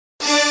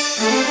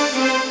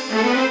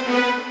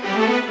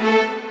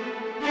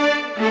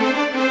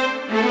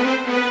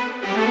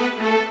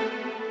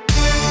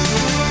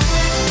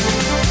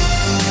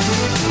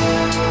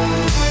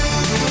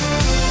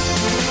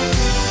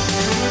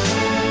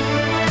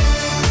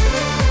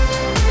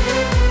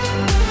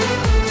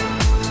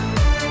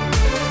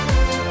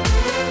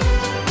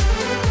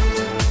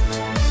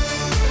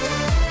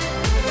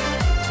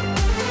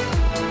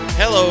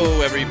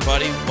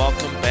everybody.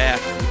 Welcome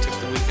back. We took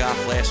the week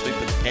off last week,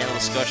 but the panel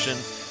discussion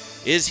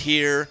is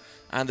here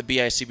on the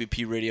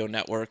BICBP Radio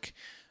Network.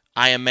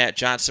 I am Matt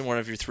Johnson, one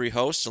of your three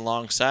hosts,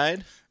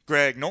 alongside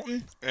Greg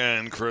Knowlton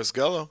and Chris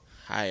Gullo.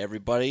 Hi,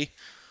 everybody.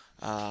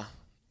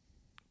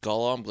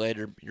 Gullo, I'm glad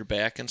you're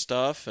back and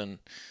stuff, and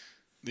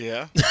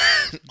Yeah,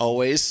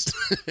 always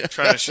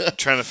trying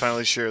to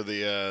finally share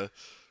the.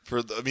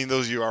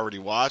 Those of you already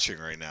watching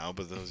right now,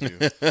 but those of you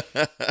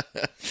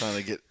trying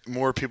to get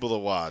more people to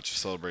watch,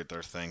 celebrate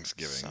their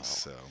Thanksgiving.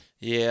 So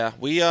yeah,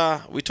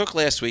 we took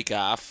last week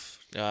off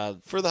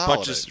for the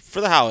holiday.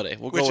 For the holiday,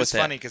 we'll which go with is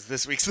that. funny because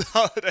this week's the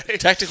holiday.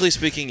 Technically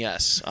speaking,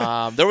 yes.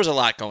 There was a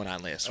lot going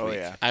on last week.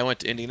 Yeah. I went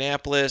to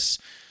Indianapolis,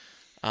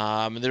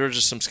 and there were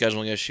just some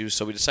scheduling issues,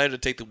 so we decided to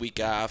take the week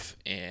off,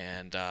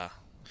 and but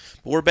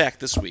we're back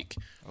this week.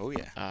 Oh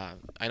yeah.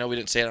 I know we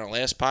didn't say it on our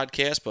last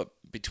podcast, but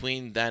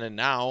between then and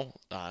now,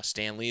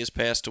 Stan Lee has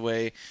passed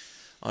away,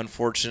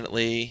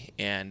 unfortunately,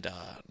 and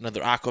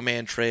another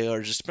Aquaman trailer.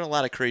 There's just been a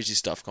lot of crazy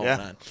stuff going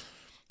on.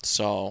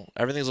 So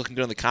everything's looking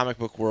good in the comic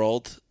book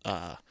world.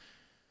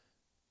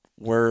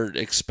 We're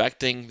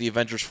expecting the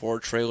Avengers 4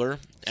 trailer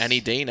any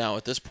day now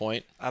at this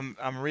point. I'm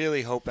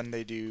really hoping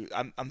they do.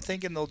 I'm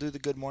thinking they'll do the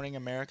Good Morning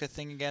America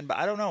thing again, but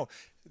I don't know.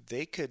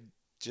 They could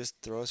just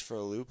throw us for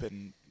a loop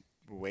and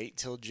wait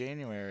till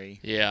January.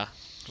 Yeah,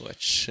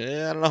 which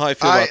I don't know how I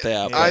feel about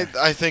that. But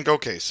I think,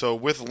 okay, so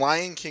with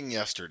Lion King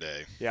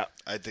yesterday, Yeah.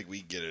 I think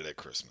we get it at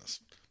Christmas.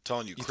 I'm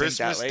telling you, You think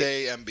Christmas that late?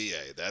 Day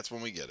NBA, that's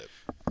when we get it.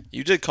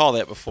 you did call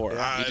that before.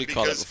 You did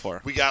call that Because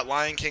before. We got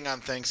Lion King on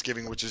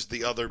Thanksgiving, which is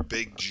the other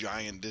big,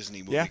 giant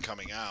Disney movie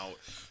coming out.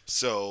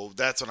 So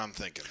that's what I'm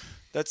thinking.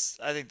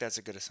 I think that's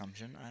a good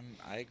assumption.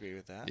 I agree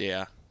with that.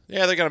 Yeah,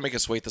 they're gonna make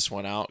us wait this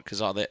one out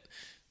because all that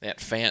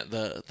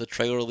the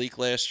trailer leak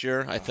last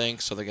year, I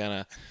think. So they're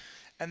gonna.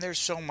 And there's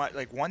so much,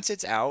 like, once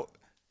it's out,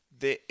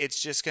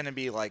 it's just going to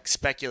be, like,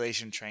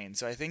 speculation train.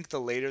 So I think the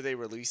later they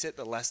release it,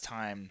 the less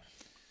time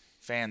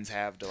fans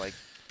have to, like,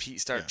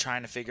 start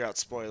trying to figure out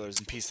spoilers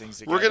and piece things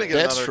together. We're going to get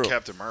That's another true.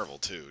 Captain Marvel,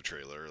 too,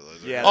 trailer.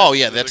 Yeah. Oh,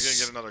 yeah, They're that's... going to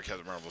get another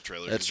Captain Marvel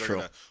trailer. That's They're true.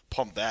 going to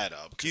pump that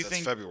up Do you because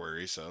that's think-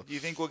 February, so... Do you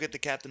think we'll get the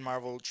Captain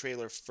Marvel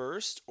trailer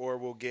first, or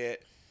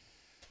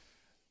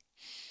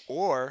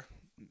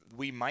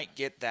we might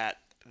get that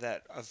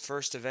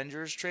first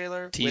Avengers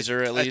trailer Teaser,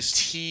 with at least?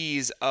 a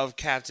tease of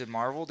Captain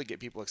Marvel to get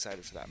people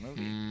excited for that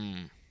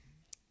movie.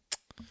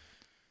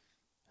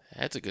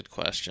 That's a good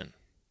question.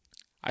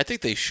 I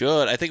think they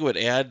should. I think it would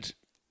add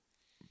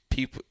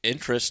people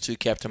interest to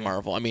Captain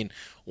Marvel. I mean,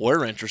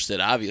 we're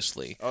interested,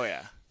 obviously, Oh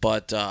yeah,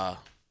 but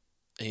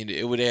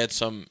it would add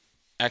some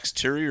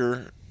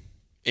exterior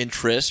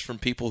interest from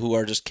people who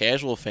are just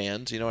casual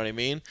fans. You know what I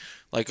mean?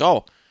 Like,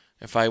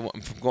 if I'm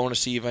going to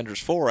see Avengers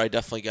 4, I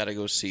definitely got to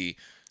go see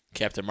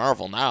Captain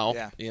Marvel now.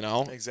 Yeah. You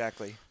know?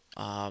 exactly.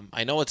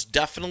 I know it's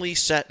definitely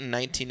set in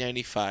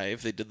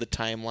 1995. They did the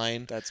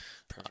timeline. That's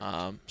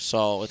perfect.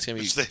 So it's going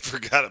to be... Which they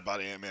forgot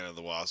about Ant-Man and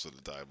the Wasp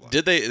with the timeline.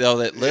 Did they? Oh,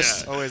 that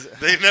list? Yeah. Oh, is it?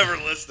 They never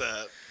list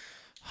that.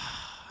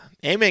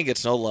 Ant-Man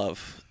gets no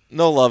love.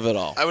 No love at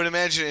all. I would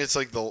imagine it's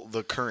like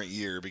the current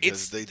year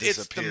because they It's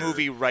disappear. the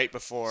movie right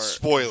before.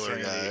 Spoiler,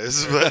 Infinity.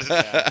 guys. But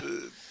Yeah.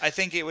 I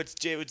think it would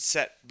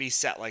be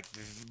set like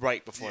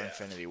right before Yeah.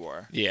 Infinity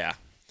War. Yeah.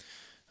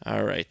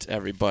 All right,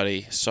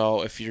 everybody.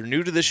 So if you're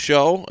new to this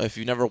show, if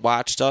you've never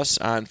watched us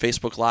on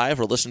Facebook Live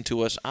or listened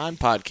to us on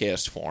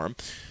podcast form,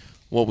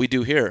 what we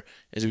do here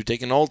is we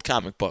take an old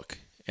comic book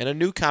and a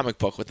new comic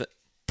book with it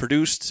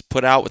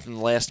put out within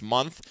the last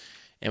month,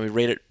 and we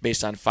rate it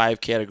based on 5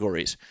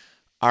 categories: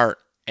 art,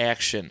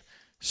 action,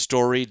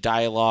 story,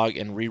 dialogue,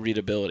 and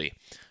rereadability.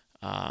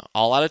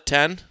 All out of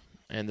 10,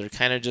 and they're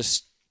kind of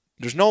just...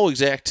 There's no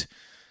exact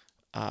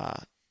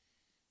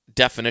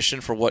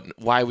definition for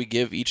why we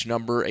give each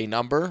number a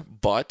number,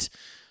 but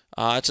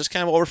it's just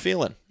kind of what we're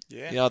feeling.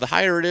 Yeah. You know, the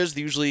higher it is,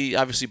 the usually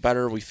obviously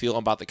better we feel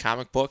about the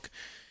comic book.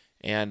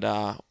 And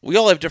we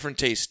all have different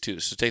tastes too,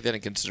 so take that in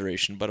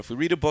consideration. But if we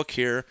read a book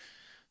here,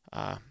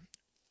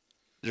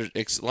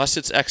 unless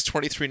it's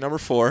X-23 number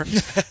 4,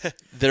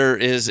 there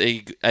is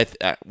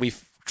we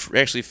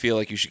actually feel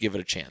like you should give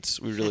it a chance.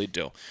 We really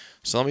do.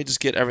 So let me just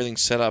get everything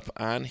set up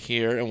on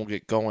here, and we'll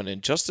get going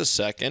in just a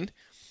second.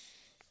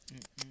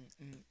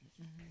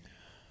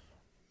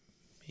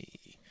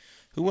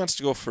 Who wants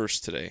to go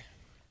first today?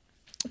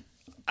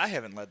 I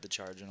haven't led the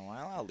charge in a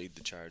while. I'll lead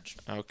the charge.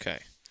 Okay.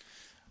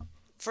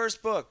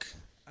 First book.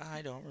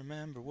 I don't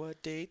remember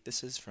what date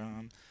this is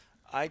from.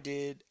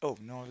 Oh,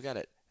 no, I've got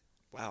it.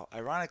 Wow.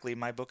 Ironically,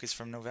 my book is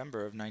from November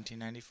of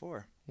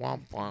 1994.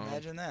 Wow.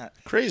 Imagine that.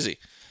 Crazy.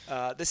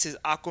 This is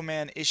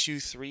Aquaman issue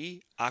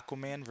 3,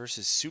 Aquaman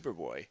versus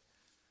Superboy.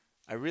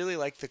 I really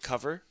like the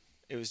cover.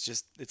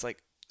 It's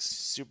like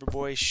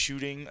Superboy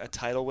shooting a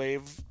tidal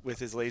wave with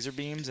his laser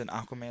beams and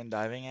Aquaman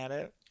diving at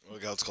it.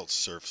 look how it's called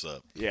Surf's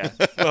Up. Yeah.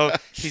 Well,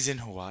 he's in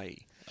Hawaii.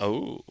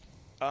 Oh.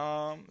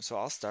 So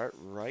I'll start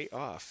right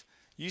off.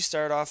 You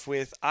start off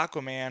with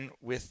Aquaman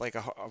with like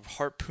a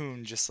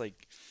harpoon, just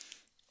like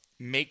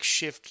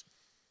makeshift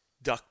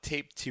duct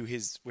tape to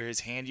where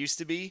his hand used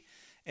to be,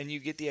 and you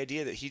get the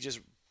idea that he just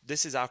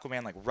this is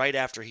Aquaman like right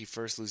after he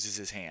first loses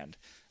his hand,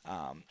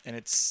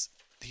 and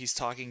he's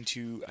talking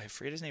to, I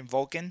forget his name,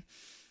 Vulcan.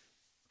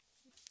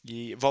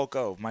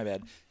 Volko, my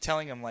bad.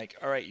 Telling him like,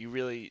 all right,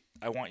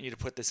 I want you to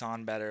put this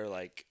on better.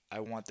 Like, I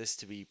want this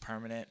to be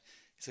permanent.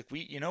 He's like,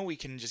 we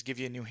can just give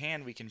you a new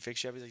hand. We can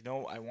fix you up. He's like,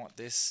 no, I want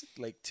this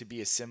like to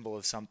be a symbol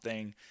of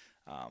something.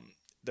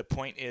 The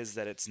point is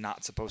that it's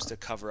not supposed to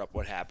cover up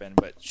what happened,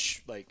 but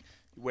like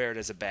wear it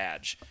as a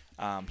badge.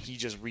 He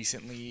just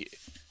recently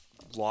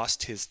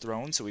lost his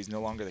throne, so he's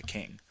no longer the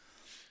king.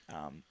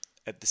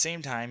 At the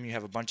same time, you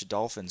have a bunch of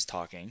dolphins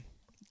talking.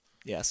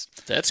 Yes.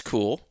 That's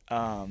cool.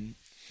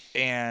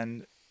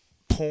 And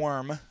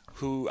Porm,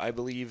 who I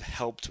believe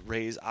helped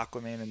raise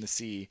Aquaman in the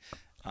sea,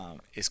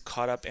 is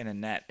caught up in a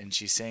net, and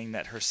she's saying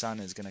that her son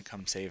is going to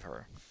come save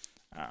her.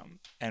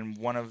 And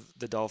one of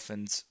the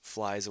dolphins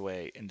flies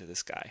away into the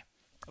sky,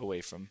 away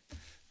from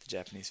the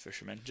Japanese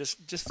fisherman. Just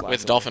flies Wait,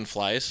 the away. dolphin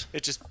flies?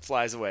 It just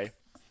flies away.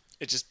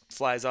 It just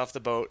flies off the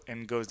boat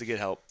and goes to get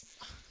help.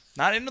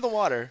 Not into the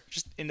water,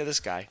 just into the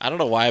sky. I don't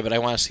know why, but I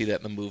want to see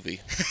that in the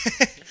movie.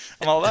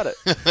 I'm all about it.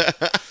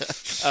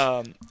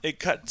 It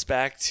cuts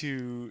back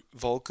to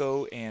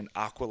Volko and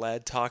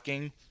Aqualad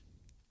talking,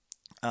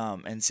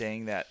 and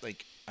saying that,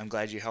 like, I'm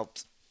glad you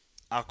helped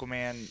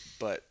Aquaman,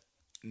 but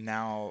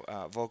now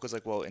Volko's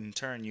like, well, in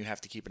turn, you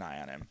have to keep an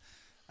eye on him.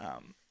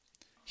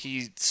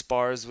 He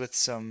spars with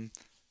some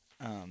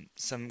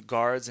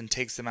guards and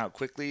takes them out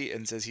quickly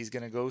and says he's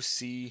going to go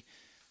see,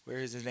 where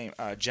is his name?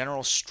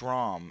 General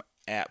Strom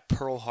at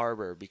Pearl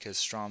Harbor, because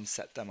Strom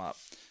set them up.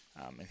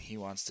 And he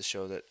wants to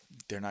show that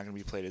they're not going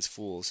to be played as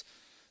fools.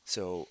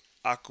 So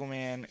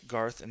Aquaman,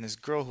 Garth, and this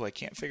girl who I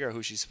can't figure out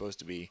who she's supposed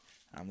to be.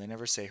 They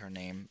never say her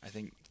name. I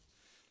think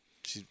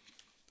she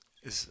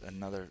is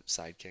another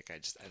sidekick.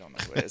 I don't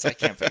know who it is. I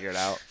can't figure it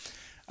out.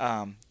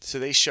 So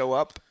they show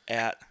up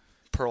at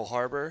Pearl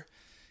Harbor.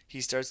 He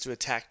starts to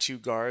attack two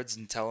guards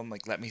and tell them,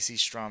 like, let me see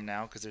Strom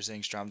now, because they're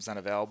saying Strom's not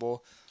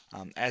available.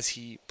 As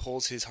he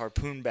pulls his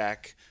harpoon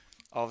back,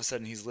 all of a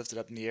sudden he's lifted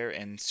up in the air,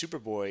 and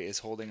Superboy is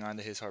holding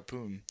onto his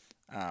harpoon,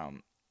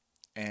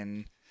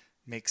 and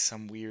makes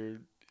some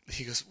weird...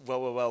 He goes,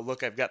 well,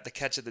 look, I've got the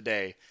catch of the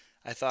day.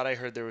 I thought I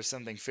heard there was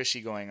something fishy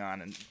going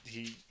on, and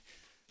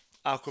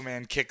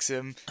Aquaman kicks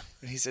him,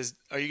 and he says,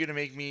 are you going to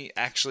make me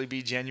actually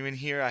be genuine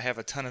here? I have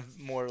a ton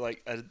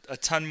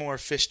more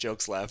fish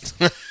jokes left.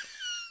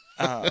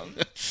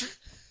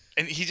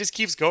 And he just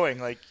keeps going.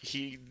 Like,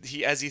 he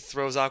as he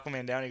throws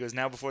Aquaman down, he goes,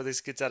 now before this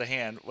gets out of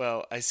hand,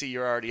 well, I see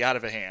you're already out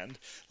of a hand.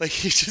 Like,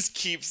 he just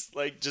keeps,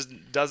 like,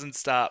 just doesn't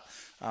stop.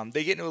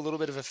 They get into a little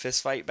bit of a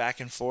fist fight back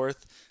and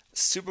forth.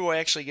 Superboy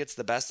actually gets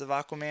the best of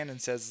Aquaman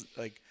and says,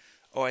 like,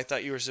 oh, I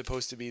thought you were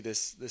supposed to be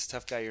this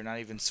tough guy. You're not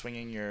even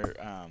swinging your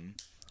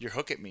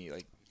hook at me.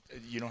 Like,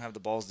 you don't have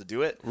the balls to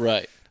do it.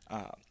 Right.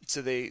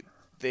 So they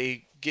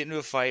get into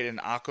a fight, and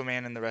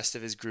Aquaman and the rest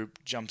of his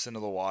group jumps into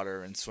the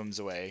water and swims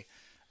away.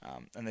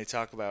 And they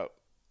talk about,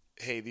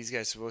 hey, these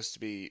guys are supposed to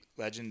be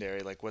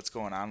legendary. Like, what's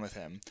going on with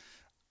him?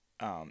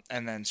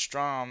 And then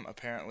Strom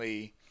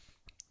apparently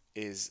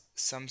is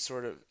some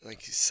sort of,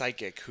 like,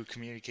 psychic who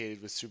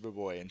communicated with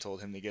Superboy and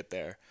told him to get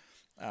there.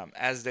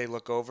 As they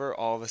look over,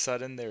 all of a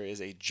sudden there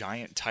is a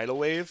giant tidal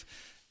wave,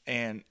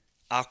 and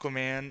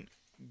Aquaman,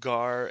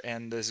 Gar,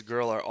 and this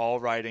girl are all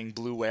riding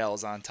blue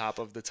whales on top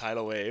of the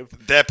tidal wave.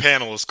 That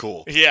panel was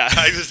cool. Yeah.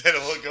 I just had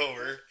to look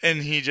over.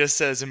 And he just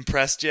says,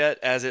 impressed yet?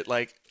 As it,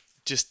 like,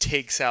 just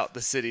takes out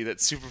the city that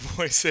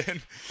Superboy's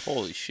in.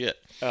 Holy shit.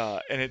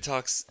 And it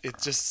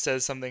just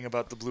says something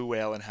about the blue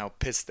whale and how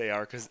pissed they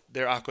are, because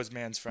they're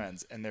Aquaman's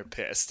friends, and they're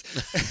pissed.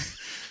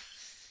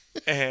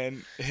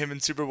 And him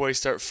and Superboy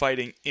start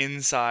fighting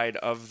inside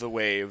of the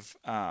wave,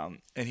 and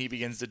he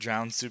begins to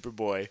drown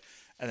Superboy,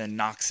 and then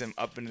knocks him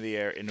up into the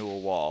air into a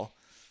wall.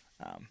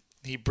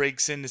 He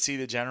breaks in to see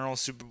the general.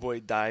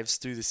 Superboy dives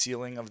through the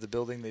ceiling of the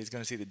building that he's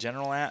going to see the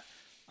general at,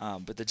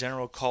 but the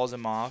general calls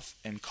him off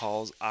and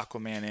calls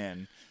Aquaman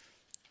in,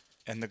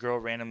 and the girl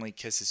randomly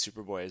kisses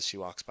Superboy as she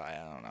walks by.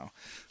 I don't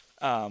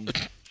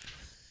know.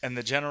 And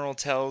the general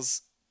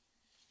tells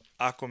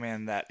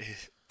Aquaman that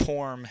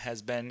Porm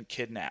has been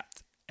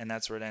kidnapped. And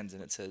that's where it ends,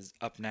 and it says,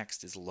 up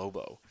next is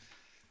Lobo.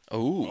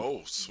 Ooh.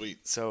 Oh,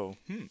 sweet. So,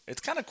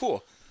 it's kind of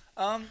cool.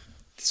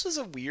 This was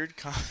a weird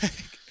comic.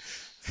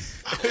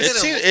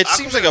 It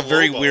seems like a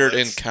very Lobo, weird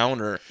that's-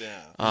 encounter.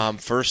 Yeah.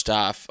 First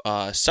off.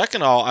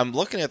 Second of all, I'm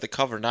looking at the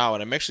cover now,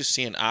 and I'm actually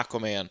seeing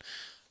Aquaman.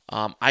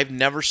 I've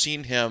never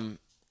seen him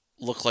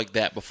look like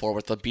that before,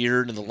 with the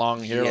beard and the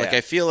long hair. Yeah. Like,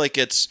 I feel like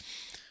this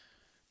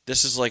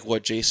is like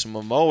what Jason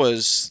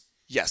Momoa's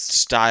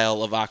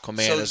style of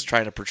Aquaman is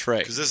trying to portray.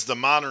 Because this is the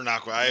modern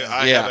Aquaman.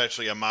 I have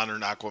actually a modern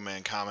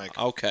Aquaman comic.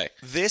 Okay.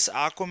 This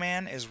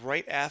Aquaman is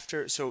right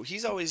after. So he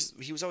was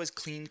always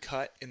clean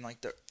cut in like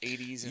the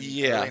 80s and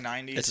early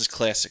 90s. It's his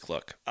classic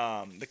look.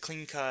 The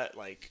clean cut,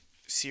 like,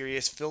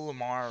 serious Phil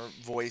Lamar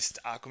voiced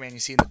Aquaman you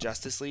see in the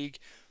Justice League.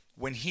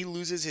 When he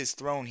loses his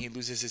throne, he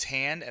loses his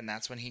hand, and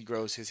that's when he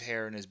grows his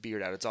hair and his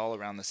beard out. It's all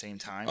around the same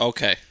time.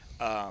 Okay.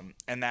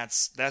 And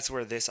that's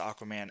where this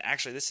Aquaman.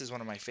 Actually, this is one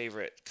of my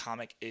favorite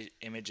comic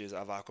images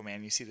of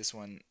Aquaman. You see this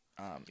one.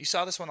 You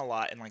saw this one a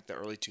lot in like the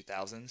early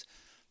 2000s.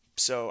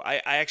 So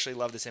I actually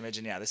love this image,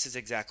 and yeah, this is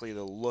exactly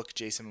the look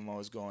Jason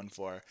Momoa is going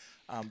for.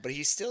 But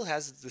he still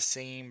has the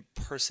same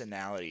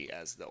personality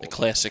as the old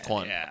classic Aquaman.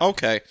 one. Yeah.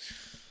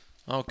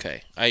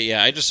 Okay.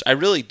 I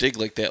really dig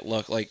like that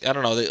look. Like I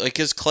don't know, like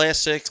his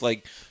classic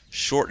like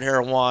short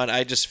hair one.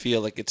 I just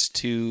feel like it's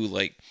too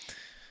like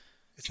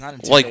It's not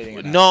intimidating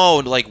enough. no,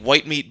 like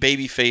white meat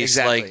baby face,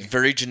 Exactly. like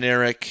very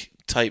generic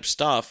type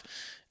stuff.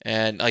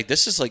 And like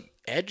this is like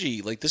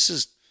edgy. Like this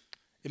is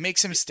It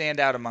makes him stand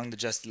out among the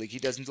Justice League. He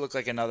doesn't look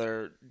like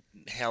another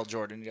Hal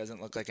Jordan. He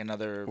doesn't look like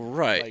another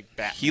right. like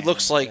Batman. He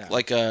looks like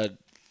yeah.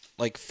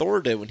 like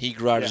Thor did when he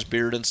grew out his Yeah.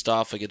 beard and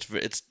stuff. Like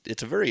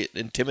it's a very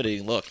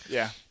intimidating look.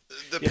 Yeah.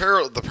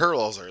 The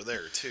parallels are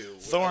there too.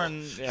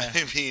 Thorn, yeah.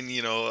 I mean,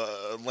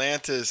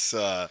 Atlantis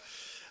and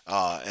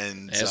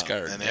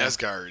Asgard, and yeah.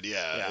 Asgard.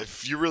 Yeah.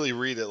 If you really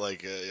read it,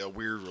 like a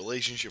weird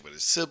relationship with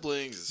his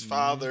siblings, his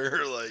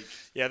father, like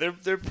Yeah,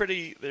 they're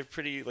pretty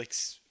like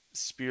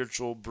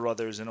spiritual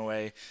brothers in a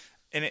way.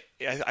 And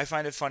I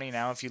find it funny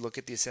now if you look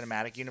at the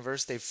cinematic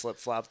universe, they've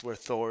flip-flopped where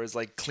Thor is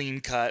like clean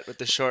cut with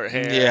the short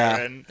hair. Yeah.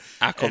 And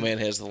Aquaman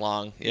has the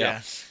long.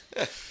 Yeah.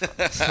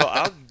 So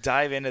I'll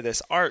dive into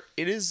this art.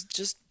 It is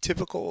just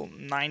typical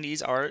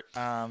 90s art.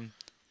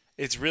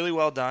 It's really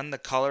well done. The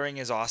coloring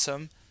is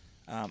awesome.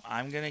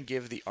 I'm going to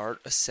give the art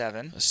a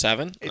 7. A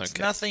 7? It's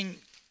okay.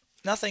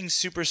 nothing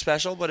super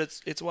special, but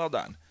it's well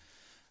done.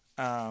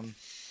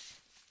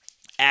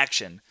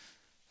 Action.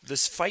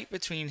 This fight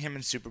between him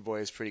and Superboy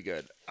is pretty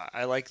good.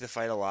 I like the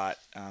fight a lot.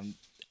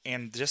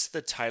 And just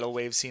the tidal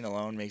wave scene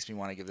alone makes me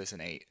want to give this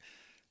an 8.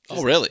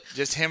 Oh, really?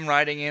 Just him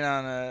riding in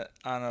on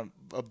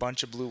a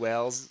bunch of blue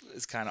whales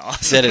is kind of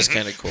awesome. That is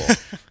kind of cool.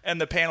 And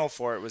the panel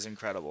for it was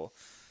incredible.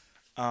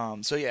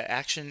 So yeah,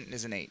 action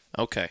is an 8.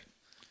 Okay.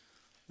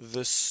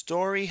 The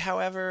story,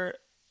 however,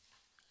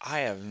 I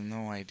have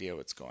no idea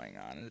what's going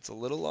on. It's a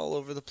little all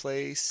over the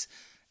place.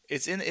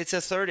 It's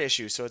a third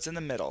issue, so it's in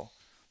the middle,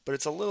 but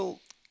it's a little.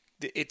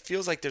 It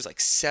feels like there's like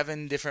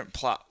 7 different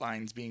plot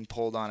lines being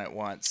pulled on at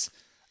once.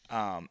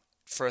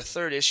 For a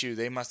third issue,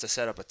 they must have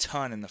set up a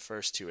ton in the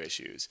first 2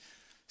 issues.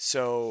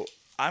 So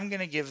I'm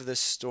gonna give this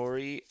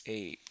story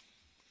a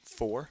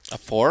 4. A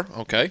 4?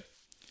 Okay.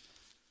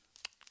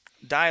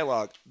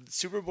 Dialogue.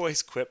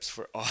 Superboy's quips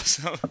were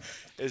awesome.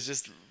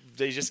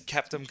 They just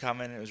kept them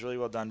coming. It was really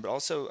well done. But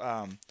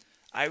also,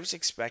 I was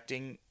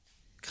expecting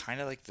kind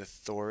of like the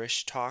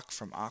Thorish talk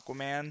from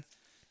Aquaman,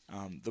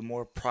 the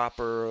more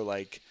proper,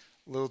 like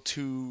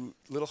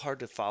little hard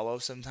to follow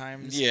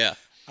sometimes. Yeah.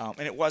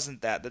 And it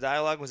wasn't that. The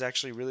dialogue was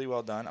actually really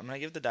well done. I'm gonna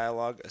give the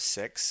dialogue a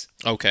 6.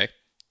 Okay.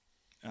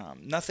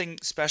 Nothing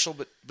special,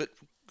 but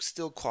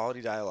still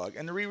quality dialogue.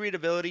 And the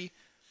rereadability.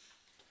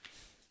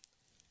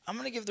 I'm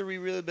gonna give the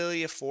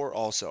rereadability a 4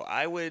 also.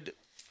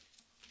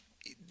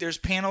 There's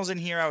panels in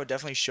here I would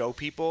definitely show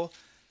people.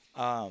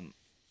 I'm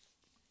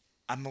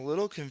a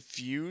little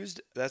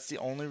confused. That's the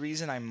only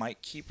reason I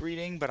might keep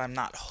reading, but I'm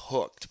not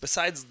hooked.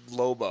 Besides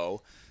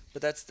Lobo,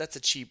 but that's a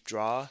cheap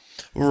draw.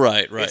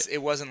 Right.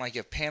 It wasn't like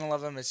a panel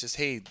of them. It's just,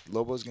 hey,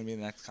 Lobo's gonna be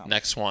the next comic.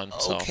 Next one.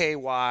 So. Okay,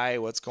 why?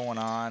 What's going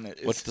on?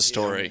 What's the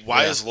story?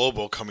 why is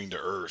Lobo coming to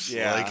Earth?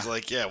 Yeah.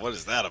 What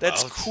is that about?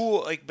 That's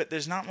cool. Like, but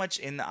there's not much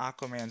in the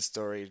Aquaman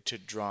story to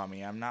draw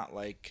me. I'm not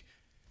like.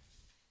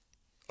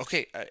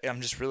 Okay,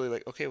 I'm just really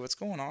like, okay, what's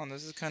going on?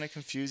 This is kind of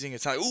confusing.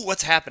 It's not, ooh,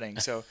 what's happening?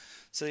 So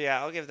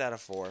yeah, I'll give that a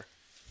 4.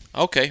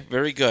 Okay,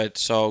 very good.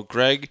 So,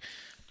 Greg,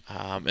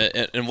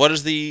 and what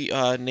is the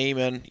name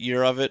and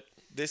year of it?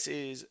 This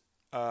is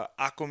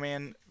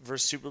Aquaman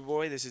vs.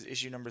 Superboy. This is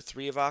issue number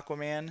 3 of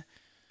Aquaman,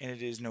 and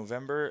it is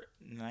November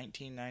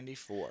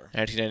 1994.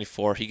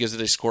 1994. He gives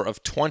it a score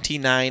of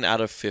 29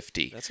 out of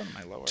 50. That's one of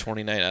my lower.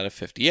 29 out of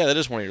 50. Yeah, that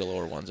is one of your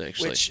lower ones,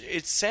 actually. Which,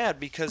 it's sad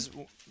because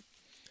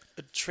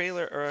a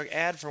trailer or an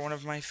ad for one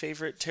of my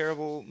favorite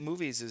terrible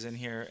movies is in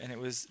here, and it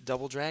was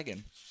Double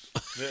Dragon.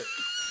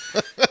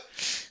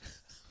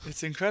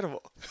 It's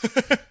incredible.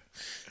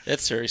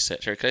 That's very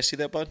sad. Can I see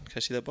that, bud? Can I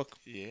see that book?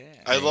 Yeah.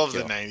 I love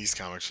you. the 90s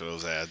comics for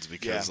those ads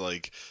because,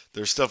 like,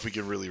 there's stuff we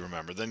can really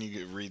remember. Then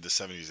you read the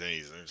 70s and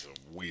 80s, and there's some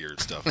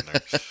weird stuff in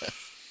there.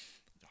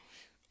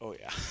 Oh,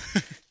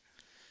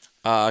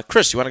 yeah.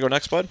 Chris, you want to go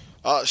next, bud?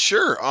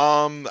 Sure.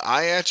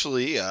 I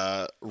actually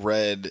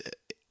read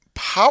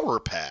Power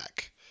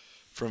Pack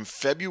from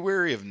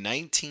February of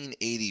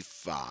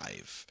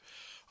 1985.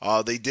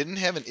 They didn't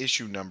have an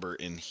issue number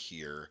in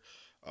here.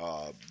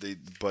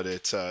 But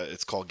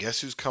it's called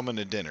Guess Who's Coming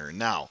to Dinner.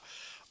 Now,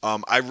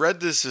 I read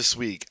this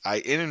week. I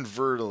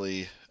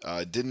inadvertently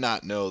did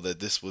not know that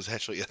this was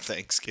actually a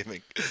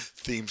Thanksgiving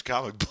themed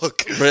comic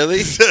book. Really?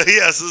 So,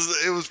 yes,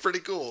 it was pretty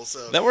cool.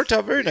 So That worked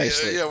out very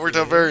nicely. Yeah, it worked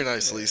out very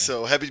nicely.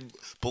 So happy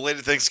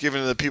belated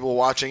Thanksgiving to the people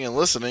watching and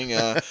listening,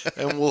 and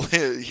we'll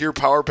hear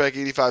Power Pack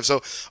 85.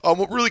 So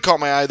what really caught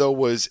my eye, though,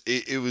 was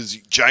it was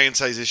giant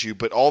size issue,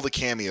 but all the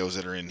cameos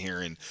that are in here,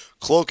 and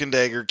Cloak and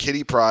Dagger,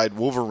 Kitty Pryde,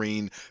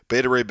 Wolverine,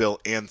 Beta Ray Bill,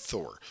 and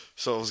Thor.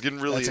 So I was getting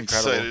really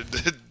excited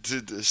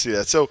to see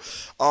that. So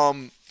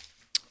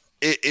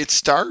it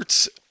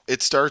starts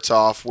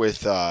off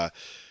with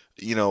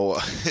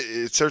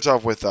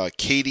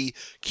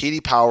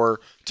Katie Power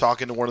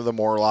talking to one of the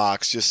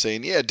Morlocks, just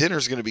saying, yeah,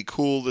 dinner's going to be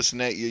cool, this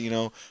and that,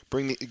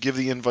 give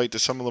the invite to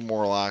some of the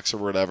Morlocks or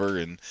whatever.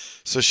 And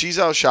so she's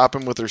out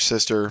shopping with her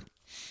sister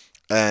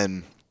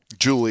and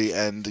Julie,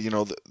 and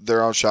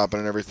they're out shopping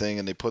and everything,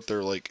 and they put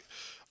their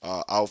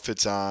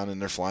outfits on,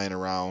 and they're flying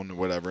around or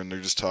whatever, and they're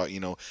just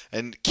talking,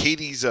 and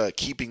Katie's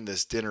keeping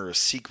this dinner a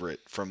secret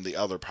from the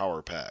other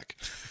Power Pack.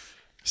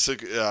 So,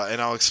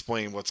 and I'll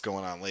explain what's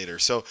going on later.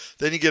 So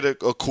then you get a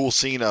cool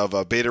scene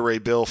of Beta Ray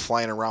Bill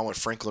flying around with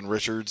Franklin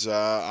Richards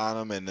on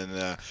him, and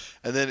then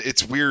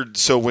it's weird.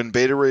 So when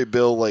Beta Ray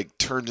Bill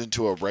turns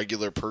into a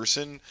regular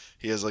person,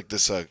 he has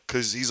this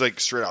because he's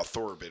straight out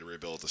Thor Beta Ray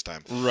Bill at this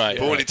time, right?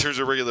 But when he turns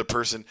a regular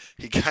person,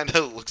 he kind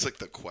of looks like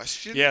the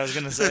Question. Yeah, I was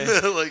gonna say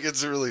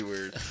it's really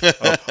weird.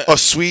 A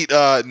sweet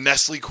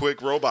Nestle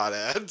Quick robot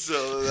ad.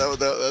 So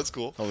that's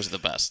cool. That was the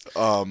best.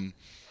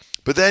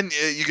 But then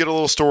you get a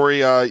little story.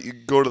 You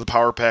go to the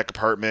Power Pack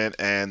apartment,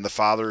 and the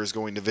father is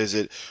going to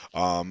visit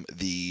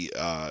the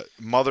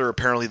mother.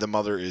 Apparently, the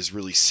mother is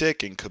really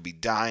sick and could be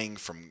dying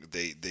from.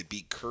 They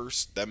beat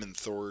Curse. Them and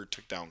Thor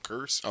took down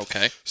Curse.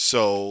 Okay.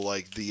 So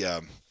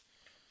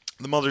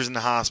the mother's in the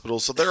hospital,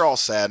 so they're all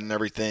sad and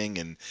everything,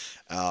 and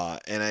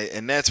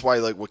that's why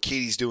what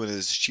Katie's doing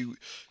is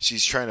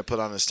she's trying to put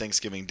on this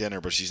Thanksgiving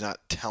dinner, but she's not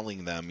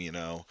telling them,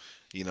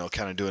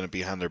 kind of doing it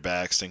behind their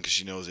backs thing, because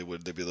she knows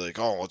they'd be like,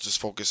 oh, let's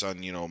just focus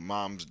on,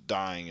 mom's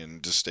dying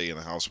and just stay in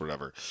the house or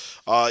whatever.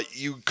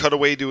 You cut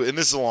away to, and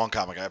this is a long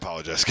comic, I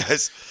apologize,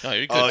 guys. No,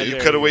 you're good. You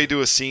cut away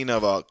to a scene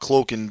of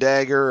Cloak and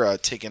Dagger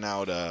taking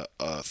out a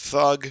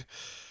thug.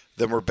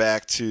 Then we're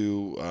back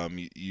to,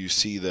 you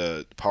see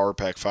the Power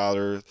Pack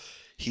father.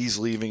 He's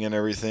leaving and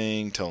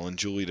everything, telling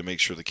Julie to make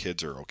sure the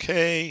kids are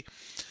okay.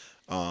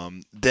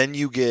 Then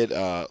you get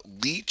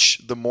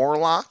Leech the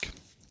Morlock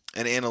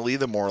and Annalee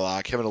the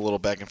Morlock having a little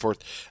back and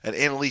forth, and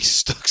Annalee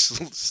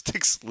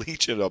sticks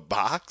Leech in a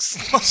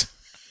box.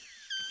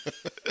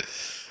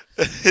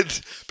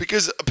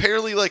 Because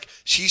apparently,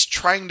 she's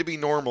trying to be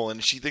normal,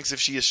 and she thinks if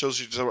she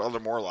associates with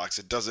other Morlocks,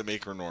 it doesn't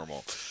make her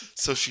normal.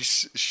 So she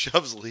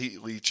shoves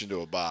Leech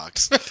into a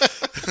box. Yeah,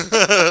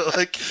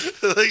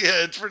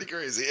 it's pretty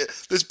crazy.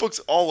 This book's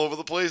all over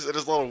the place, and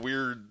there's a lot of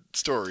weird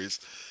stories.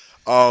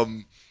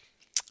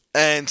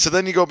 And so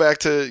then you go back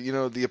to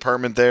the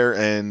apartment there,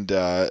 and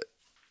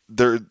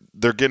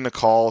they're getting a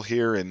call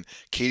here, and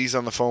Katie's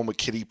on the phone with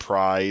Kitty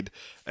Pryde,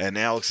 and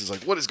Alex is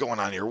like, what is going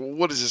on here?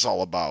 What is this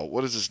all about?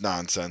 What is this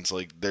nonsense?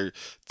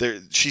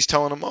 She's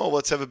telling them, oh,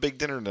 let's have a big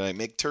dinner tonight.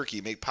 Make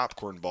turkey, make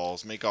popcorn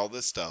balls, make all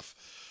this stuff.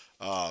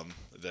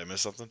 Did I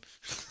miss something?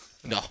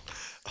 No.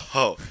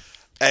 Oh,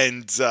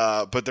 and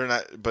but they're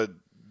not. But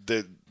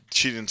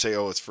she didn't say,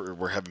 oh,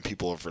 we're having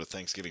people over for a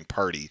Thanksgiving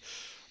party,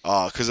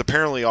 because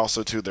apparently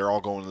also too they're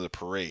all going to the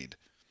parade.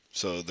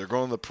 So they're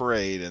going to the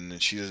parade,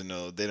 and she doesn't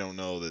know. They don't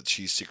know that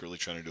she's secretly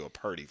trying to do a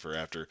party for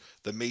after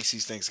the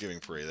Macy's Thanksgiving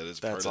parade.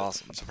 That's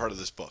awesome. It's a part of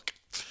this book.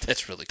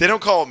 That's really cool. They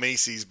don't call it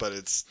Macy's, but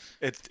it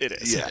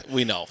is. Yeah,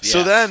 we know. Yeah.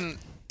 So then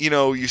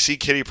you see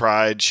Kitty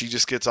Pryde. She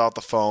just gets off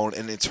the phone,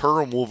 and it's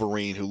her and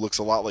Wolverine, who looks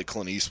a lot like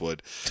Clint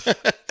Eastwood,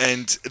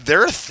 and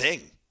they're a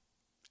thing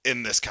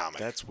in this comic.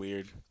 That's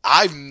weird.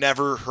 I've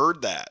never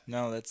heard that.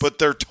 No, but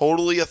they're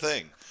totally a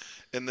thing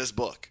in this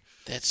book.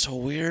 That's so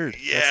weird.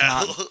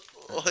 Yeah.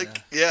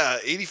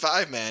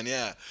 85, man,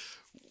 yeah.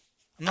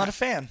 I'm not a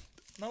fan.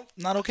 Nope,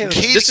 not okay with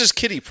it. This is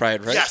Kitty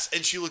Pryde, right? Yes,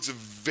 and she looks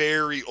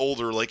very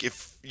older,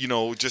 if,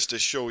 just to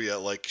show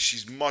you,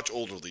 she's much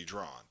olderly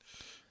drawn.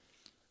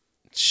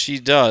 She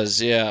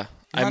does, yeah.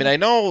 I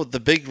know the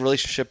big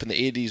relationship in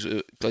the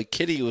 80s,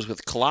 Kitty was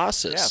with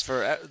Colossus.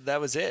 Yeah, that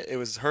was it. It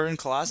was her and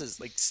Colossus,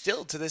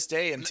 still to this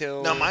day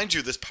until... Now, mind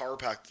you, this Power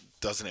Pack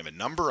doesn't have a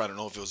number. I don't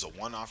know if it was a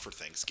one-off for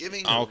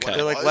Thanksgiving. Okay.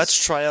 They're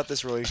let's try out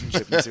this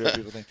relationship and see what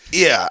people think.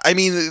 Yeah,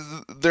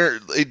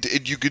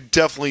 you could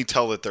definitely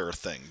tell that they're a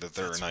thing, that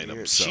they're an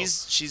item. So.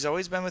 She's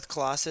always been with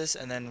Colossus,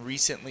 and then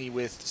recently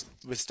with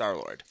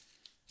Star-Lord.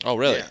 Oh,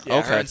 really? Yeah,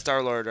 okay. Her and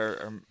Star-Lord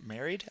are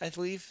married, I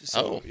believe.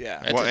 So,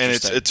 yeah. Well, and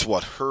it's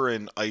what, her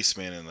and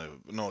Iceman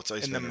it's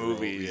Iceman in the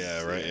movie.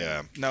 Yeah, right.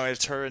 Yeah. No,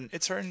 it's her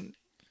and.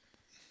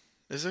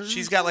 Is there?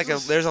 She's got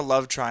there's a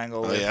love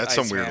triangle. Oh, yeah, that's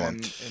some weird one.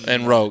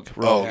 And Rogue.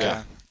 Oh,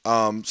 okay.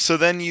 Yeah. So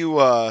then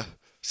you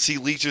see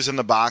Leeches in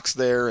the box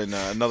there, and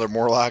another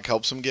Morlock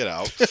helps him get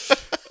out.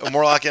 A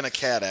Morlock and a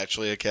cat,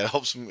 actually. A cat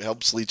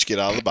helps Leech get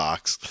out of the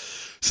box.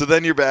 So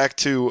then you're back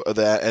to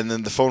that, and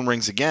then the phone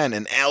rings again,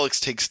 and Alex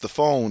takes the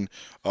phone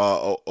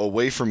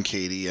away from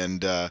Katie,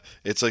 and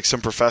it's like some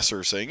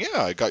professor saying,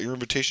 "Yeah, I got your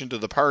invitation to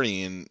the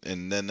party," and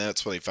then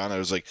that's when they found out. It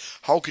was like,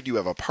 "How could you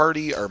have a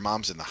party? Our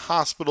mom's in the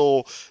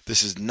hospital.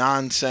 This is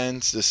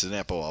nonsense. This is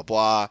blah blah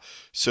blah."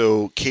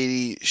 So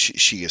Katie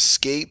she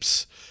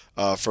escapes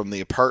from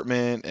the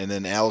apartment, and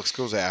then Alex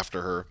goes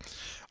after her.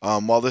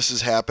 While this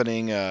is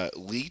happening,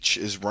 Leech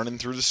is running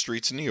through the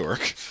streets of New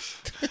York.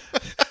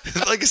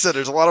 Like I said,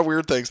 there's a lot of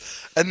weird things.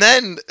 And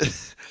then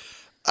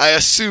I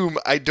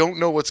don't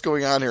know what's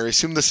going on here. I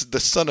assume this is the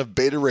son of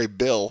Beta Ray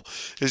Bill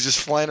is just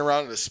flying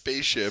around in a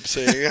spaceship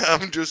saying,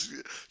 "I'm just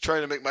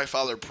trying to make my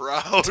father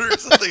proud," or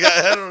something.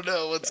 I don't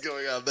know what's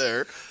going on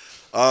there.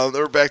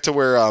 We're back to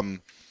where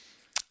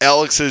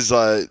Alex is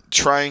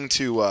trying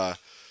to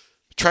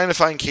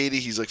find Katie.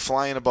 He's like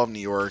flying above New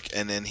York,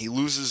 and then he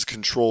loses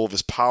control of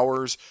his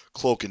powers.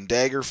 Cloak and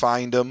Dagger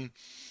find him,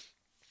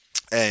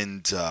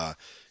 and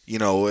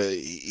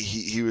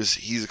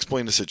he's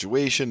explained the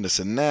situation, this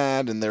and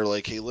that, and they're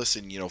like, "Hey,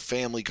 listen,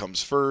 family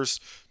comes first.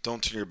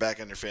 Don't turn your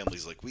back on your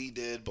families like we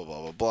did." Blah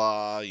blah blah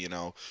blah.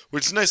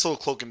 Which is a nice little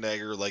Cloak and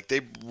Dagger. Like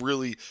they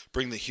really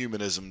bring the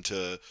humanism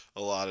to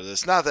a lot of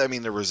this. Not that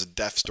there was a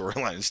death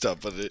storyline and stuff,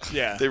 but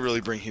they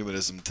really bring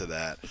humanism to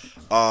that.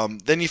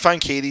 Then you find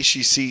Katie.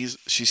 She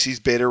sees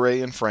Beta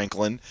Ray and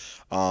Franklin,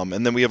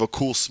 and then we have a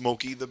cool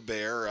Smokey the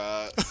Bear.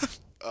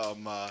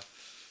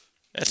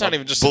 That's not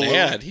even just balloon. An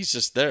ad. He's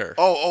just there.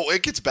 Oh,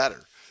 it gets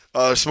better.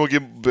 Smokey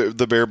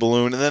the Bear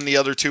balloon, and then the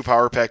other two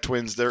Power Pack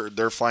twins.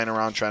 They're flying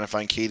around trying to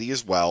find Katie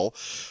as well.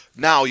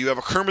 Now you have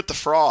a Kermit the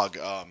Frog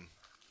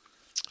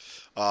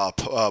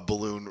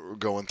balloon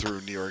going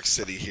through New York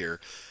City here,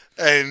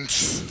 and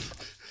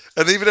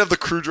they even have the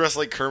crew dressed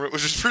like Kermit,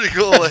 which is pretty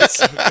cool. That's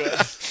so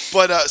good.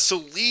 But so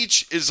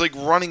Leech is like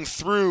running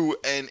through,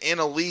 and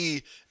Anna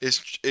Lee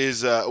is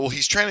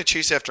he's trying to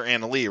chase after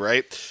Anna Lee,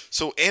 right?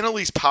 So Anna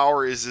Lee's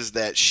power is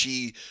that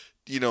she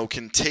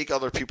can take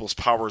other people's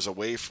powers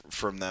away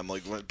from them,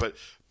 but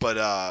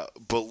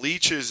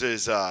Leech's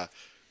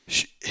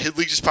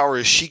Leech's power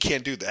is she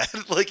can't do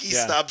that. Like he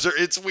stops her.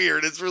 It's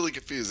weird. It's really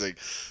confusing.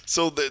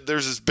 So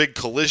there's this big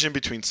collision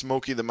between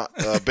Smokey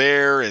the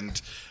Bear and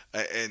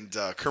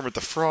Kermit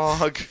the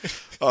Frog.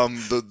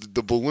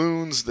 The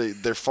balloons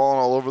they're falling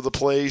all over the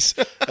place,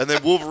 and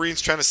then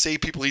Wolverine's trying to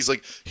save people.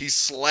 He's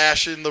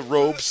slashing the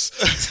ropes.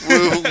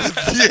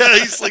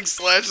 He's like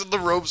slashing the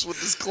ropes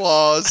with his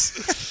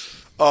claws.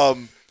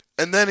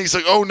 And then he's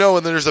like, "Oh no!"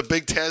 And then there's a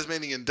big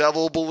Tasmanian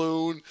devil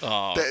balloon.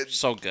 Oh,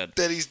 so good.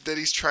 That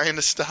he's trying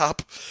to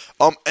stop.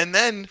 And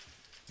then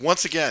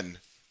once again,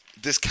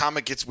 this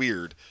comic gets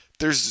weird.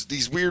 There's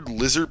these weird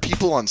lizard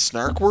people on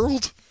Snark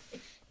World.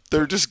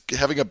 They're just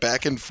having a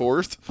back and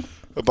forth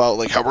about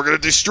like how we're gonna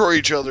destroy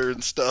each other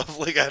and stuff.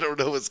 Like I don't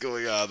know what's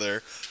going on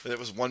there. And it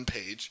was one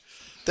page.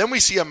 Then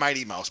we see a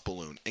Mighty Mouse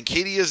balloon, and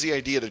Katie has the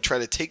idea to try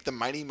to take the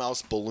Mighty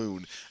Mouse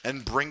balloon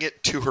and bring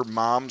it to her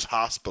mom's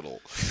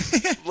hospital.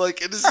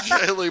 Like it is a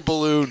giant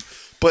balloon,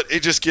 but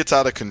it just gets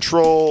out of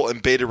control,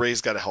 and Beta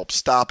Ray's got to help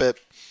stop it,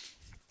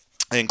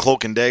 and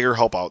Cloak and Dagger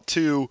help out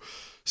too.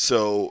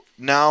 So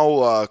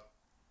now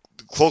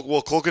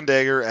Cloak and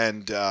Dagger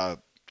and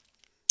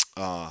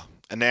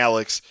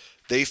Alex,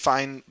 they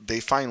find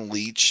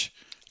Leech.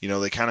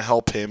 They kind of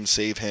help him,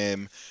 save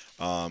him.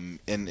 And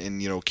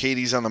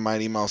Katie's on the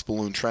Mighty Mouse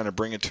balloon trying to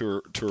bring it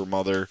to her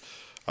mother.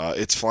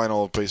 It's flying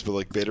all over the place, but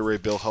like Beta Ray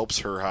Bill helps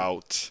her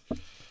out.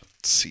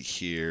 Let's see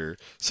here.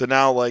 So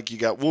now like you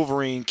got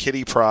Wolverine,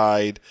 Kitty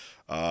Pryde,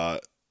 and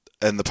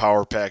the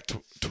Power Pack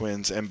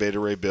twins and Beta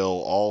Ray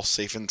Bill all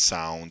safe and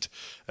sound.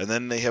 And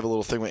then they have a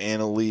little thing with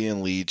Anna Lee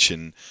and Leech,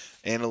 and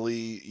Anna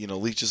Lee,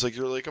 Leech is like,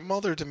 "You're like a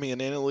mother to me,"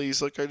 and Anna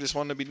Lee's like, "I just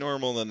want to be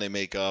normal." And then they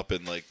make up,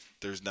 and like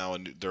there's now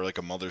they're like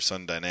a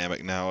mother-son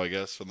dynamic now, I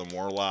guess, for the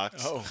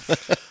Morlocks.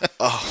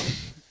 Oh,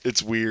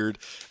 it's weird.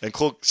 And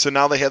so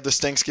now they have this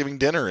Thanksgiving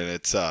dinner, and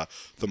it's the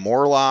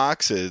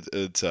Morlocks,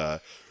 it's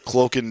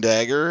Cloak and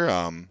Dagger.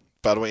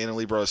 By the way, Anna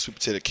Lee brought a sweet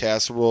potato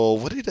casserole.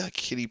 What did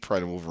Kitty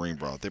Pryde and Wolverine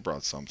brought? They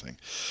brought something,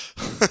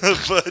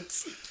 but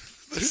this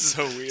is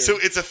so weird. So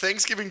it's a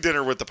Thanksgiving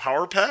dinner with the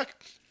Power Pack,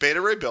 Beta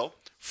Ray Bill,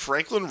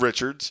 Franklin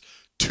Richards,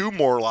 two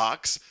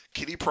Morlocks,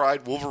 Kitty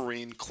Pryde,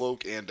 Wolverine,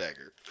 Cloak, and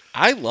Dagger.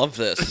 I love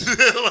this.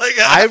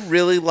 I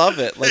really love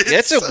it. Like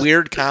it's a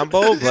weird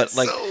combo, but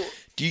like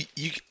do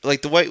you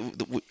like the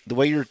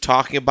way you're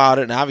talking about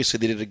it, and obviously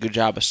they did a good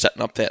job of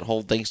setting up that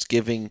whole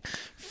Thanksgiving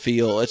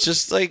feel. It's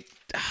just like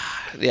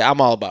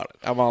I'm all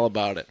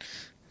about it.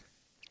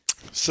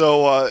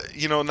 So,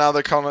 now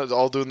they're kind of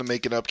all doing the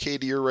making up.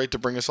 Katie, you're right to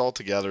bring us all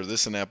together,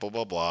 this and that, blah,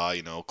 blah, blah.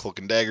 Cloak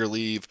and Dagger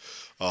leave,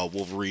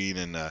 Wolverine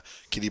and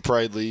Kitty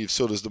Pryde leave.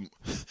 So does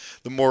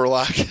the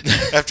Morlock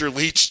after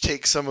Leech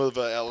takes some of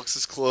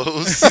Alex's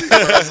clothes.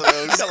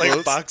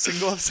 Like boxing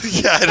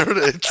gloves? Yeah, I don't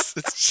know. It's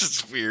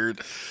just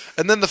weird.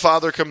 And then the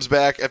father comes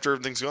back after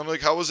everything's gone.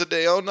 Like, how was the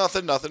day? Oh,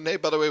 nothing. Hey,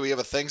 by the way, we have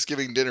a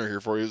Thanksgiving dinner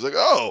here for you. He's like,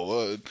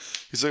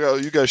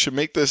 you guys should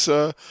make this,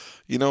 again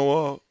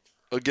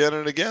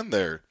and again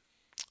there.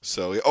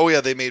 So, oh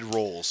yeah, they made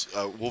rolls.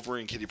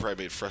 Wolverine and Kitty Pryde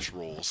made fresh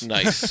rolls.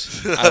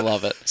 Nice. I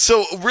love it.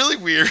 So, really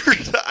weird.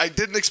 I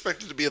didn't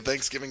expect it to be a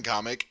Thanksgiving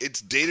comic.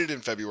 It's dated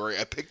in February.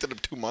 I picked it up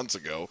 2 months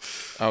ago.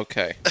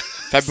 Okay.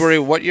 February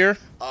what year?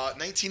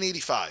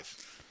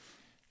 1985.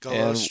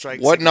 And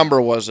strikes what again.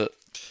 number was it?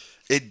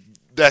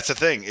 That's the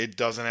thing. It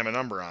doesn't have a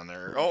number on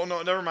there. Oh,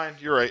 no, never mind.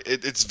 You're right.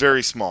 It's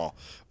very small.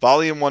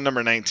 Volume 1,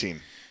 number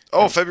 19.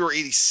 Oh, February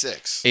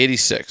 86.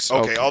 86.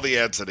 Okay, all the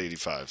ads said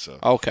 85, so.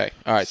 Okay.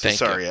 All right, thank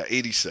Sorry, you. yeah,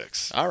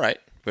 86. All right.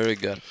 Very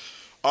good.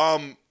 All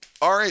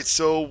right,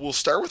 so we'll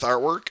start with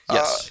artwork.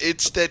 Yes.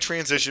 It's that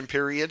transition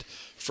period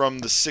from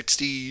the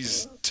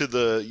 60s to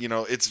the,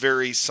 it's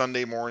very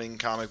Sunday morning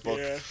comic book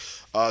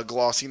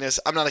glossiness.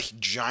 I'm not a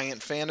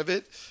giant fan of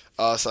it,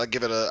 so I'll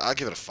give it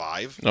a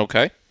 5.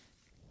 Okay.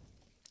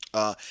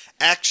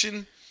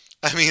 Action.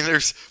 I mean,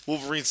 there's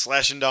Wolverine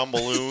slashing down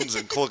balloons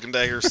and Cloak and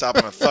Dagger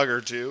stopping a thug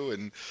or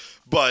two,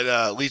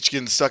 but Leech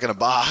getting stuck in a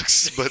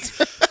box. But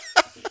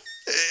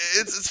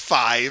it's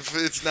 5.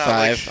 It's not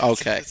 5.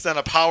 Okay. It's not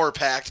a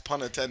power-packed,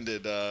 pun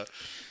intended,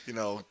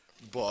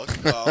 book.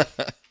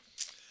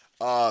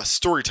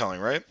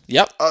 Storytelling, right?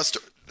 Yep.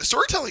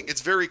 Storytelling,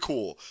 it's very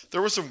cool.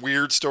 There were some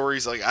weird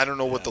stories, like I don't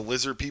know what the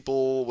lizard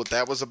people, what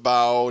that was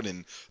about,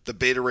 and the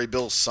Beta Ray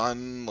Bill's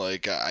son,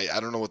 like I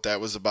don't know what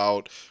that was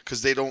about,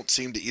 because they don't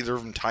seem to either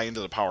of them tie into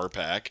the power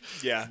pack.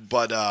 Yeah.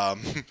 But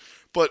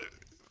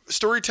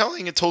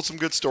storytelling, it told some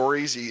good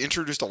stories. You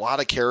introduced a lot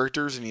of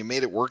characters, and you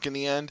made it work in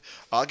the end.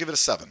 I'll give it a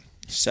 7.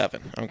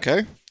 7.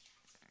 Okay.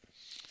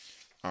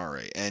 All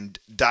right, and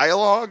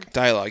dialogue.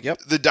 Yep.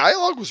 The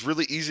dialogue was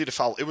really easy to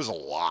follow. It was a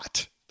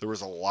lot. There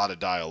was a lot of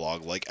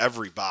dialogue. Like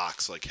every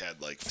box, had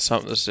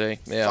Something to say.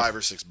 Yeah. 5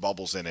 or 6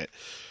 bubbles in it.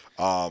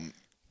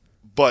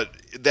 But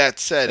that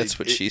said, That's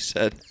what she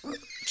said.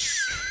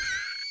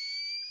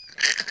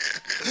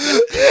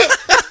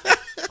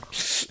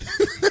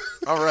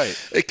 All right.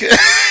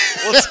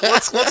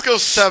 Let's go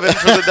 7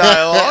 for the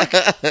dialogue.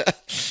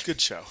 Good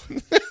show.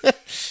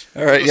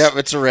 All right. Yep.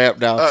 It's a wrap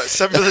now.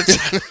 7 for the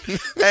 10.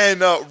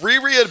 And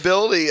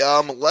rereadability.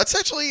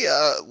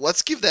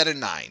 Let's give that a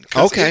 9.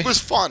 Okay. It was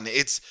fun.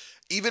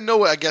 Even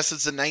though I guess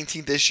it's the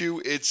 19th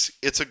issue,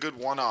 it's a good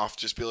one-off.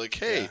 Just be like,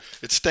 hey,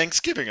 It's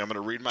Thanksgiving. I'm going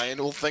to read my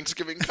annual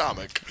Thanksgiving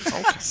comic.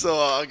 So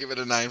I'll give it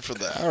a 9 for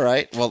that. All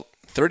right. Well,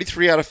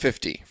 33 out of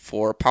 50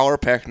 for Power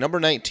Pack number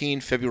 19,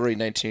 February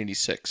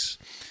 1986.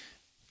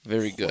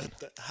 Very good.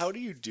 How do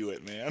you do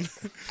it, man?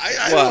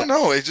 I don't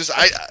know. It's just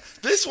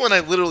this one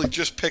I literally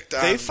just picked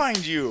on. They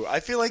find you.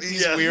 I feel like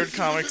these weird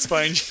comics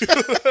find you.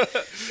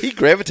 He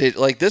gravitated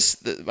like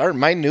this.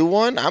 My new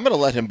one. I'm gonna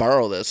let him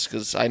borrow this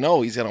because I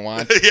know he's gonna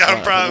want. Yeah,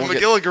 I'm probably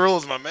McGillicuddy Girl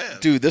is my man.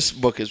 Dude, this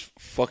book is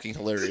fucking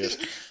hilarious.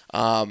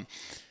 All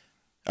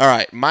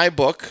right, my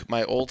book,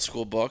 my old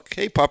school book.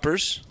 Hey,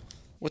 puppers,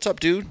 what's up,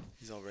 dude?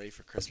 He's all ready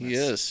for Christmas. He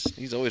is.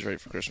 He's always ready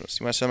for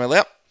Christmas. You want to sit on my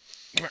lap?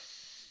 Come here.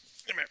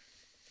 Come here.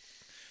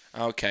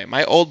 Okay,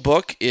 my old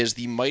book is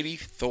The Mighty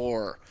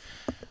Thor.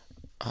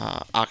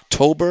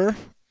 October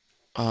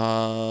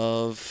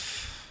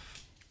of...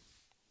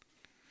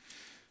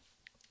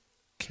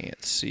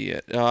 Can't see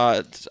it.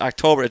 It's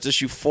October. It's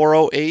issue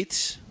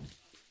 408.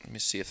 Let me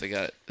see if I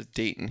got the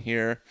date in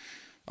here.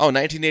 Oh,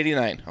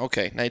 1989.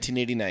 Okay,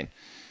 1989.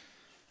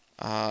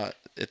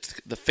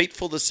 It's The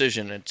Fateful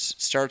Decision. It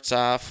starts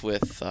off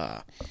with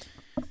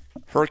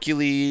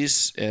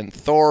Hercules and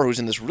Thor, who's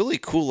in this really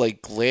cool,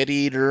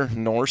 gladiator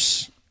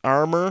Norse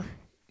armor.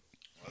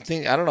 I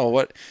don't know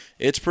what.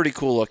 It's pretty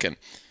cool looking.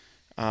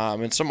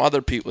 And some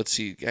other people. Let's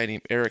see, a guy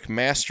named Eric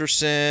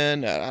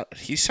Masterson.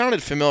 He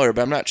sounded familiar,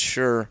 but I'm not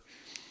sure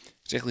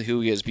exactly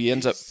who he is. But he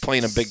ends up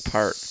playing a big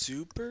part.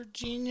 Super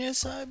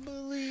genius, I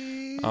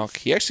believe.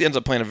 He actually ends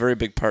up playing a very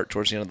big part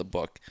towards the end of the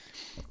book.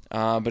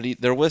 But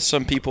they're with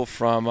some people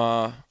from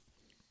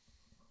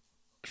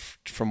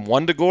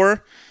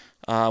Wundagore,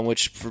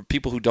 which for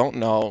people who don't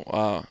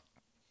know,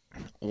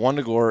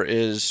 Wundagore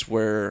is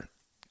where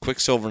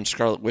Quicksilver and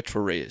Scarlet Witch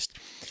were raised,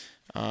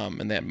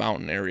 in that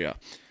mountain area.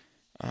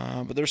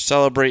 But they're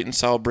celebrating,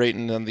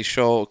 and they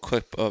show a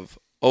clip of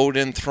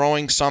Odin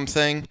throwing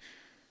something.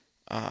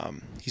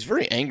 He's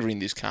very angry in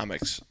these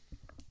comics.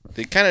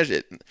 You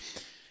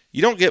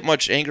don't get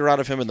much anger out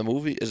of him in the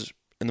movies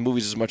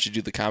as much as you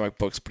do the comic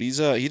books. But he's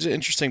an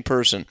interesting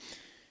person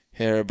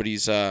here. But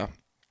he's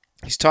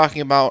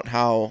talking about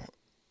how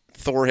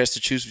Thor has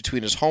to choose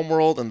between his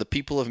homeworld and the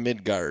people of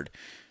Midgard.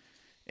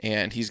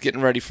 And he's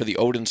getting ready for the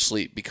Odin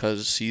sleep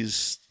because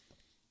he's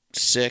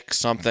sick,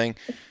 something.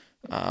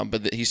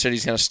 But he said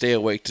he's going to stay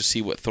awake to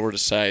see what Thor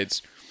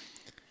decides.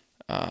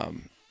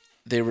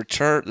 They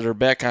return. They're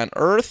back on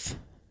Earth.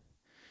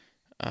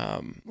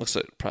 Looks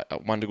like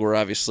Wundagore,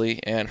 obviously.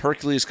 And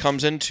Hercules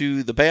comes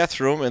into the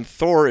bathroom, and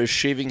Thor is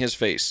shaving his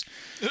face.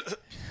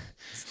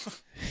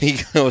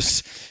 He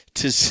goes,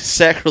 "'Tis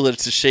sacrilege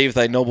to shave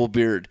thy noble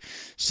beard.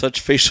 Such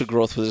facial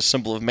growth was a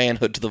symbol of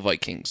manhood to the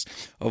Vikings,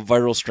 of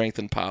virile strength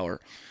and power."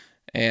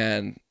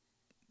 And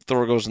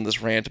Thor goes in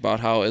this rant about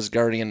how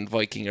Asgardian and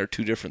Viking are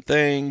two different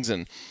things,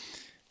 and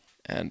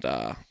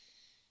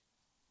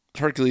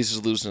Hercules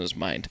is losing his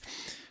mind.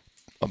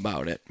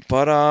 about it.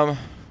 But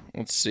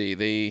let's see.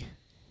 They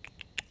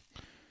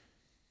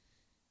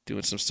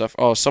doing some stuff.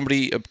 Oh,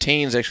 somebody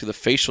obtains actually the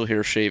facial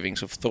hair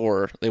shavings of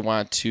Thor. They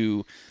want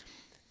to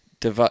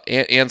develop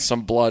and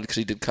some blood because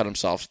he did cut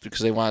himself because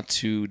they want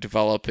to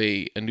develop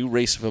a new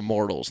race of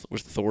immortals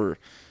with Thor's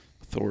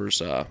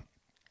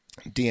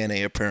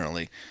DNA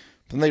apparently.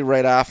 Then they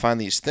write off on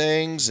these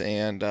things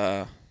and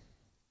look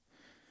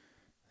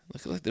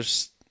like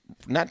there's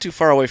not too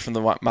far away from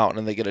the mountain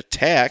and they get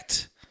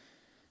attacked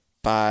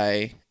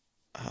by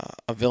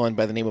a villain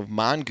by the name of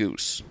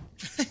Mongoose.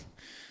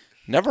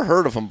 Never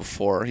heard of him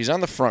before. He's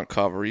on the front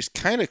cover. He's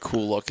kind of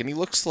cool looking. He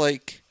looks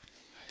like...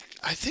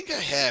 I think I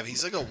have.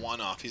 He's like a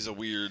one-off. He's a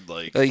weird,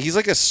 he's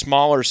like a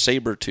smaller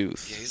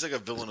Sabretooth. Yeah, he's like a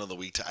villain of the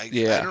week. I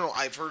Yeah. don't know.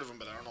 I've heard of him,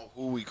 but I don't know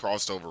who he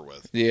crossed over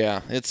with.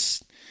 Yeah,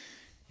 he's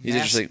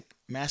interesting.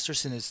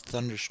 Masterson is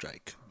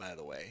Thunderstrike, by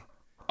the way.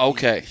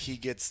 Okay. He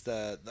gets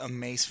a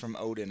mace from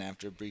Odin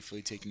after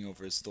briefly taking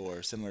over as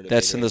Thor, similar to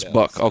That's in this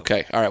book.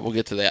 Okay. All right, we'll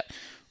get to that.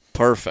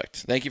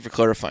 Perfect. Thank you for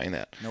clarifying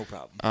that. No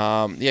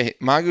problem.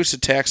 Mongoose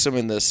attacks him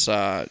in this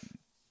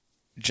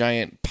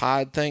giant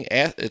pod thing.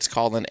 It's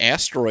called an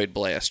asteroid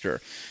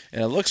blaster,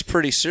 and it looks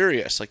pretty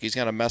serious. Like he's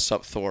gonna mess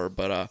up Thor,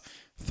 but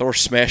Thor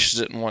smashes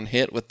it in one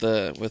hit with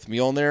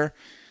Mjolnir.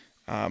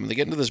 They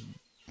get into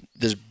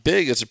this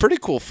big. It's a pretty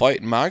cool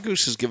fight, and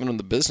Mongoose is giving him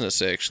the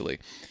business actually.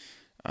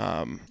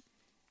 Thor's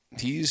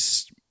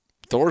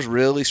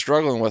really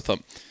struggling with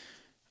him.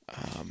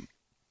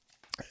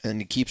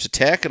 And he keeps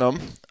attacking him,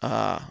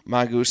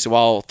 Mongoose,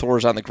 while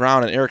Thor's on the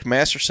ground. And Eric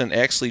Masterson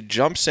actually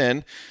jumps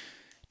in,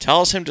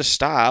 tells him to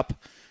stop,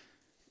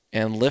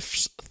 and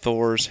lifts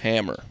Thor's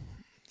hammer.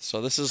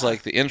 So this is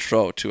like the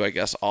intro to, I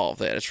guess, all of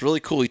that. It's really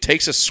cool. He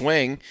takes a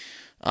swing,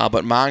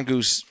 but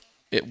Mongoose,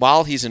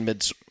 while he's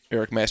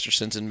Eric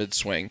Masterson's in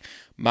mid-swing,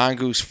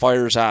 Mongoose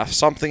fires off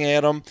something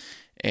at him,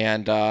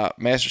 and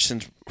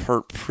Masterson's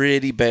hurt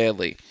pretty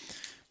badly.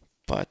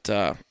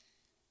 But...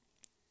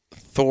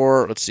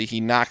 Thor, let's see, he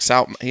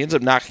ends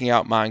up knocking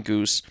out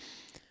Mongoose,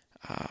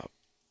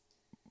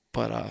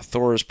 but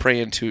Thor is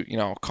praying to,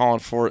 calling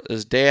for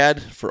his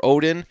dad, for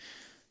Odin,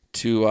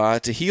 to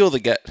heal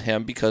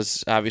him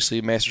because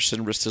obviously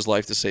Masterson risked his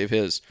life to save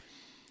his.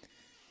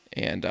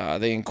 And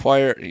they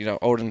inquire,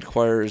 Odin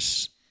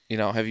inquires,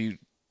 have you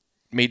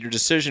made your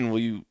decision? Will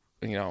you,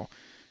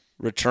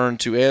 return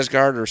to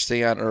Asgard or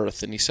stay on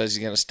Earth? And he says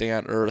he's going to stay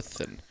on Earth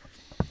and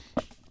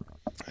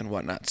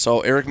whatnot.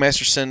 So Eric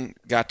Masterson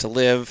got to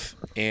live,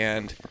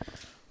 and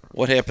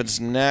what happens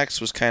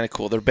next was kind of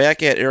cool. They're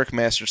back at Eric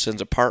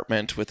Masterson's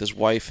apartment with his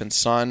wife and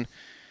son,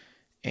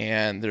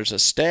 and there's a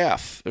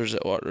staff. There's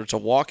a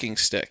walking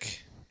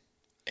stick,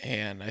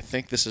 and I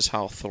think this is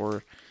how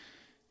Thor...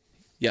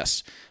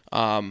 Yes.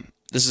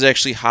 This is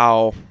actually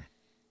how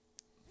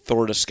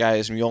Thor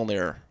disguised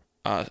Mjolnir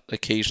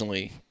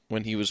occasionally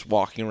when he was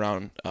walking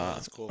around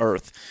cool.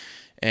 Earth.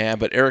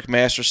 But Eric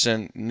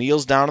Masterson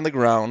kneels down on the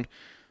ground,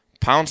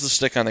 pounds the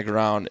stick on the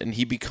ground, and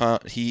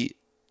he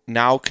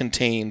now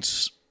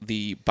contains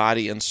the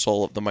body and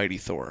soul of the mighty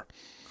Thor.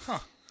 Huh.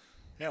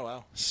 Yeah,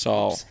 wow.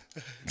 So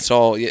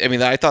I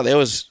mean, I thought that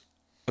was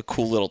a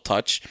cool little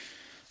touch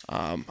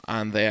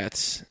on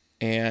that.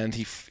 And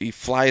he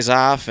flies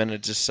off, and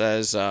it just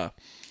says,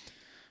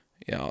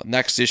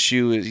 next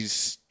issue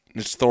it's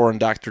Thor and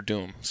Doctor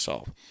Doom.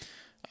 So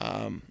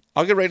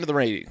I'll get right into the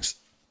ratings.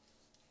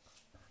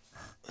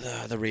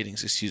 The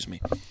ratings, excuse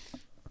me.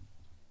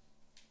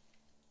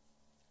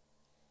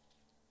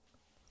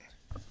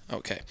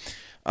 Okay.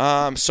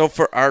 So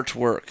for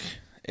artwork,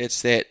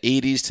 it's that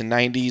 80s to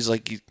 90s,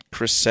 like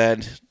Chris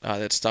said,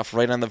 that stuff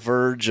right on the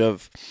verge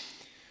of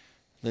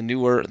the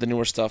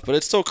newer stuff, but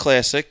it's still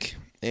classic.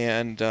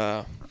 And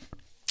I'm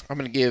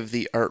going to give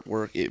the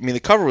artwork... I mean, the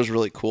cover was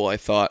really cool, I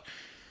thought.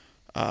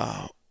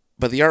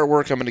 But the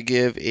artwork, I'm going to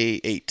give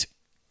a 8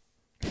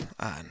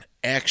 on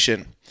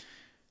action.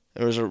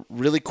 There was a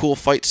really cool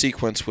fight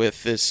sequence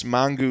with this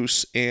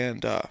Mongoose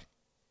and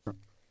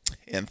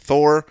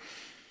Thor,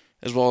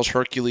 as well as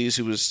Hercules,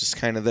 who was just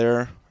kind of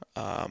there.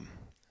 I'm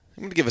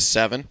going to give a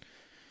 7.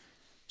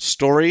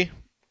 Story,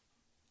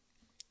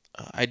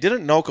 I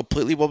didn't know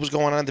completely what was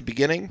going on at the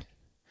beginning,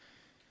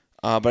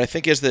 but I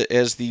think as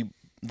the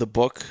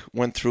book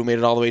went through, made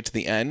it all the way to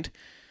the end,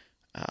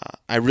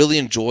 I really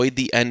enjoyed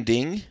the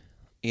ending,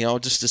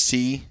 just to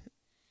see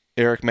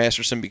Eric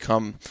Masterson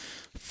become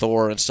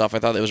Thor and stuff. I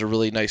thought that was a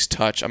really nice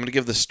touch. I'm going to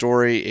give the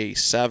story a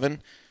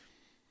 7.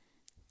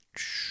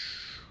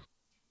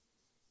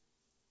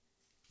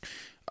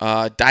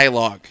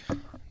 Dialogue.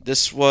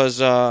 This was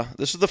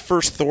the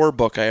first Thor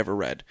book I ever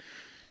read,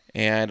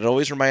 and it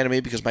always reminded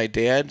me because my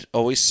dad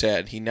always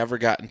said he never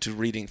got into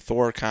reading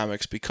Thor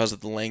comics because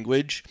of the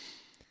language,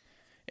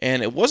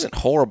 and it wasn't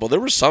horrible. There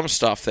was some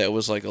stuff that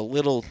was like a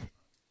little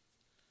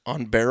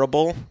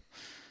unbearable,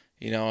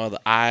 the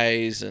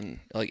eyes and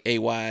like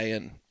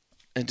AY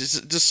and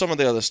just some of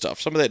the other stuff,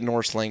 some of that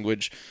Norse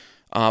language,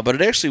 but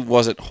it actually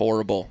wasn't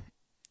horrible.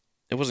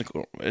 It wasn't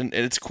cool, and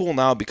it's cool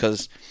now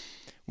because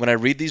when I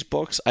read these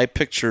books, I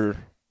picture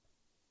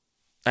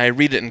I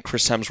read it in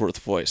Chris Hemsworth's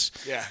voice.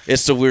 Yeah.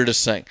 It's the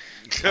weirdest thing.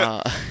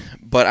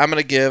 But I'm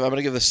gonna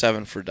give the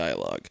 7 for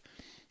dialogue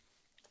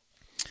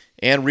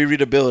and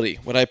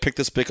rereadability. When I picked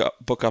this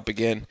book up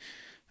again,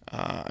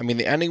 I mean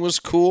the ending was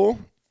cool.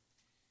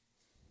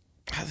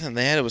 Other than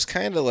that, it was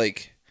kind of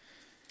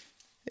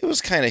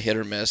hit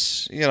or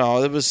miss. You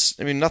know, it was.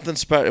 I mean, nothing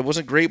special. It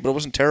wasn't great, but it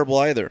wasn't terrible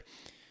either.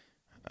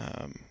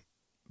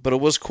 But it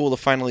was cool to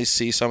finally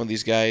see some of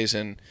these guys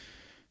in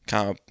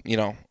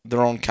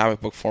their own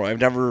comic book form. I've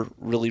never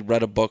really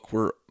read a book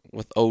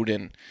with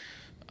Odin.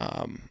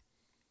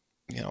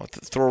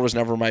 Thor was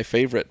never my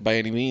favorite by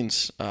any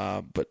means.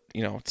 But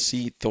to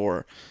see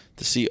Thor,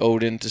 to see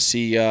Odin, to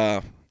see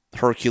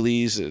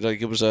Hercules,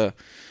 it was a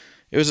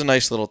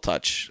nice little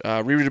touch.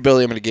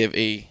 Rereadability, I'm going to give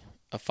a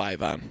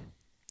 5 on.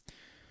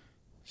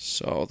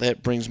 So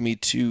that brings me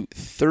to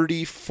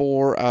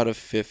 34 out of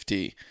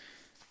 50.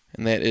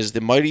 And that is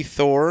The Mighty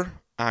Thor,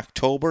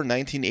 October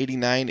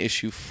 1989,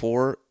 issue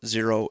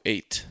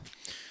 408.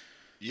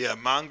 Yeah,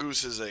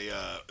 Mongoose is a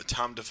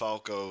Tom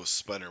DeFalco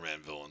Spider-Man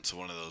villain, so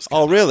one of those.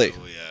 Oh, really?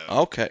 Yeah.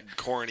 Okay.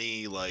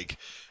 Corny,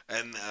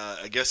 and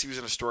I guess he was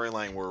in a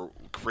storyline where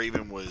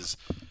Craven was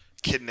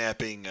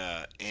kidnapping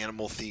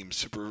animal-themed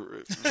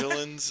super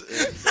villains,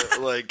 and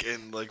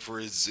for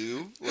his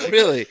zoo.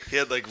 Really? He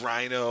had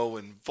Rhino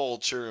and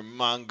Vulture and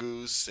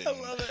Mongoose and, I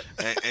love it.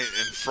 and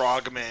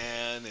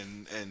Frogman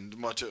and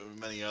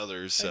many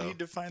others. So I need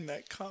to find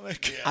that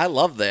comic. I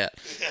love that.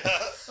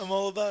 I'm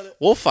all about it.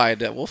 We'll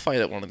find it. We'll find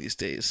it one of these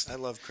days. I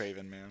love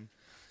Craven, man.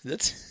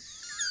 That's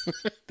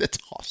that's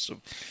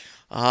awesome.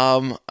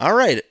 All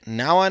right,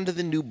 now on to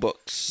the new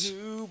books.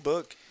 New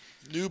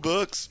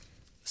books.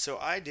 So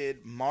I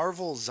did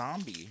Marvel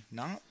Zombie,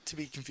 not to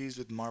be confused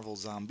with Marvel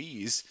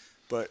Zombies,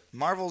 but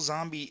Marvel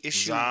Zombie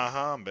issue.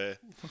 Zombie.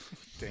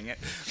 Dang it.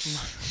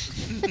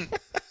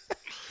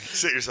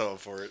 Set yourself up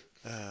for it.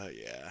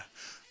 Yeah.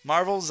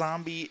 Marvel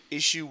Zombie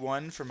issue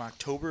 1 from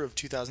October of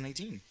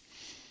 2018.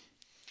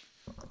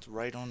 It's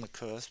right on the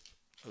cusp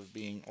of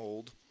being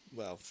old,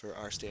 well, for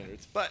our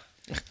standards, but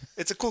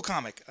it's a cool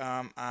comic.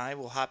 I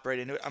will hop right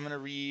into it. I'm going to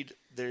read,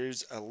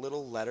 there's a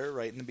little letter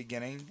right in the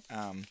beginning,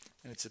 and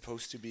it's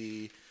supposed to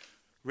be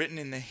written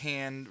in the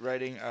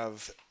handwriting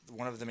of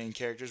one of the main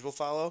characters we'll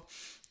follow.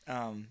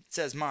 It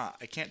says, "Ma,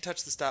 I can't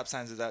touch the stop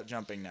signs without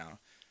jumping now.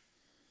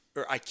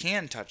 Or I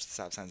can touch the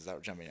stop signs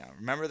without jumping now.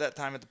 Remember that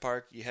time at the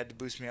park? You had to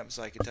boost me up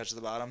so I could touch the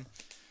bottom?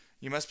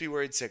 You must be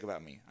worried sick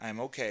about me. I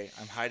am okay.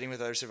 I'm hiding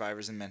with other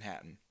survivors in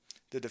Manhattan.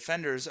 The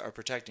Defenders are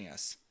protecting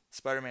us.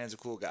 Spider-Man is a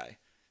cool guy.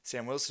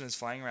 Sam Wilson is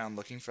flying around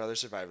looking for other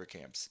survivor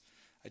camps.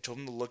 I told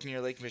him to look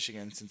near Lake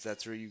Michigan since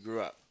that's where you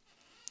grew up.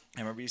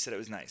 I remember you said it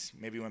was nice.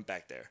 Maybe you went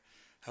back there.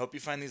 I hope you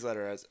find these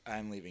letters as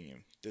I'm leaving you.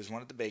 There's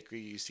one at the bakery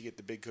you used to get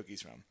the big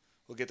cookies from.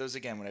 We'll get those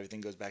again when everything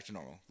goes back to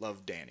normal.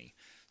 Love, Danny."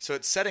 So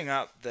it's setting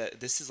up that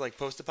this is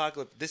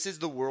post-apocalyptic. This is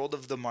the world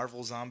of the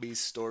Marvel Zombies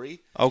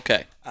story.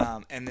 Okay.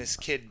 And this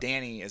kid,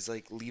 Danny, is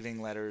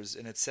leaving letters,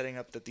 and it's setting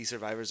up that these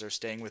survivors are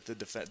staying with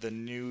the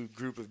new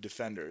group of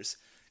Defenders.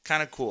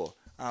 Kind of cool.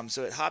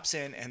 So it hops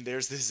in, and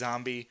there's this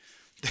zombie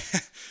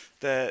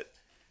that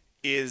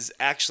is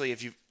actually,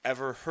 if you've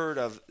ever heard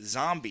of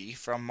Zombie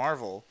from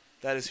Marvel,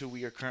 that is who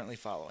we are currently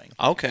following.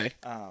 Okay.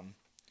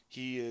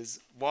 He is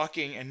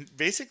walking and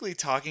basically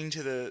talking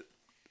to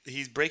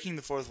he's breaking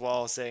the fourth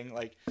wall, saying,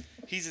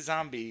 he's a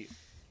zombie,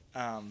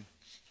 and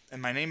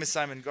my name is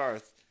Simon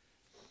Garth,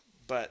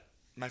 but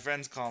my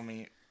friends call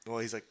me,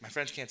 he's like, my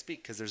friends can't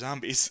speak because they're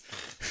zombies.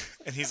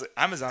 And he's like,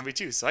 I'm a zombie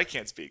too, so I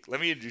can't speak.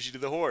 Let me introduce you to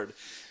the Horde.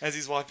 As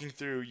he's walking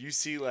through, you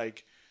see,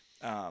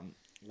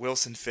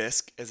 Wilson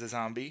Fisk as a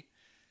zombie.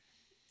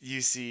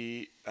 You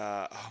see,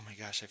 oh my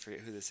gosh, I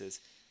forget who this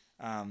is.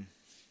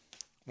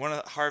 One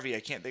of Harvey, I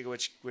can't think of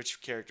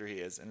which character he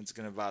is, and it's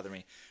going to bother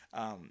me.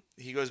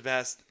 He goes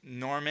past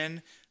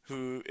Norman,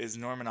 who is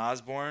Norman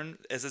Osborn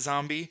as a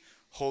zombie,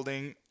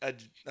 holding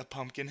a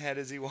pumpkin head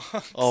as he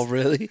walks. Oh,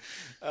 really?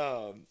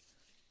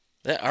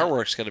 That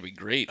artwork's got to be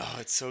great. Oh,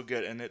 it's so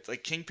good. And it's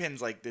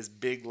Kingpin's this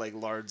big,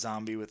 large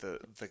zombie with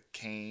the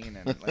cane.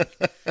 And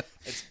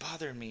it's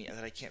bothering me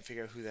that I can't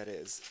figure out who that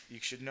is. You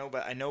should know,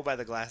 but I know by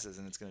the glasses,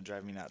 and it's going to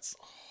drive me nuts.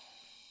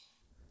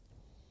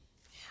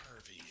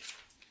 Harvey.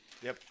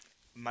 Yep.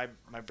 My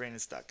brain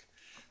is stuck.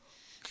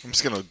 I'm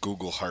just gonna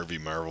Google Harvey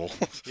Marvel.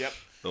 Yep.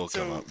 It'll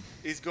come up.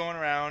 He's going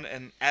around,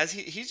 and as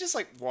he's just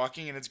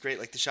walking, and it's great.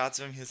 The shots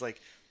of him, his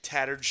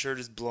tattered shirt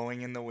is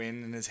blowing in the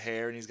wind, and his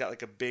hair, and he's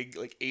got a big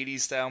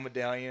 80s style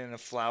medallion and a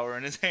flower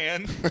in his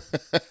hand.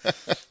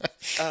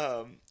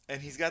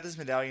 And he's got this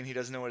medallion. He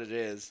doesn't know what it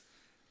is,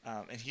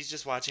 and he's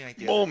just watching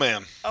the Mole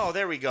Man. Oh,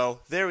 there we go.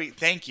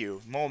 Thank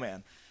you, Mole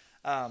Man.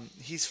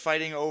 He's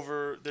fighting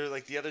over. They're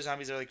the other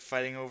zombies are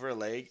fighting over a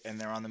leg,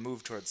 and they're on the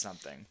move towards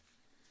something.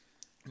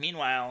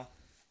 Meanwhile,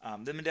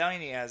 the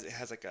medallion he has, it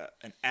has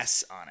an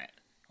S on it,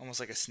 almost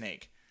like a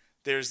snake.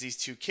 There's these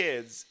two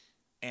kids,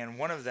 and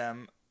one of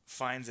them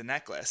finds a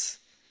necklace,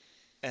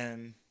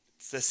 and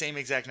it's the same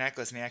exact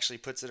necklace, and he actually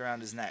puts it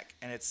around his neck,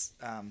 and it's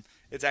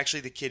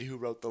actually the kid who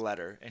wrote the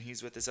letter, and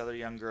he's with this other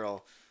young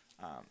girl.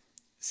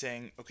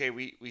 saying, okay,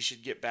 we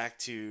should get back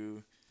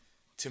to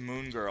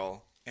Moon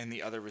Girl and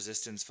the other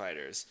Resistance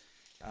fighters.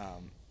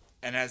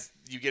 And as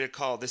you get a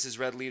call, this is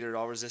Red Leader,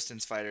 all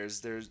Resistance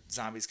fighters. There's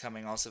zombies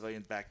coming, all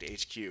civilians back to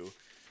HQ.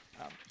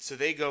 So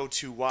they go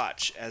to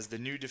watch as the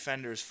new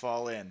defenders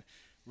fall in.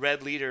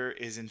 Red Leader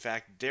is, in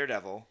fact,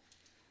 Daredevil.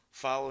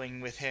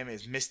 Following with him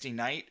is Misty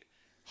Knight.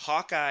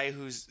 Hawkeye,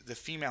 who's the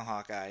female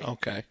Hawkeye.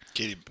 Okay.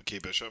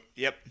 Kate Bishop.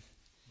 Yep.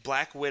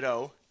 Black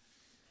Widow,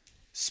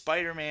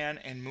 Spider-Man,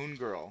 and Moon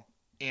Girl.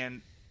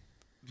 And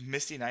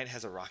Misty Knight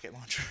has a rocket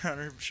launcher on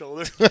her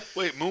shoulder.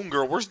 Wait, Moon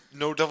Girl, where's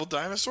No Devil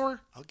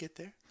Dinosaur? I'll get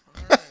there.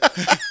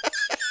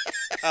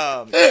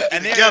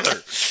 And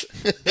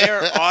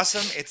they're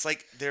awesome. It's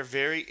like they're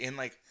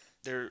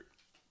they're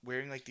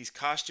wearing like these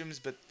costumes,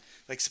 but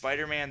like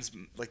Spider-Man's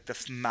like the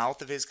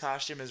mouth of his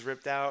costume is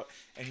ripped out,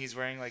 and he's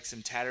wearing like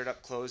some tattered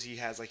up clothes. He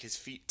has like his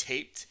feet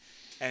taped,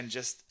 and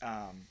just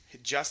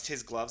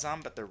his gloves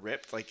on, but they're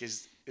ripped.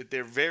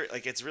 They're very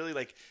like it's really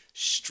like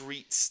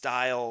street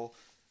style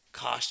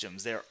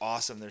costumes. They're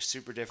awesome. They're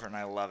super different,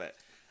 and I love it.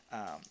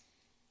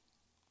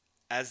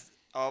 As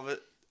all of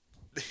it.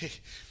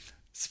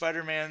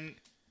 Spider-Man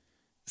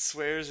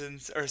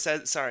Spider-Man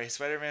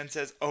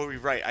says, "Oh, you're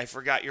right. I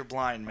forgot you're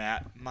blind,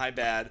 Matt. My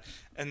bad."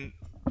 And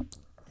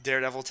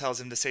Daredevil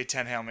tells him to say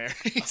 10 Hail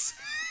Marys.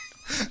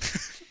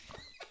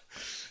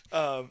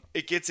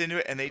 It gets into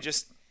it, and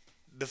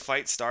the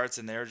fight starts,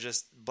 and they're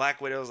just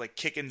Black Widow's like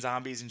kicking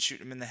zombies and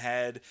shooting them in the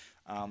head.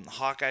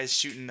 Hawkeye's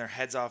shooting their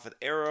heads off with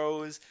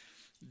arrows.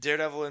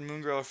 Daredevil and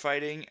Moon Girl are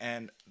fighting,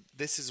 and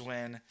this is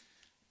when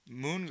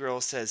Moon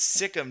Girl says,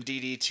 "Sick 'em,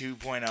 DD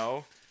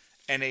 2.0,"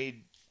 and a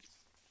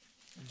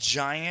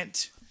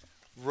giant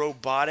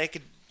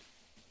robotic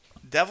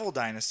devil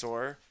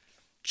dinosaur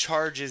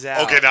charges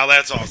out. Okay, now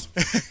that's awesome.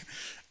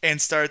 And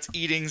starts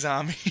eating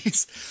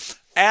zombies.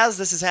 As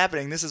this is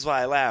happening, this is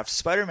why I laughed.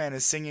 Spider-Man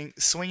is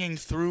swinging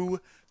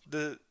through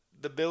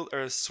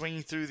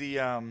swinging through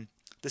the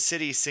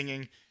city,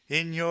 singing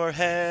 "In Your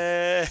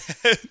Head,"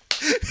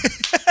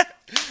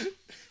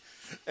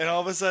 and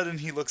all of a sudden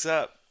he looks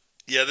up.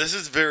 Yeah, this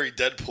is very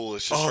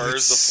Deadpoolish as far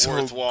as the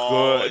fourth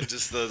wall good. and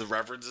just the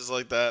references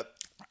like that.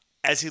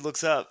 As he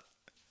looks up,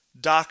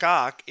 Doc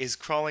Ock is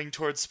crawling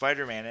towards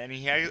Spider-Man, and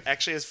he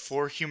actually has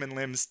 4 human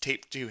limbs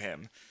taped to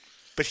him,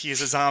 but he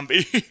is a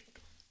zombie.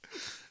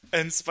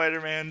 And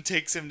Spider-Man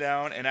takes him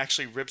down and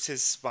actually rips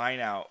his spine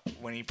out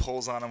when he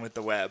pulls on him with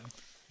the web.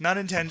 Not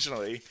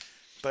intentionally,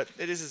 but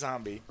it is a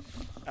zombie.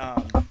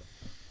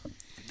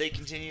 They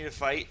continue to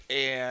fight,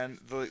 and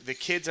the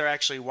kids are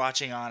actually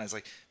watching on as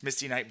like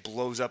Misty Knight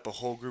blows up a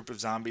whole group of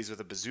zombies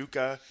with a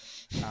bazooka,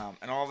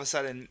 and all of a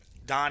sudden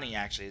Donnie,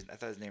 actually I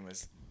thought his name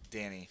was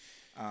Danny,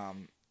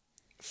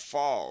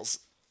 falls,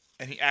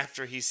 and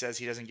after he says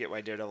he doesn't get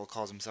why Daredevil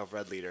calls himself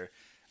Red Leader,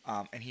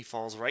 and he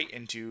falls right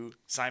into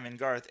Simon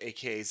Garth,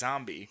 aka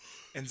Zombie,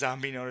 and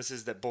Zombie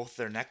notices that both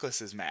their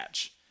necklaces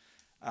match,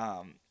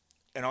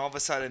 and all of a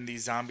sudden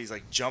these zombies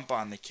like jump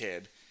on the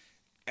kid,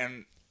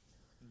 and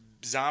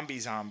Zombie,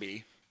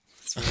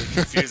 it's really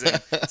confusing.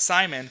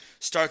 Simon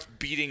starts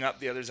beating up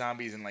the other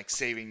zombies and like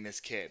saving this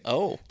kid.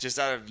 Oh. Just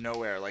out of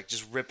nowhere, like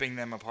just ripping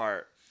them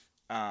apart.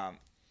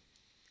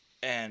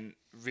 And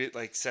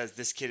says,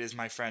 "This kid is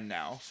my friend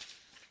now,"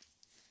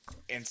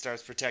 and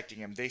starts protecting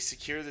him. They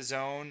secure the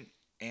zone,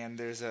 and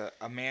there's a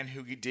man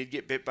who did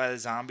get bit by the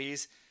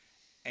zombies,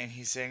 and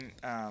he's saying,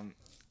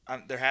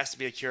 "There has to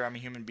be a cure. I'm a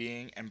human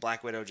being," and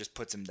Black Widow just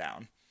puts him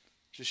down,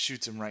 just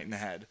shoots him right in the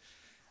head.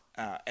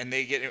 And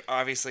they get,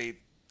 obviously,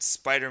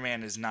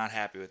 Spider-Man is not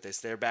happy with this.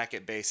 They're back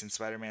at base, and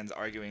Spider-Man's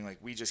arguing, like,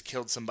 "We just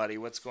killed somebody.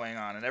 What's going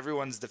on?" And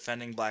everyone's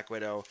defending Black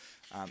Widow,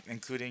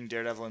 including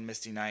Daredevil and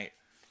Misty Knight.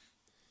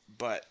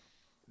 But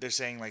they're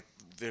saying, like,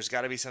 there's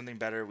got to be something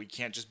better. We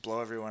can't just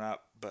blow everyone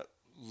up. But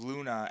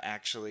Lunella,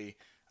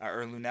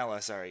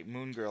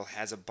 Moon Girl,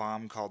 has a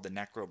bomb called the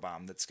Necro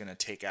Bomb that's going to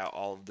take out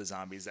all of the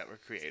zombies that were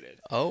created.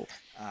 Oh.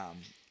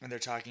 And they're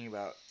talking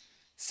about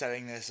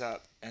setting this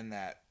up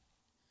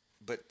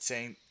but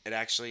saying it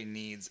actually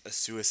needs a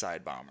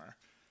suicide bomber.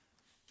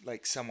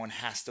 Like, someone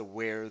has to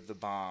wear the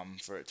bomb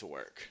for it to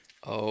work.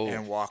 Oh.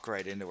 And walk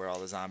right into where all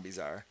the zombies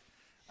are.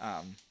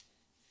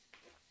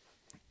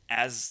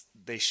 As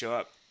they show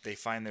up, they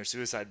find their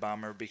suicide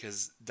bomber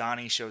because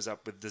Donnie shows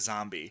up with the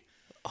zombie.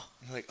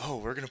 They're like, "Oh,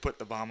 we're going to put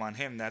the bomb on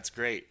him. That's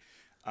great."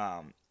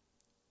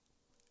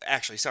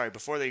 Actually, sorry,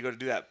 before they go to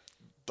do that,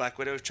 Black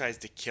Widow tries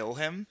to kill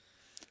him.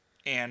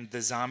 And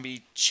the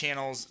zombie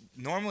channels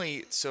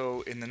normally.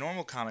 So in the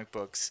normal comic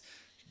books,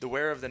 the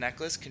wearer of the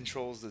necklace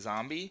controls the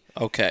zombie.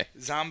 Okay.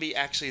 Zombie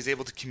actually is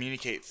able to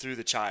communicate through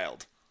the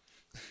child.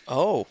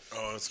 Oh.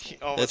 Oh, that's cool.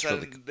 All That's of a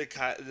really sudden,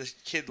 the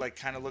kid like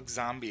kind of looks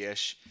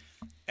zombie-ish,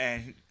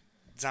 and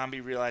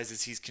Zombie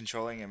realizes he's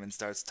controlling him and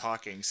starts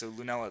talking. So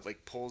Lunella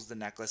like pulls the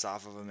necklace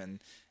off of him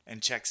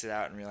and checks it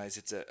out and realizes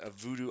it's a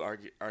voodoo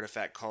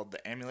artifact called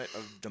the Amulet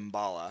of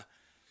Damballa.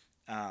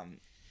 And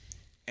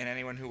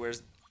anyone who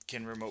wears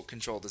can remote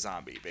control the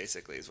zombie,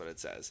 basically, is what it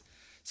says.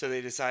 So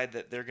they decide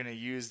that they're going to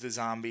use the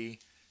zombie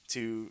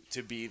to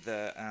be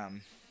the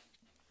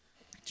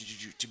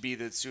to be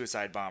the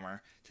suicide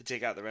bomber to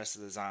take out the rest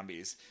of the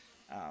zombies.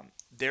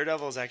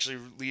 Daredevil is actually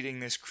leading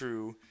this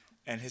crew,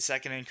 and his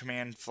second in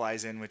command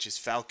flies in, which is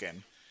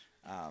Falcon,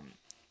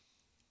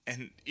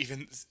 and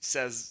even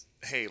says,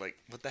 "Hey, like,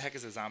 what the heck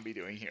is a zombie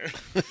doing here?"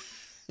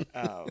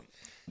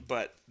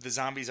 But the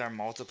zombies are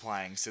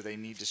multiplying, so they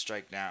need to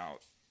strike now.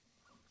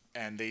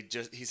 And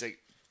he's like,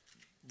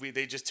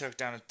 they just took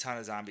down a ton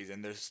of zombies,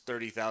 and there's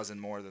 30,000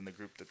 more than the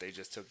group that they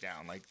just took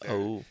down. Like,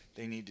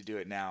 they need to do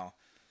it now.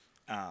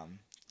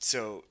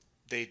 So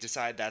they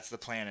decide that's the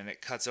plan, and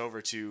it cuts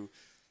over to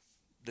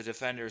the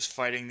Defenders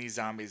fighting these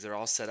zombies. They're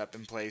all set up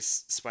in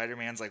place.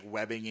 Spider-Man's like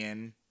webbing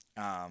in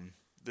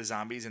the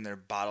zombies, and they're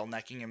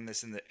bottlenecking him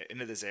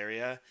into this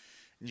area.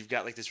 And you've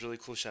got like this really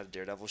cool shot of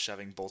Daredevil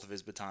shoving both of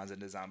his batons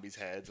into zombies'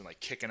 heads and like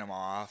kicking them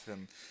off,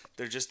 and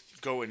they're just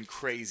going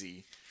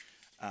crazy.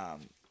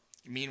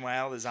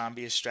 Meanwhile, the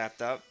zombie is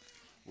strapped up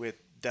with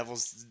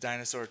Devil's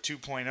Dinosaur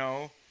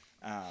 2.0,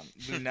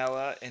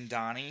 Lunella and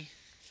Donnie,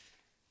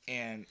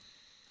 and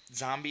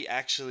Zombie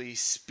actually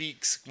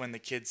speaks when the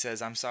kid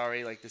says, "I'm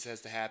sorry, like this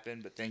has to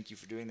happen, but thank you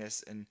for doing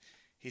this." And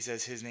he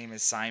says his name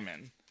is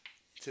Simon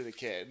to the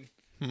kid.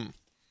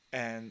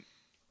 And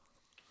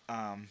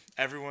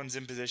everyone's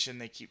in position.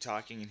 They keep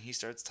talking, and he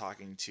starts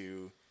talking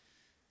to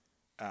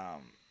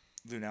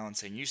Lunella and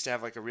saying, "You used to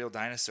have like a real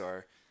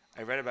dinosaur.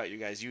 I read about you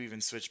guys. You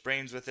even switched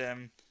brains with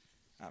him."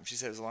 She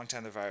said it was a long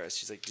time the virus.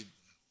 She's like,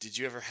 did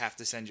you ever have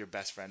to send your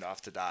best friend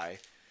off to die?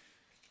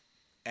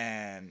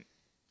 And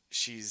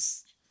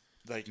she's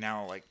like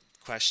now like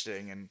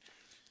questioning, and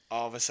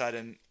all of a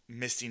sudden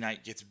Misty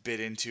Knight gets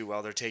bit into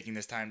while they're taking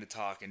this time to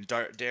talk, and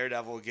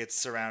Daredevil gets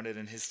surrounded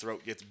and his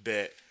throat gets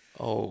bit.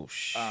 Oh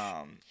shit.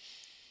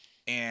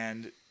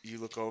 And you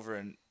look over,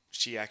 and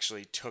she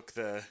actually took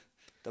the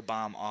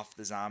bomb off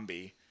the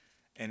zombie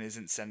and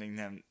isn't sending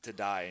them to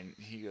die. And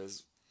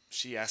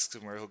she asks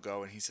him where he'll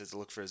go, and he says to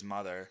look for his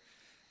mother.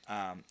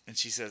 And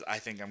she says, "I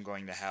think I'm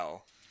going to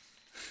hell."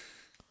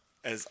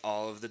 As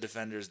all of the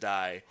Defenders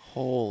die.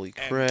 Holy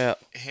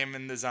crap. And him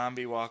and the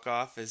zombie walk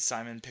off as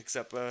Simon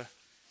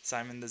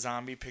the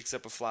zombie picks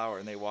up a flower,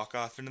 and they walk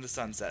off into the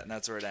sunset, and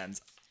that's where it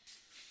ends.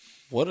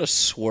 What a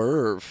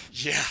swerve.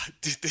 Yeah,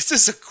 dude, this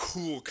is a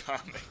cool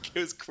comic. It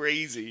was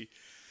crazy.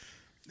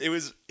 It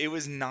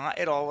was not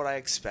at all what I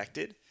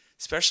expected.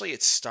 Especially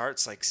it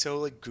starts like so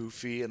like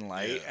goofy and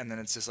light, and then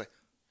it's just like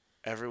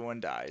everyone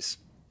dies.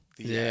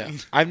 The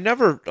end. I've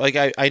never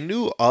I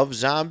knew of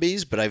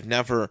zombies, but I've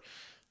never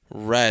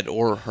read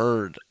or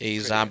heard a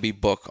zombie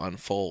book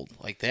unfold.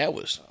 Like that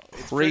was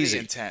It's crazy. pretty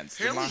intense.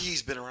 Apparently,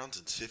 he's been around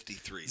since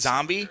 '53.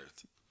 Zombie?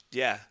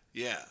 Yeah.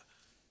 Yeah.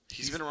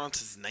 He's been around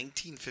since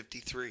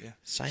 1953.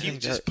 Yeah. He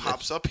just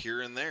pops up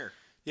here and there.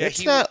 Yeah,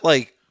 it's not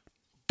like...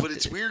 But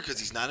it's weird because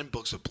he's not in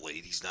books with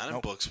Blade. He's not in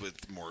books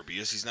with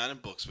Morbius. He's not in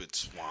books with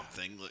Swamp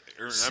Thing.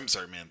 I'm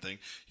sorry, Man Thing.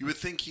 You would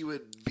think he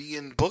would be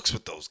in books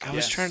with those guys. I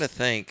was trying to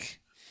think.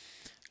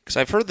 Because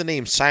I've heard the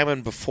name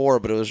Simon before,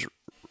 but it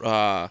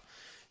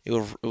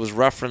was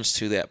reference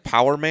to that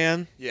Power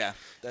Man. Yeah.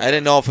 I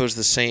didn't know if it was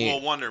the same. Well,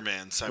 Wonder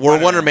Man.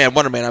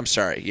 Wonder Man. I'm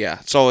sorry.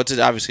 Yeah. So it's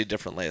obviously a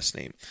different last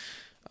name.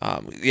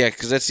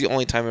 Because that's the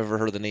only time I've ever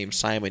heard the name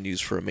Simon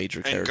used for a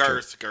major character.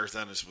 And Garth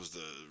Ennis was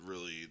the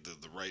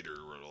writer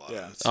who wrote a lot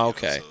of this.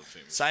 Okay.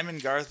 Simon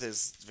Garth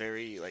is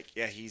very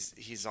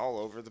he's all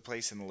over the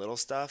place in the little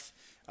stuff.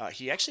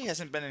 He actually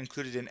hasn't been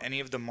included in any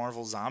of the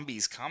Marvel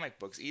Zombies comic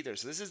books either.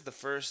 So this is the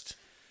first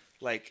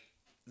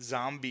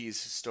zombies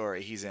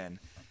story he's in.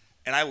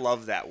 And I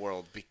love that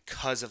world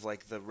because of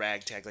the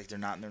ragtag, they're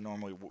not in their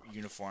normal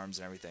uniforms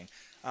and everything.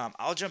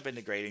 I'll jump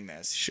into grading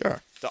this.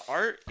 Sure. The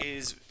art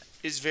is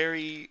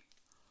very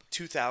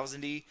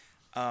 2000-y,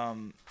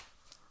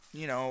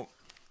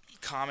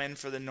 common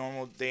for the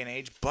normal day and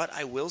age. But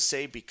I will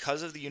say,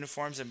 because of the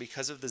uniforms and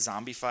because of the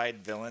zombified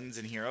villains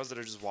and heroes that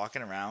are just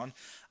walking around,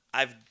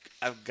 I've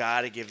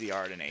got to give the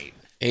art an 8.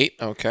 8,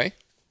 okay.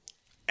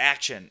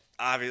 Action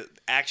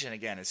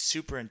again is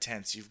super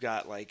intense. You've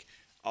got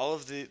all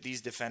of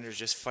these Defenders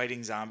just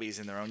fighting zombies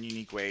in their own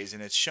unique ways,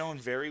 and it's shown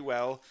very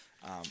well,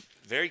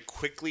 very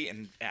quickly,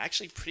 and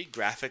actually pretty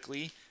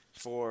graphically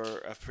for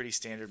a pretty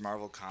standard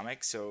Marvel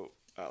comic. So,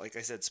 like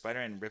I said,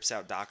 Spider-Man rips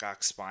out Doc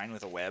Ock's spine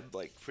with a web,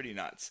 pretty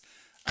nuts.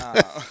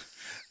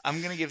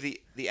 I'm gonna give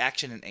the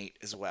action an 8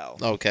 as well.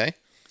 Okay.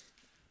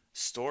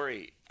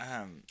 Story,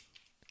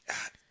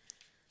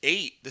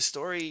 8. The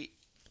story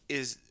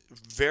is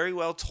very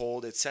well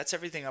told. It sets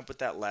everything up with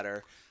that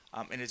letter.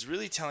 And it's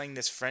really telling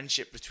this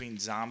friendship between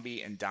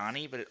Zombie and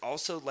Donnie, but it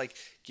also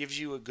gives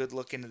you a good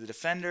look into the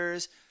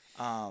Defenders,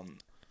 and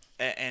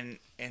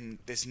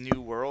this new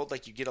world.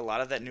 You get a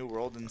lot of that new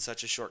world in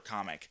such a short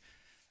comic.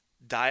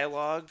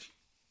 Dialogue,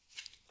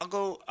 I'll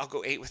go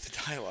 8 with the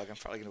dialogue. I'm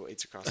probably gonna go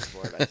 8s across the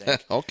board, I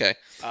think. Okay.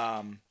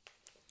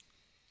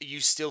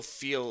 It still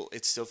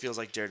feels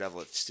like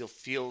Daredevil. It still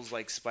feels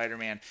like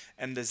Spider-Man,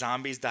 and the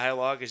zombies'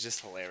 dialogue is just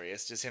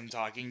hilarious. Just him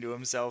talking to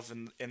himself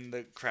in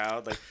the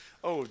crowd,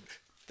 oh.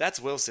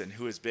 That's Wilson,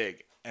 who is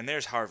big, and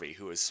there's Harvey,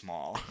 who is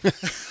small.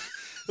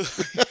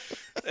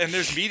 And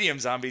there's medium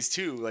zombies,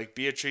 too, like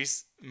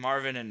Beatrice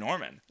Marvin and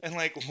Norman. And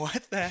like,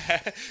 what the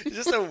heck? It's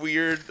just a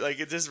weird, like,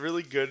 it's just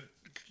really good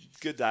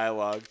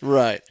dialogue.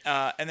 Right.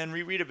 And then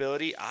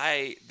rereadability.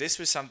 This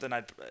was something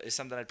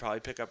I'd probably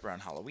pick up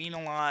around Halloween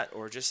a lot,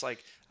 or just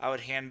like I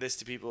would hand this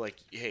to people like,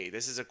 hey,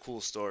 this is a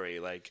cool story.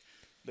 Like,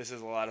 this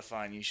is a lot of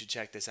fun. You should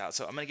check this out.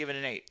 So I'm gonna give it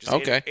an 8. Just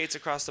Okay. 8's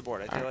across the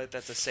board. I feel like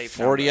that's a safe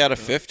 40 number. out of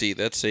 50.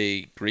 That's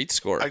a great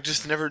score. I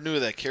just never knew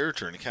that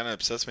character, and it kind of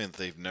upsets me that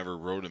they've never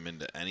wrote him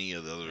into any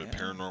of the other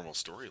paranormal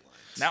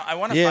storylines. Now I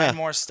want to Yeah. find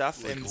more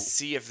stuff and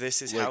see if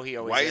this is how he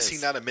always why is. is he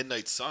not a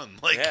Midnight Sun?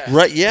 Like, Yeah.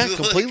 Right, yeah,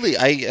 completely.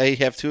 I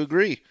have to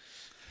agree.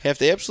 Have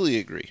to absolutely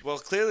agree. Well,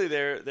 clearly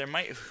there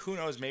might, who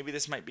knows, maybe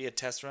this might be a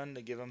test run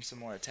to give him some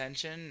more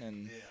attention,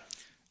 and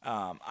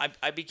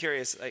I'd be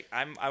curious. Like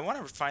I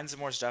want to find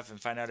some more stuff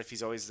and find out if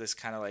he's always this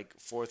kind of like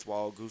fourth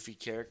wall goofy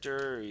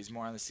character, or he's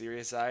more on the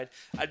serious side.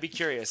 I'd be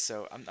curious,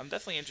 so I'm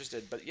definitely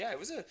interested. But yeah, it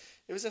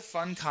was a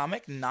fun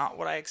comic. Not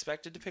what I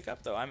expected to pick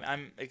up though.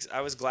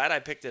 I was glad I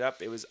picked it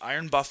up. It was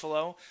Iron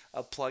Buffalo.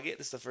 I'll plug it.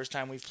 This is the first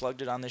time we've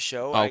plugged it on the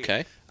show.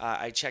 Okay.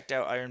 I checked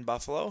out Iron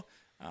Buffalo.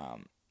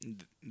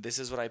 This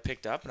is what I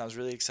picked up, and I was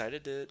really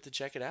excited to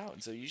check it out.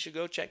 And so you should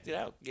go check it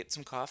out. Get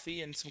some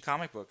coffee and some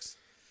comic books.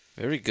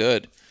 Very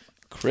good.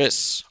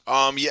 Chris.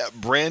 Yeah,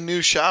 brand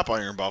new shop,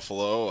 Iron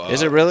Buffalo.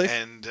 Is it really?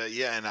 And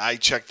and I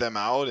checked them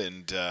out,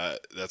 and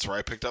that's where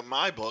I picked up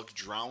my book,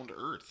 Drowned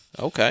Earth.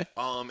 Okay.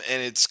 And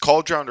it's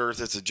called Drowned Earth.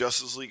 It's a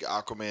Justice League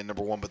Aquaman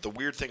 #1, but the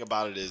weird thing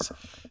about it is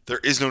there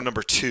is no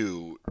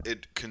 #2.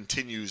 It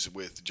continues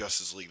with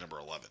Justice League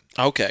 #11.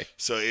 Okay.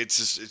 So it's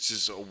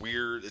just a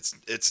weird. It's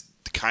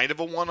kind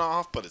of a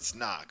one-off, but it's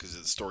not because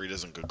the story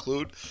doesn't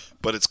conclude.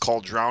 But it's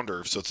called Drowned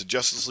Earth, so it's a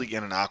Justice League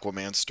and an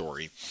Aquaman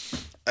story,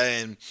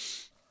 and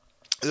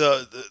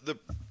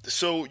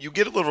so you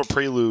get a little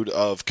prelude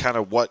of kind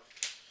of what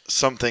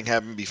something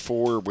happened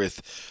before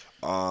with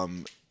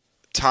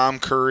Tom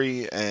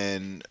Curry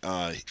and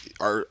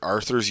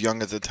Arthur's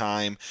young at the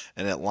time,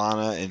 and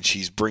Atlanta, and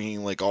she's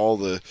bringing like all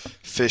the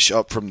fish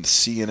up from the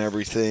sea and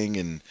everything,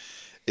 and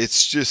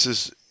it's just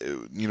this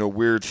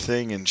weird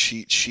thing, and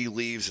she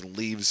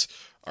leaves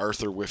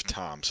Arthur with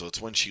Tom. So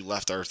it's when she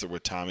left Arthur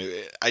with Tom.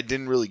 I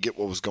didn't really get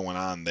what was going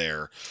on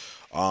there.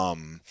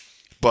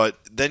 But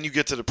then you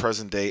get to the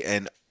present day,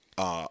 and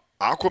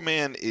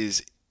Aquaman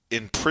is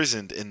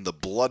imprisoned in the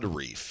Blood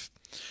Reef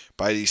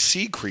by these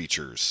sea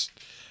creatures,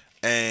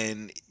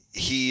 and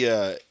he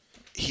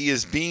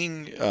is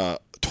being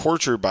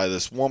tortured by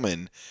this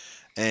woman,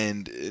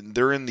 and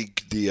they're in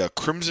the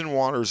Crimson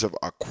Waters of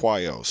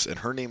Aquaios, and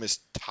her name is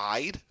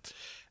Tide,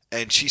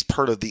 and she's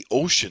part of the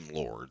Ocean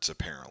Lords,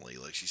 apparently.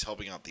 Like, she's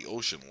helping out the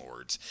Ocean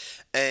Lords,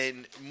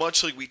 and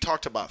much like we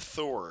talked about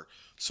Thor.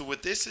 So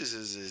what this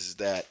is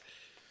that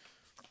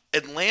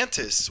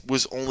Atlantis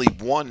was only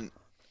one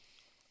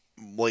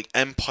like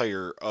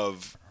empire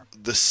of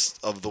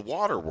the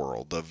water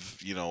world, of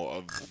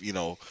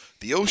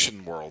the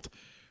ocean world,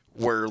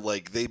 where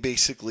like they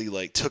basically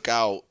like took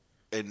out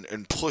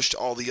and pushed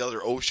all the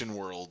other ocean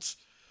worlds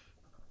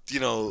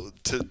to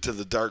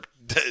the dark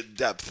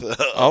depth of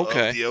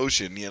the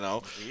ocean,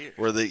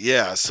 where they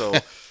so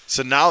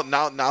now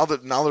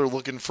they're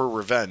looking for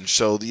revenge.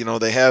 So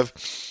they have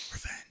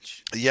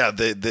yeah,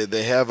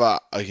 they have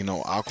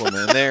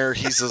Aquaman there.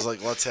 He says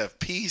like, let's have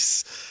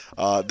peace.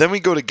 Then we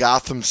go to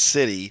Gotham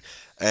City,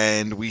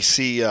 and we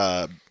see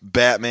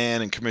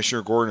Batman and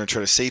Commissioner Gordon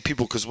try to save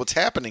people, because what's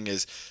happening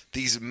is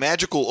these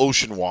magical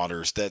ocean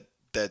waters that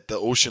the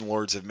Ocean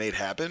Lords have made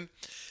happen,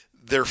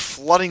 they're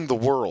flooding the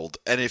world,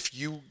 and if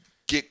you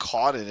get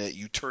caught in it,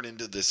 you turn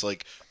into this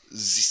like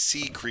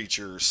sea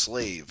creature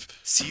slave.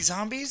 Sea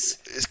zombies?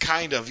 It's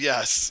kind of,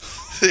 yes.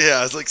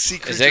 Yeah, it's like sea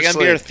creature slave. Is that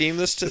going to be our theme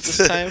this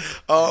time?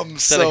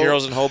 Instead of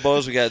heroes and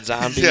hobos, we got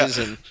zombies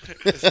and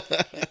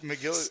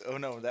McGill. Oh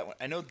no, that one.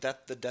 I know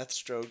that the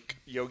Deathstroke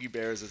Yogi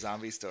Bear is a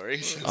zombie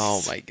story.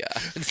 Oh my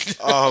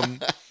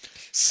god.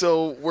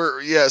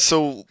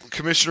 So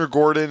Commissioner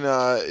Gordon,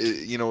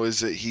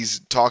 he's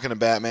talking to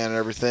Batman and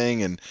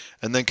everything, and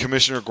then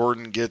Commissioner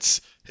Gordon gets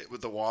hit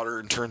with the water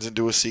and turns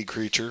into a sea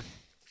creature.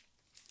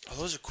 Oh,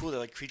 those are cool. They're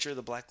like Creature of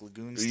the Black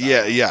Lagoon style.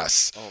 Yeah,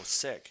 yes. Oh,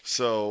 sick.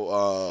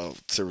 So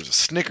there was a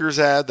Snickers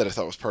ad that I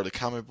thought was part of the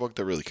comic book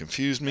that really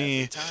confused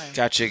me.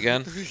 Gotcha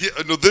again. Yeah,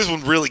 no, this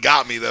one really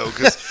got me though,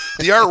 because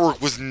the artwork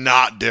was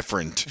not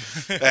different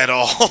at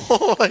all.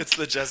 It's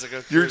the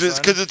Jessica Cruz. You're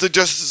just because it's a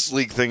Justice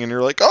League thing, and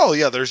you're like, oh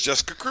yeah, there's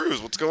Jessica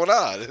Cruz. What's going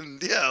on?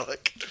 And yeah,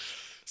 like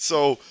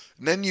so.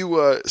 Then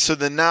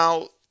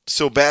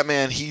So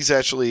Batman, he's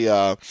actually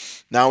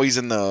now he's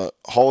in the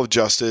Hall of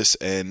Justice,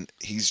 and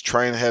he's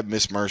trying to have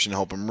Miss Martian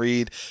help him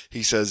read.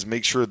 He says,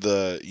 make sure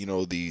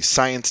the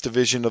science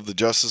division of the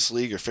Justice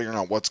League are figuring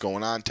out what's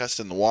going on,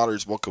 testing the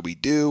waters. What could we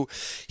do?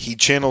 He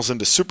channels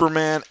into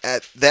Superman.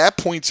 At that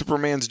point,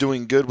 Superman's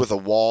doing good with a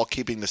wall,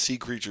 keeping the sea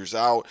creatures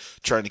out,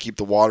 trying to keep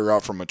the water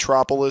out from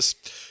Metropolis.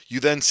 You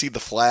then see the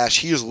Flash.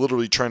 He is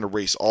literally trying to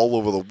race all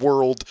over the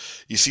world.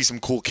 You see some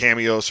cool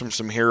cameos from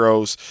some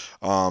heroes,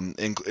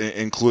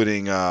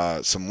 including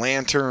some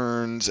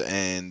lanterns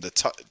and the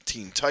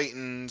Teen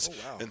Titans Oh,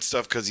 wow. and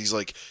stuff because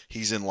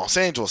he's in Los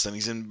Angeles, then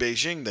he's in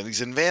Beijing, then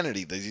he's in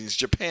Vanity, then he's in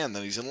Japan,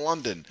 then he's in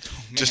London,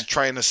 just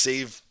trying to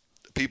save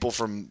people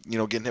from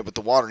getting hit with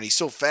the water. And he's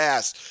so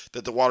fast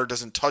that the water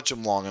doesn't touch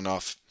him long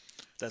enough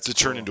to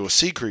turn into a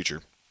sea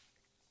creature.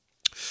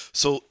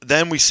 So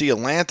then we see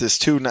Atlantis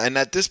too, and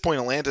at this point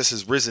Atlantis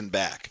has risen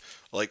back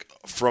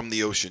from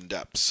the ocean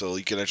depths, so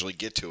you can actually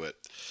get to it.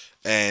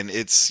 And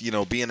it's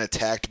being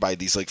attacked by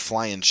these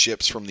flying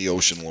ships from the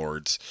Ocean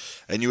Lords,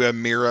 and you have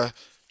Mira,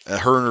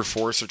 her and her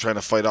force are trying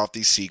to fight off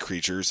these sea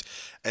creatures,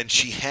 and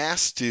she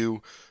has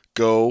to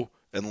go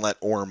and let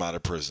Orm out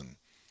of prison.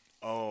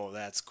 Oh,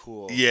 that's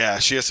cool. Yeah,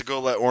 she has to go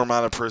let Orm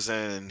out of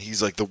prison, and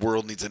he's like, the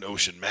world needs an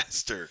ocean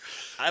master.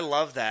 I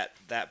love that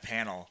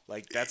panel.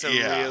 That's a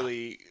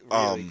really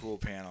cool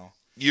panel.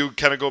 You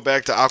kind of go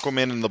back to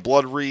Aquaman in the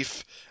Blood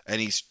Reef,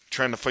 and he's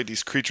trying to fight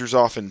these creatures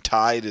off, and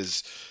Tide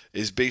is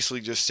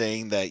basically just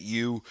saying that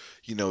your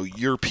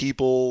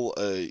people,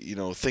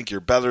 think you're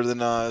better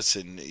than us,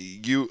 and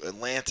you,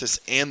 Atlantis,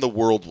 and the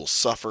world will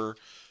suffer,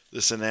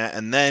 this and that.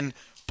 And then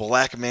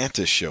Black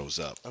Manta shows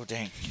up. Oh,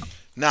 dang.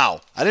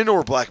 Now, I didn't know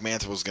where Black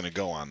Manta was going to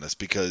go on this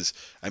because,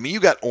 you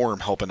got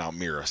Orm helping out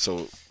Mira,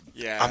 so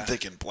yeah. I'm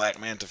thinking Black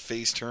Manta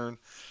face turn.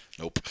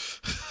 Nope.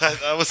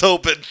 I was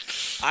hoping.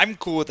 I'm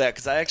cool with that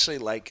because I actually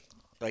like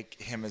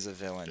him as a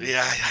villain.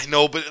 Yeah, I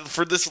know, but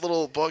for this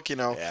little book,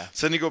 Yeah.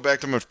 So then you go back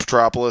to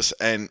Metropolis,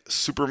 and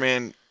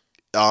Superman,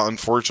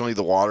 unfortunately,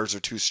 the waters are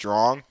too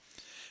strong,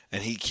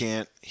 and he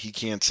can't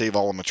save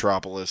all of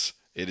Metropolis.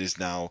 It is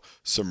now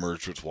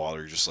submerged with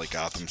water, just like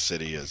Gotham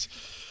City is.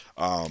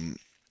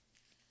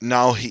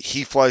 Now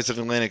he flies to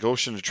the Atlantic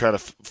Ocean to try to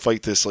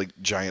fight this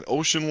giant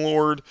ocean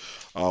lord,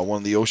 one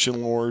of the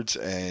ocean lords,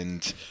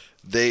 and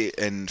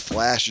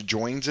Flash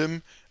joins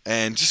him,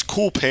 and just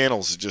cool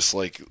panels, just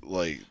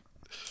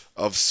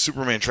of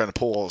Superman trying to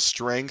pull all his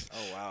strength.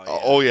 Oh wow! Yeah.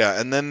 Oh yeah,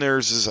 and then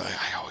there's this.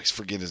 I always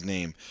forget his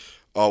name.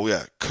 Oh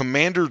yeah,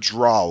 Commander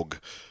Draug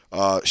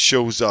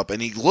shows up,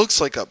 and he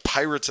looks like a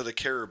Pirates of the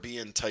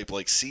Caribbean type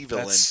sea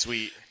villain. That's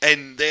sweet.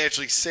 And they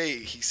actually say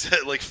he said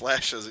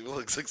Flash says he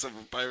looks like some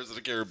Pirates of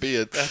the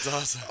Caribbean. That's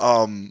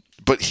awesome.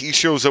 But he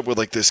shows up with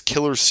this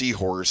killer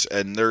seahorse,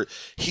 and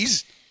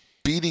he's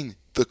beating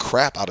the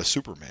crap out of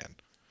Superman,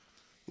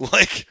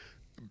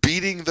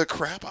 beating the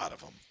crap out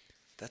of him.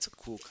 That's a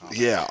cool comic.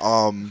 Yeah.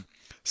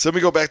 So then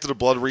we go back to the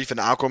Blood Reef, and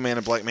Aquaman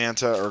and Black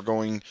Manta are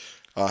going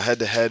head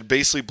to head.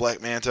 Basically,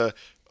 Black Manta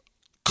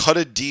cut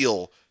a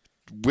deal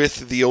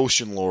with the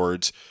Ocean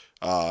Lords,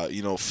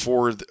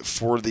 for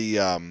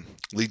the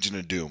Legion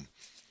of Doom.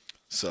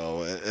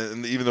 So,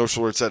 and even the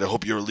Ocean Lord said, "I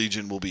hope your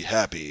Legion will be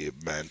happy,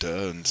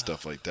 Manta," and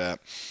stuff like that.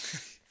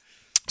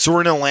 So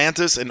we're in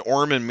Atlantis, and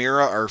Orm and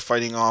Mira are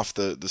fighting off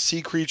the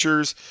sea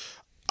creatures.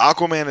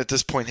 Aquaman at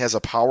this point has a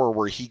power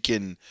where he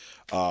can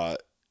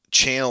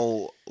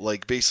channel,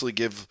 basically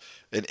give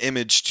an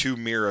image to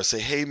Mira, say,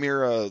 "Hey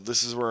Mira,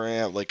 this is where I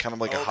am," kind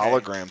of a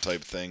hologram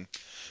type thing.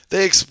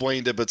 They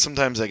explained it, but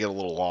sometimes I get a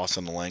little lost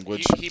in the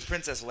language. He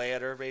Princess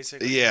Leia'd her,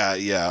 basically.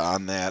 Yeah,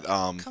 on that.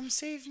 Come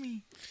save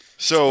me.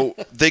 So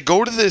they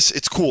go to this.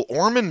 It's cool.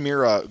 Orm and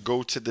Mira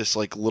go to this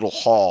little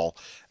hall,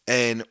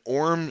 and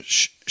Orm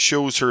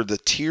shows her the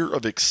Tear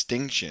of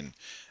Extinction,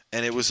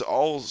 and it was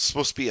all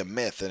supposed to be a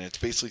myth, and it's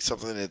basically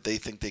something that they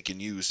think they can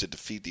use to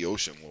defeat the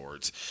Ocean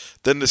Lords.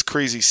 Then this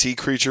crazy sea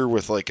creature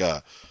with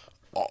an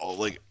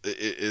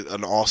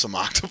awesome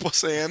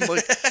octopus hand,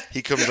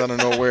 he comes out of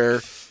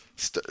nowhere,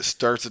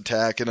 starts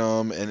attacking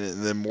them,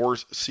 and then more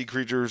sea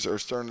creatures are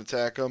starting to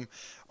attack them,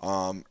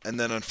 and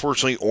then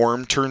unfortunately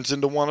Orm turns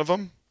into one of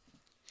them.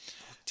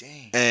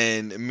 Dang.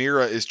 And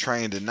Mira is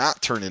trying to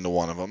not turn into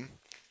one of them.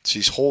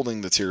 She's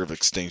holding the Tear of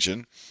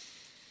Extinction.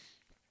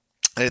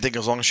 And I think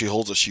as long as she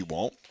holds it, she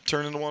won't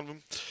turn into one of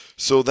them.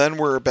 So then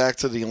we're back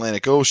to the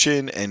Atlantic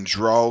Ocean, and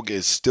Draug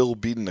is still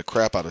beating the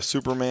crap out of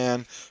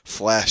Superman.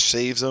 Flash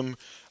saves him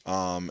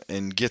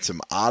and gets him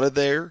out of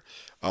there.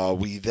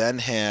 We then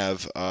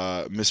have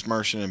Miss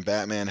Martian and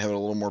Batman having a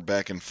little more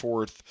back and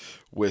forth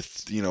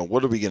with,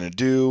 what are we going to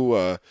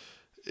do?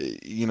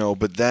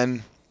 But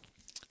then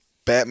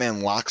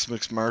Batman locks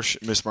Miss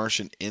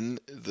Martian in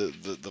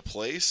the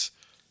place.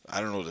 I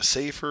don't know, to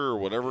save her or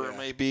whatever it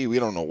may be. We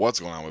don't know what's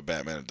going on with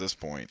Batman at this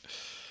point.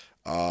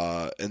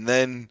 And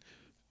then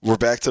we're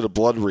back to the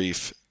Blood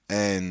Reef,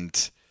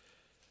 and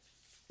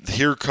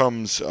here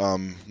comes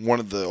one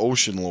of the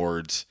Ocean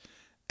Lords,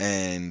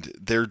 and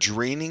they're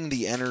draining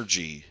the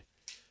energy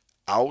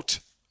out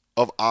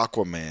of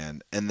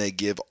Aquaman, and they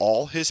give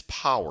all his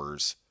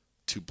powers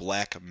to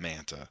Black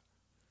Manta.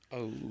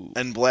 Oh.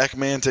 And Black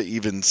Manta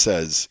even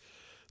says,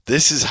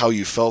 "This is how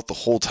you felt the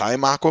whole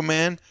time,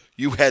 Aquaman?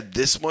 You had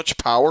this much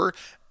power,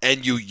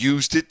 and you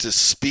used it to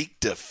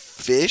speak to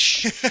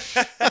fish?"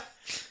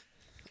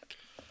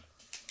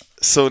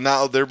 So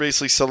now they're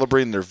basically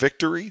celebrating their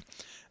victory.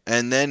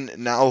 And then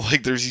now,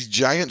 there's these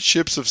giant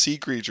ships of sea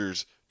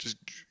creatures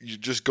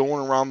just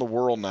going around the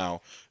world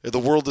now. The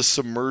world is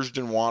submerged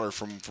in water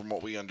from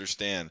what we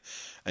understand.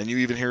 And you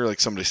even hear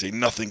somebody say,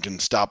 "Nothing can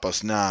stop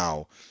us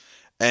now."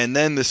 And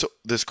then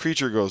this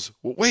creature goes,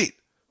 "Well, wait,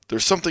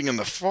 There's something in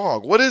the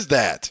fog. What is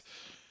that?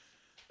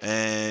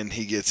 And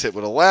he gets hit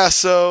with a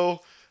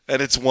lasso,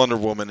 and it's Wonder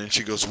Woman, and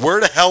she goes,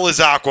 "Where the hell is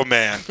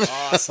Aquaman?"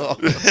 Awesome.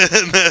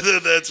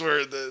 And that's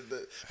where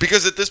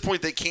because at this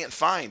point they can't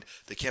find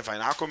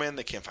Aquaman,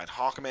 they can't find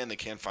Hawkman, they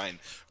can't find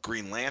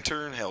Green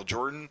Lantern, Hal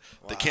Jordan.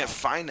 Wow. They can't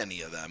find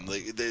any of them.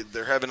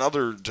 They're having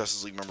other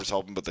Justice League members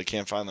help them, but they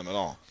can't find them at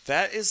all.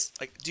 That is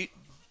like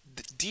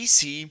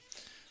DC.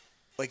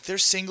 Like, their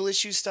single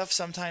issue stuff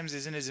sometimes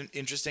isn't as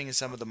interesting as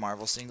some of the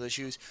Marvel single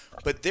issues,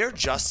 but their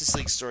Justice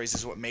League stories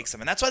is what makes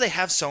them. And that's why they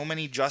have so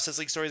many Justice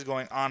League stories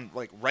going on,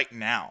 like, right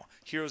now.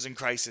 Heroes in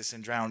Crisis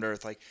and Drowned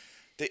Earth. Like,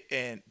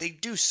 they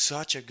do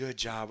such a good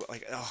job.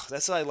 Like, oh,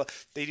 that's what I love.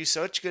 They do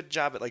such a good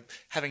job at, like,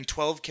 having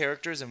 12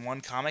 characters in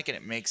one comic, and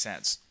it makes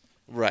sense.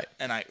 Right.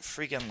 And I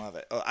freaking love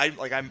it. I'm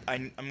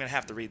going to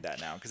have to read that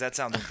now, because that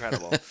sounds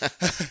incredible.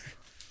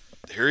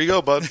 Here you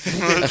go, bud.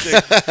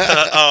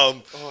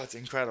 Oh, it's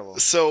incredible.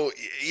 So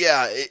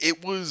yeah,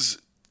 it was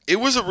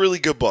a really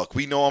good book.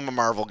 We know I'm a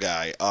Marvel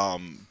guy,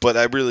 but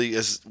I really,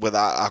 with the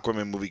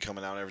Aquaman movie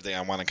coming out and everything,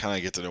 I want to kind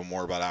of get to know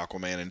more about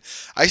Aquaman. And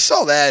I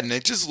saw that, and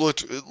it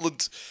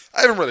looked.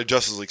 I haven't read a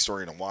Justice League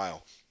story in a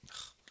while,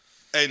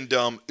 and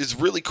it's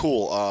really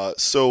cool.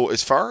 So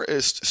as far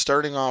as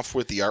starting off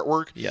with the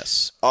artwork,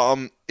 yes,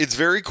 it's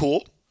very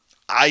cool.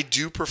 I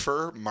do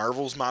prefer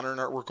Marvel's modern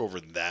artwork over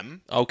them.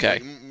 Okay.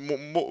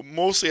 Like,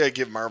 mostly I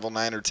give Marvel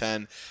 9 or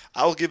 10.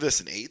 I'll give this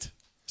an 8.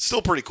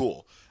 Still pretty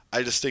cool.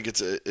 I just think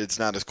it's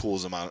not as cool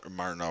as the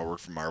modern artwork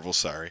from Marvel.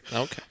 Sorry.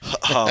 Okay.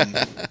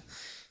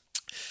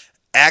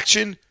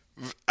 Action.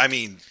 I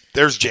mean,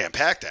 there's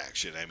jam-packed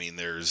action. I mean,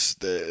 there's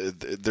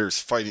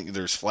fighting.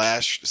 There's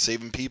Flash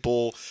saving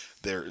people.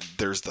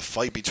 There's the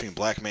fight between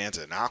Black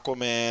Manta and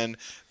Aquaman.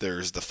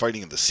 There's the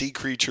fighting of the sea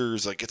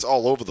creatures. Like, it's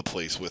all over the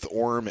place with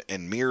Orm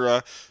and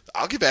Mira.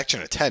 I'll give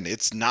action a 10.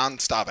 It's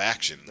non-stop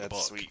action.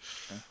 That's sweet.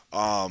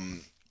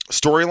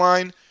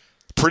 Storyline,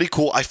 pretty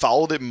cool. I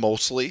followed it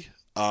mostly.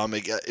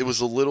 It was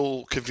a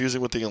little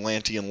confusing with the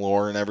Atlantean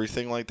lore and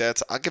everything like that.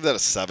 So I'll give that a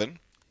 7.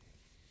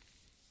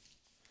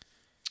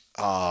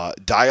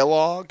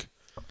 Dialogue.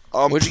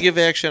 Would you give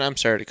action? I'm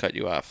sorry to cut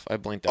you off. I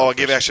blinked out. I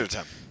gave action a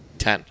 10.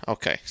 10.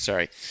 Okay,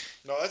 sorry.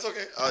 No, that's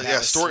okay.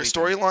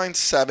 Storyline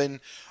 7.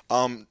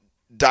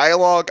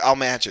 Dialogue, I'll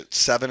match it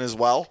 7 as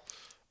well.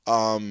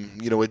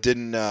 It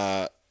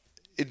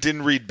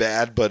didn't read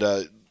bad, but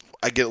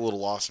I get a little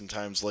lost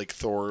sometimes, like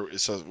Thor. It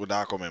says with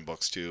Aquaman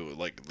books too,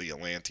 like the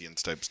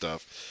Atlanteans type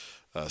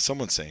stuff.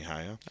 Someone's saying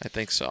hi. Huh? I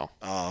think so.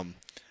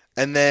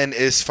 And then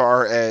as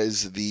far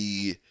as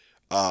the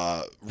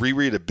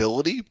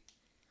rereadability,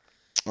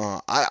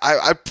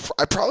 I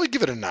probably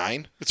give it a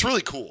 9. It's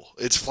really cool.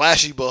 It's a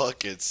flashy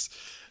book.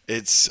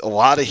 It's a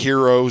lot of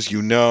heroes,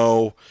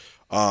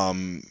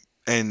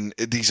 and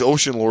these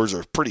ocean lords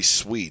are pretty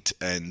sweet,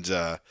 and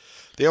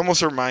they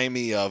almost remind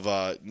me of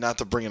not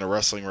to bring in a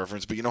wrestling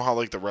reference, but you know how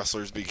like the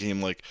wrestlers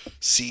became like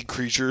sea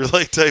creature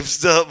like type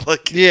stuff,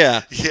 like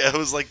yeah, it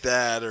was like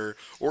that, or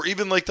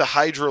even like the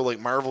Hydra like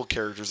Marvel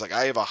characters. Like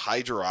I have a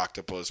Hydra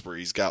octopus where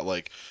he's got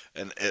like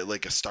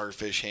a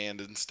starfish hand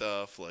and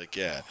stuff. Like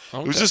yeah,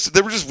 okay.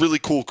 They were just really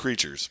cool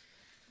creatures.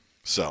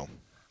 So.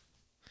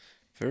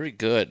 Very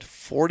good.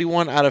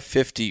 41 out of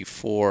 50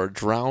 for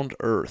Drowned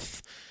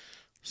Earth.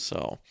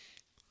 So,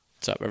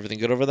 what's up? Everything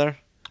good over there?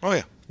 Oh,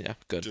 yeah. Yeah,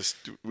 good. Just,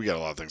 we got a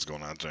lot of things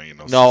going on today,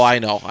 No, I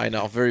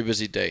know. Very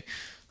busy day.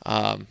 Just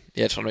want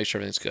to make sure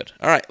everything's good.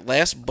 All right,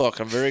 last book.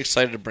 I'm very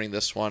excited to bring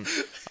this one.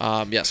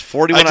 Yes,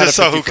 41 out of 50. I just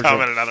saw who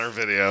commented on our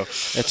video.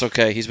 It's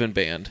okay. He's been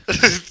banned.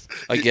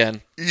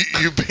 Again.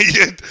 You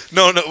banned?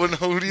 No,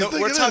 who do you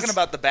think we're talking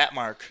about the bat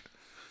mark.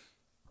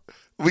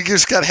 We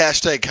just got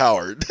hashtag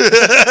Howard. Him.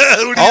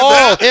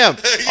 Yeah.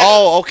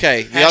 Oh,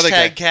 okay. The other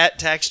guy. Cat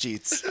tax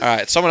cheats. All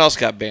right. Someone else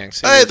got banned.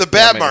 Hey, the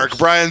bat mark.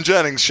 Brian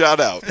Jennings. Shout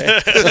out.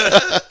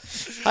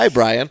 Hi,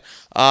 Brian.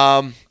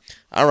 All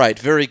right.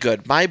 Very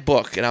good. My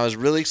book, and I was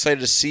really excited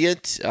to see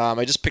it.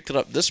 I just picked it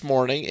up this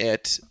morning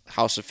at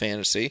House of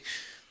Fantasy.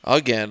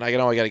 Again, I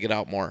got to get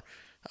out more.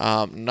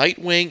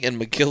 Nightwing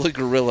and Magilla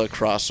Gorilla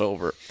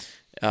crossover.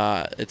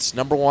 It's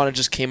number 1. It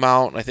just came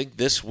out, I think,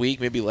 this week,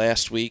 maybe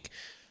last week.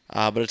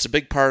 But it's a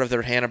big part of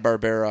their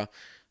Hanna-Barbera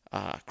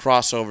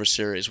crossover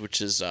series, which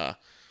is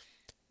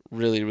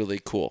really, really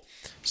cool.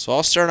 So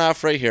I'll start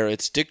off right here.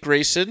 It's Dick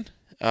Grayson.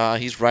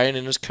 He's riding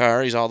in his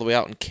car. He's all the way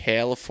out in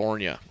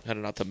California,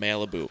 heading out to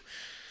Malibu.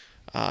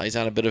 He's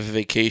on a bit of a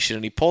vacation,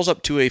 and he pulls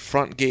up to a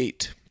front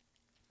gate.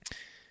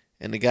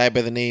 And the guy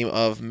by the name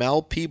of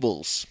Mel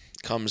Peebles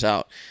comes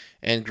out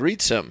and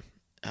greets him.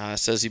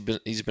 Says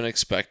he's been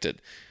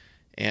expected.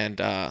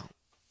 And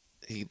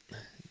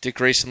Dick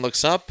Grayson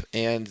looks up,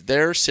 and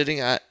there,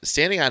 standing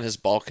on his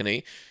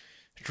balcony,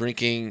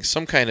 drinking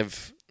some kind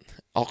of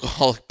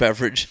alcoholic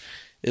beverage,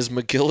 is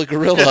Magilla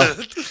Gorilla.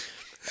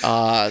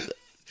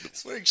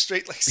 He's wearing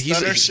straight like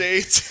stunner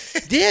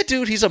shades. Yeah,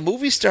 dude, he's a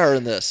movie star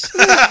in this.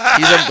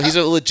 He's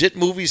a legit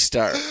movie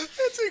star.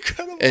 That's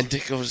incredible. And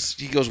Dick goes,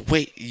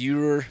 wait,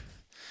 you're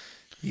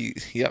the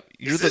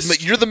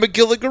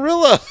Magilla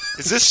Gorilla.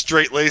 Is this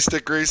straight-laced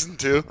Dick Grayson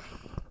too?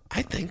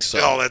 I think so.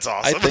 Oh, that's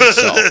awesome. I think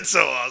so. That's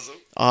so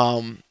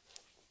awesome.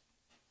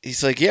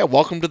 He's like, yeah,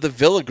 welcome to the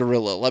Villa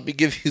Gorilla. Let me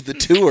give you the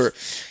tour.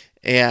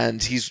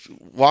 And he's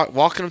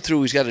walking him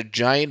through. He's got a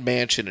giant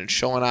mansion and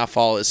showing off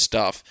all his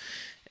stuff.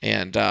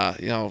 And,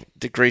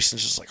 Dick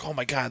Grayson's just like, oh,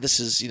 my God, this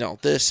is,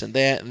 this and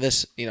that and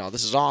this,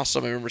 this is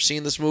awesome. I remember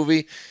seeing this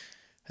movie.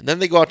 And then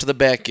they go out to the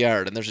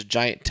backyard, and there's a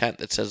giant tent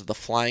that says The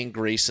Flying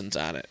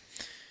Graysons on it.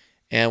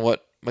 And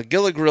what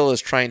Magilla Gorilla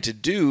is trying to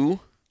do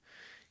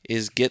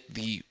is get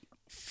the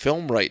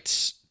film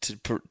rights to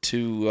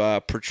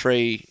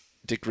portray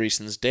Dick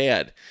Grayson's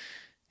dad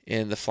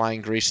in the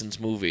Flying Graysons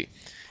movie.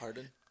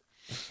 Pardon?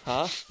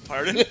 Huh?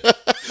 Pardon?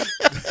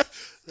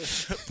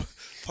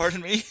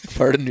 Pardon me?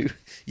 Pardon you.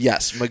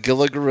 Yes,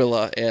 Magilla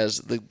Gorilla as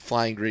the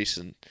Flying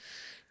Grayson.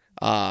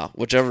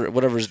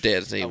 Whatever his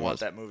dad's name I was. want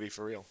that movie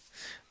for real.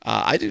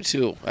 I do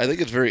too. I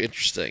think it's very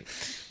interesting.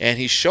 And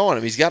he's showing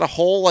him. He's got a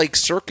whole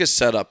circus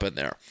set up in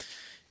there.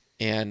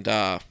 And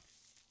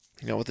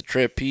with the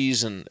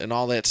trapeze and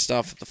all that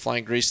stuff that the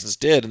Flying Graysons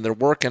did, and they're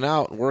working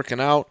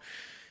out.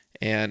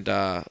 And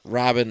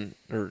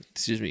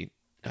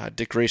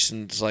Dick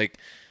Grayson's like,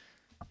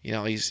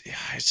 he's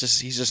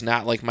just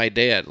not like my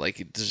dad.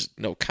 Like, there's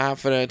no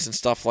confidence and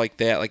stuff like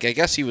that. Like, I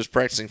guess he was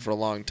practicing for a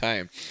long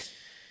time.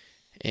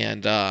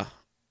 And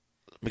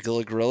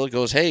Magilla Gorilla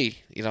goes, hey,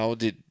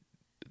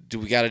 do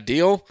we got a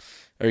deal?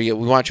 Or we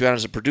want you out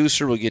as a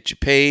producer. We'll get you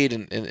paid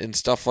and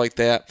stuff like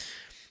that.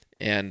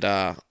 And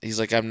he's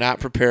like, I'm not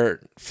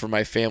prepared for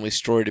my family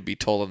story to be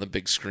told on the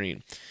big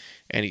screen.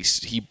 And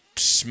he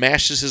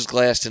smashes his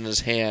glass in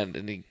his hand,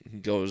 and he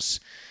goes,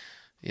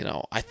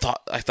 I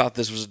thought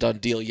this was a done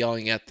deal,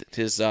 yelling at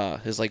his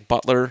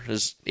butler,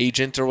 his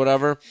agent or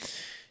whatever.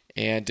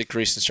 And Dick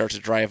Grayson starts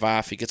to drive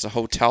off. He gets a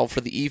hotel for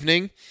the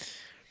evening,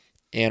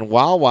 and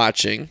while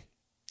watching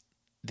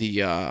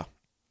the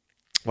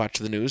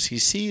news, he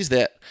sees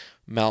that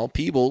Mel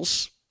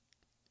Peebles,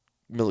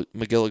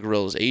 Magilla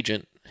Gorilla's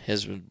agent,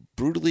 has been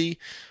brutally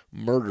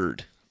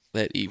murdered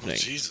that evening. Oh,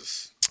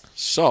 Jesus.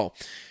 So,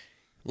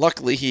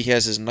 luckily, he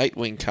has his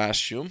Nightwing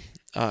costume.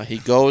 He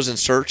goes and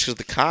searches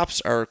because the cops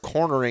are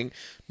cornering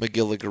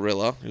Magilla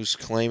Gorilla, who's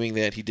claiming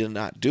that he did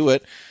not do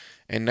it,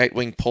 and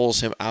Nightwing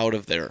pulls him out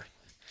of there.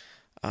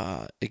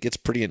 It gets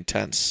pretty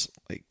intense.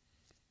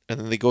 And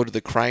then they go to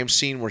the crime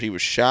scene where he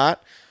was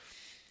shot,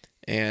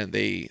 and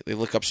they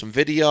look up some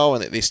video,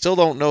 and they still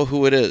don't know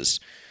who it is.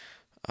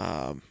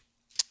 And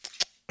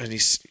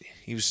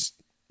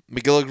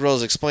Magilla Gorilla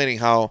is explaining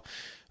how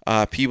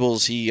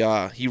Peebles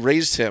he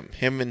raised him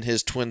and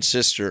his twin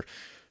sister,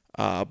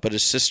 but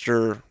his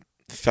sister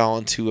fell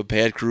into a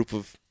bad group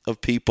of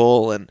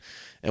people and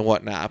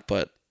whatnot.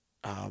 But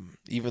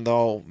even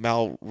though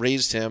Mel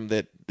raised him,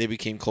 that they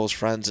became close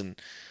friends, and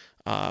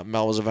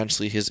Mel was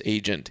eventually his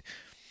agent.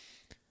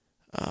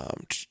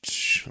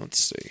 Let's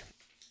see.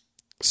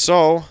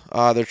 So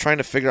they're trying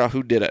to figure out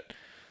who did it.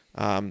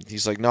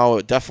 He's like, no,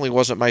 it definitely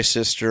wasn't my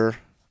sister.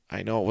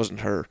 I know it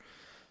wasn't her.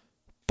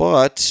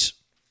 But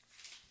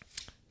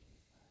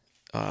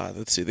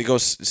let's see. They go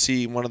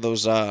see one of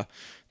those. They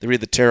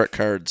read the tarot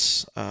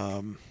cards.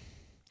 The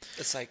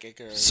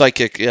psychic.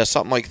 Psychic, yeah,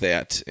 something like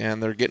that.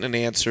 And they're getting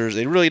answers.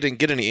 They really didn't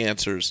get any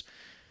answers.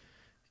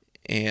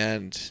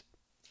 And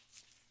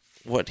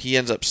what he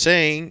ends up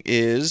saying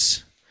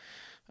is,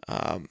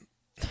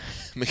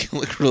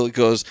 Magilla Gorilla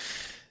goes,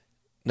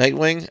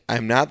 Nightwing,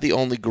 I'm not the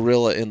only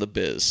gorilla in the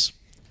biz.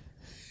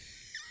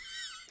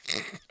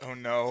 Oh,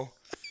 no.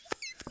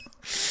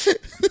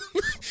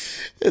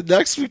 And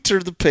next we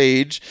turn the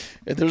page,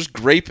 and there's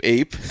Grape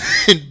Ape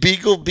and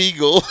Beagle.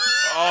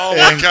 Oh,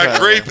 my God,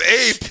 Grape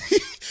Ape.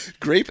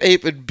 Grape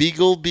Ape and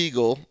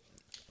Beagle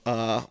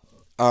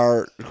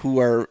are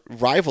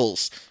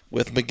rivals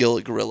with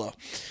Magilla Gorilla.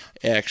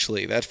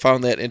 Actually,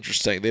 found that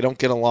interesting. They don't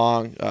get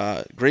along.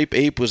 Grape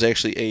Ape was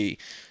actually a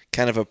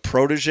kind of a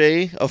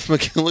protege of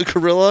Magilla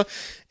Gorilla,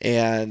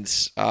 and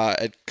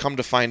it come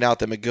to find out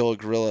that Magilla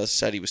Gorilla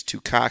said he was too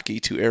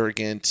cocky, too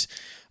arrogant,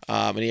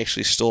 and he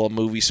actually stole a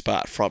movie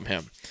spot from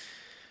him.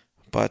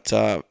 But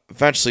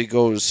eventually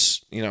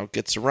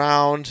gets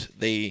around.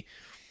 They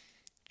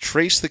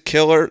trace the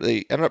killer.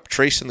 They end up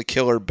tracing the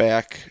killer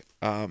back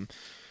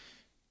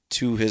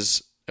to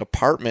his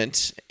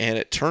apartment, and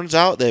it turns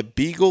out that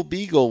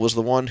Beagle was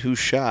the one who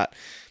shot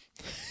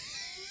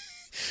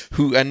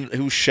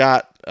who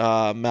shot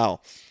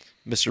Mel,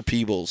 Mr.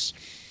 Peebles,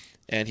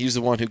 and he's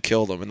the one who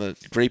killed him. And the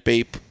Grape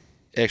Ape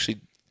actually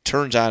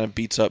turns on and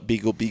beats up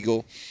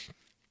Beagle,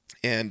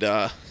 and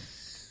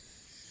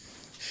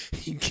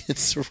he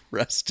gets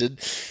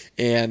arrested.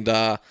 And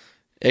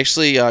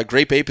actually,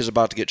 Grape Ape is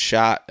about to get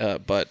shot,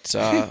 but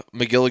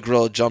Magilla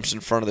Gorilla jumps in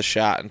front of the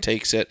shot and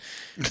takes it.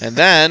 And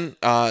then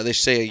they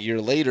say a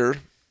year later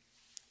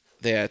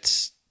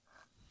that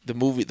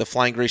the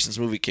Flying Graysons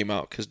movie came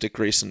out because Dick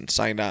Grayson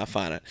signed off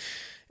on it,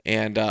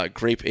 and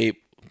Grape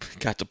Ape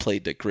got to play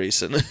Dick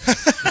Grayson.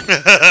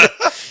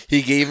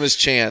 He gave him his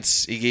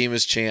chance.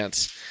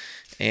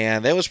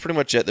 And that was pretty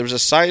much it. There was a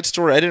side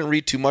story. I didn't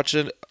read too much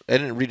of it. I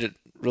didn't read it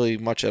really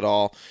much at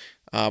all.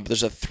 But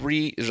there's a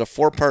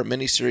 4-part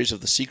miniseries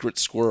of The Secret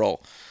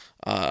Squirrel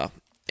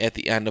at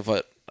the end of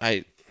it.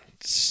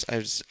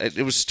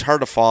 It was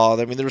hard to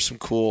follow. I mean, there were some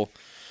cool,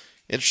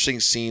 interesting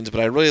scenes, but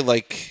I really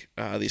like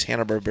these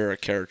Hanna-Barbera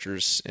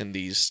characters in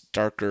these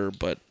darker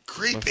but.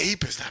 Grape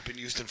Ape has not been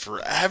used in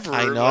forever.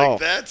 I know. Like,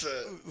 that's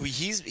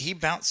He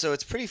bounced. So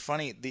it's pretty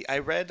funny. I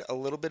read a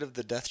little bit of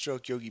the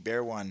Deathstroke Yogi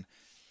Bear one,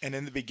 and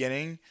in the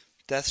beginning,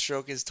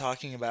 Deathstroke is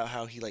talking about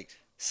how he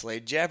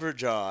slayed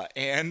Jabberjaw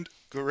and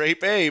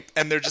Grape Ape,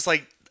 and they're just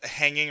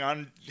hanging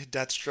on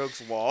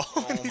Deathstroke's wall,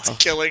 and he's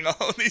killing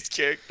all these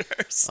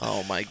characters.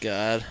 Oh my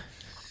god,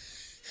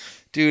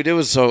 dude! That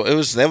was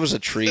a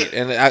treat.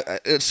 And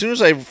as soon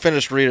as I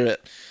finished reading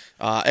it,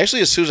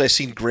 actually, as soon as I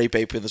seen Grape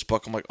Ape in this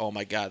book, I'm like, oh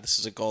my god, this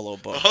is a Golo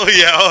book. Oh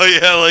yeah,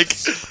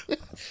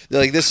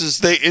 like this is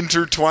they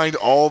intertwined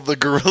all the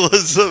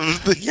gorillas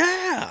of the.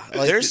 Yeah.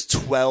 There's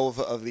 12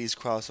 of these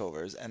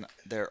crossovers, and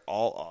they're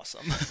all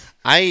awesome.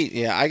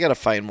 I gotta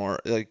find more.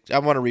 I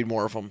want to read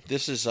more of them.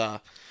 This is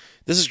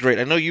great.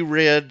 I know you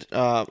read.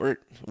 Actually,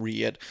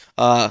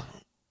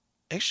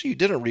 you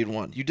didn't read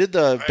one. You did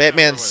the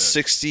Batman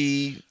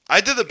 60.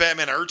 I did the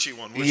Batman Archie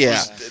one, which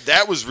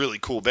was really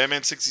cool.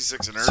 Batman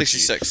 66 and Archie.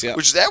 66, yeah.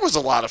 Which that was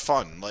a lot of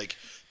fun. Like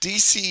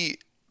DC,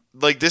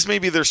 this may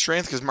be their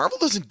strength because Marvel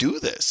doesn't do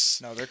this.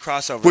 No, they're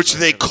crossovers. Which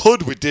they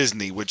could with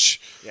Disney.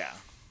 Which yeah.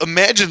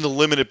 Imagine the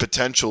unlimited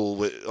potential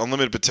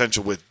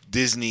with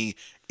Disney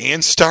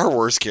and Star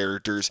Wars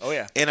characters. Oh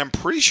yeah. And I'm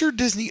pretty sure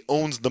Disney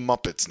owns the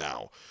Muppets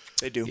now.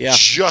 They do. Yeah.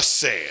 Just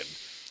saying.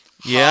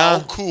 Yeah.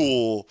 How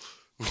cool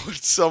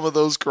would some of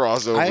those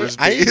crossovers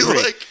be? I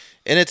agree.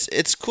 And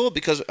it's cool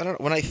because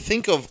when I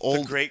think of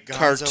old great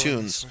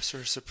cartoons,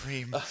 Sorcerer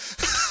Supreme. how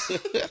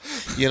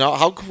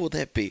cool would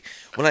that be?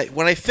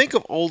 When I think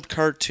of old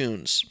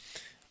cartoons,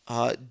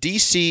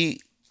 DC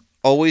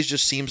always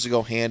just seems to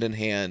go hand in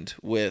hand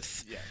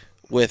with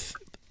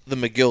the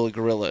McGill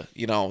Gorilla.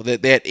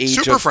 That age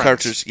Super of Friends.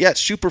 cartoons. Yeah,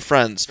 Super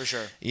Friends. For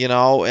sure.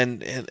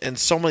 And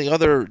so many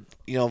other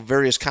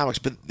various comics,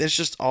 but it's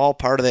just all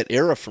part of that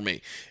era for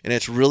me. And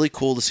it's really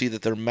cool to see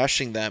that they're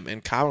meshing them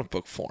in comic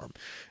book form.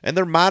 And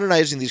they're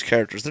modernizing these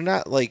characters. They're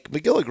not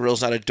McGill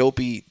Gorilla's not a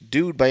dopey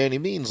dude by any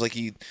means like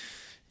you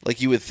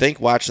would think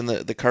watching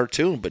the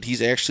cartoon, but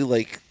he's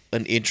actually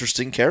an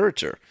interesting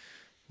character.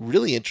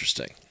 Really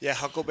interesting. Yeah,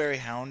 Huckleberry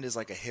Hound is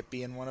like a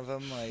hippie in one of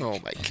them. Oh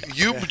my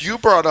god! You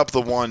brought up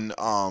the one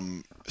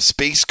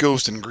Space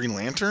Ghost and Green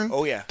Lantern.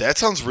 Oh yeah, that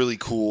sounds really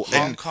cool.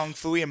 Hong Kong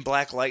Phooey and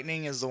Black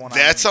Lightning is the one.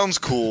 That sounds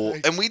cool.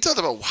 And we talked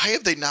about why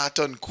have they not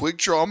done Quick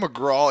Draw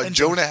McGraw and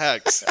Jonah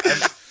Hex?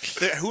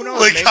 Who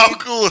knows? Maybe how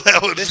cool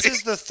that would be. This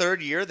is the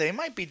third year. They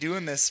might be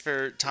doing this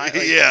for time.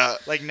 Yeah.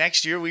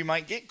 Next year we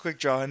might get Quick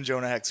Draw and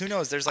Jonah Hex. Who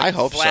knows? There's I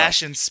hope Flash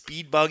so. and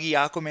Speed Buggy,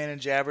 Aquaman and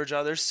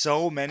Jabberjaw. There's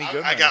so many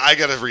good ones. I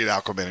got to read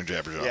Aquaman and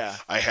Jabberjaw. Yeah.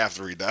 I have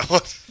to read that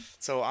one.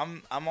 So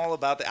I'm all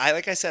about that.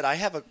 Like I said, I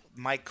have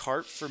my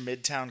cart for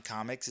Midtown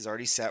Comics is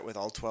already set with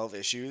all 12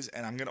 issues,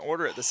 and I'm gonna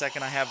order it the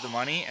second I have the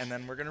money, and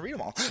then we're gonna read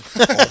them all.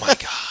 Oh my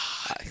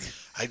god!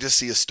 I just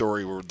see a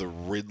story where the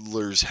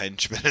Riddler's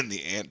henchmen and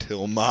the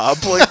Anthill Mob,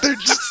 they're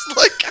just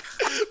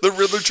the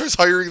Riddler tries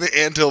hiring the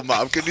Anthill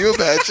Mob. Can you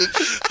imagine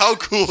how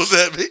cool would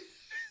that be?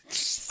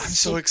 I'm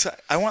so excited.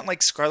 I want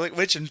Scarlet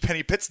Witch and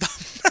Penny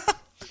Pitstop.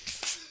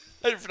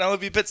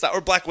 Penelope Pitstop or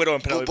Black Widow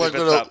and Penelope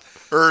Pitstop.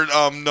 Or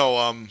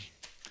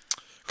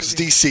because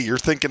DC, you're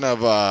thinking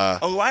of.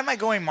 Oh, why am I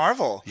going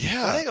Marvel?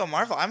 Yeah. Why did I go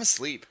Marvel? I'm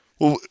asleep.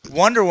 Well,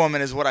 Wonder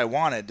Woman is what I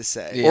wanted to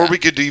say. Yeah. Or we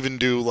could even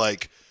do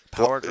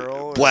Power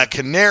Girl, Black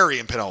Canary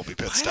and Penelope Why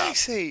did I Pitstop.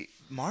 say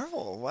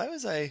Marvel? Why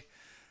was I?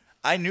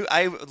 I knew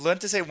I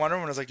meant to say Wonder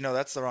Woman. I was like, no,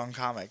 that's the wrong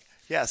comic.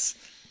 Yes,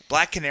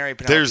 Black Canary.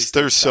 Penelope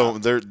There's so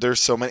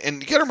many,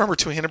 and you got to remember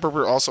too.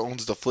 Hanna-Barbera also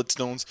owns the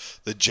Flintstones,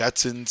 the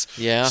Jetsons.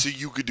 Yeah. So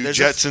you could do There's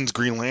Jetsons,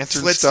 Green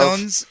Lantern stuff.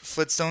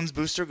 Flintstones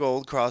Booster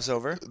Gold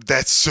crossover.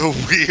 That's so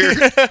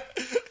weird.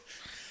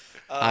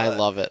 I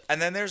love it.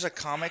 And then there's a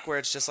comic where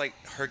it's just like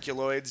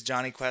Herculoids,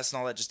 Johnny Quest,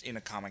 and all that just in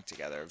a comic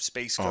together.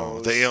 Space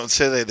Ghost. They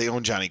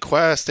own Johnny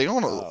Quest. They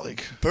own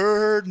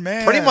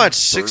Birdman. Pretty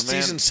much Birdman.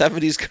 60s and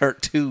 70s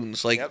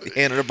cartoons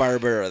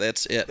Hanna-Barbera.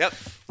 That's it. Yep.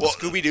 Well,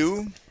 Scooby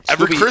Doo.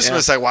 Every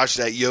Christmas I watch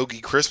that Yogi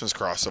Christmas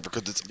crossover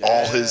because it's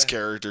all his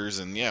characters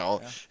and he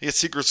had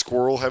Secret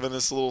Squirrel having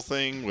this little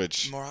thing,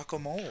 which Morocco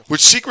Mole.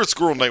 Which Secret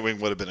Squirrel Nightwing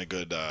would have been a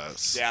good.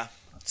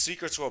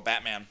 Secret Squirrel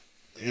Batman.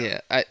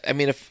 Yeah. I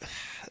mean, if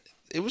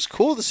it was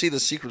cool to see the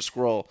Secret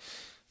Squirrel,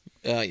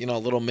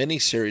 little mini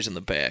series in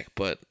the back,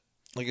 but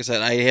like I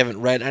said, I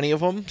haven't read any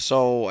of them,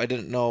 so I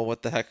didn't know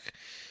what the heck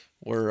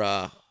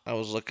I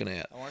was looking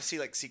at. I want to see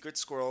Secret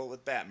Squirrel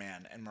with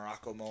Batman and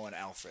Morocco Mole and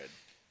Alfred.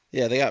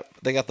 Yeah,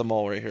 they got the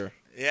mole right here.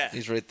 Yeah,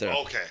 he's right there.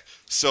 Okay,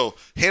 so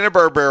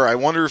Hanna-Barbera. I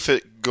wonder if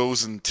it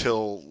goes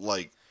until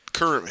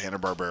current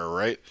Hanna-Barbera,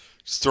 right?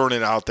 Just throwing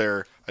it out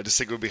there. I just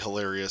think it would be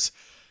hilarious.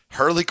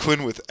 Harley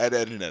Quinn with Ed,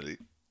 Ed, and Eddie.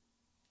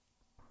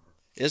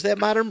 Is that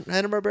modern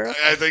Hanna-Barbera?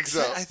 I think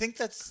so. I think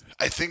that's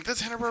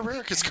Hanna-Barbera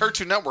because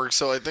Cartoon Network.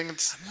 So I think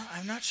it's.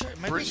 I'm not sure.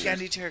 It might be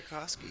Gandhi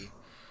Tartakovsky.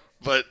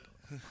 But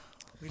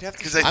We'd have to.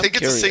 Because I I'm think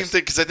it's the same curious.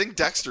 thing. Because I think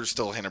Dexter's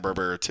still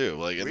Hanna-Barbera too.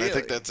 Like, and I Really?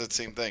 think that's the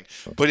same thing.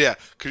 But yeah,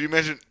 could you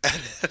imagine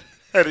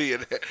Eddie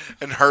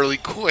and Harley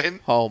Quinn?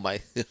 Oh my!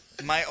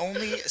 My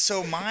only.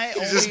 So my He's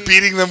only. just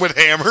beating them with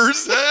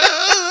hammers.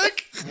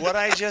 What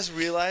I just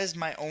realized,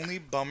 my only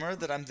bummer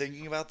that I'm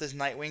thinking about this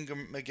Nightwing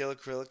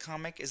McGillicuddy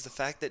comic is the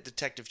fact that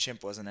Detective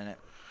Chimp wasn't in it.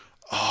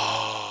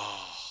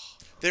 Oh.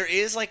 There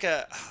is like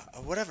a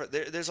whatever.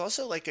 There's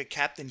also like a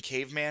Captain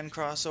Caveman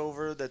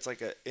crossover that's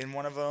like in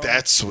one of them.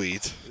 That's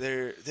sweet.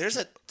 There's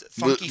a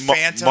Funky Mo-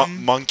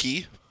 Phantom.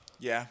 monkey.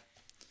 Yeah,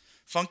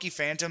 Funky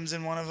Phantom's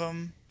in one of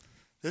them.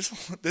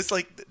 There's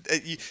like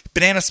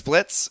Banana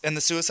Splits and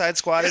the Suicide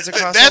Squad is a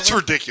crossover. That's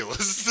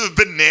ridiculous. The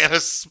banana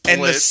split.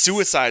 And the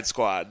Suicide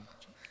Squad.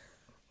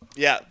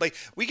 Yeah, like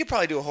we could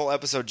probably do a whole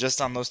episode just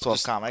on those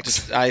 12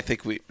 comics. I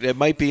think it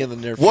might be in the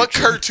near future. What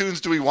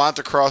cartoons do we want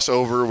to cross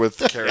over with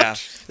the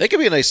characters? That could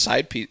be a nice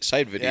side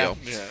video.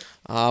 Yeah.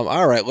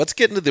 All right, let's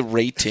get into the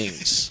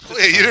ratings.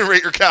 Wait, you didn't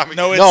rate your comic.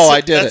 No, I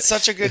did That's it.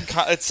 such a good.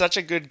 It's such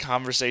a good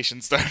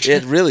conversation starter.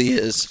 It really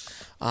is.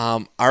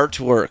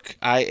 Artwork.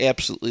 I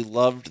absolutely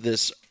loved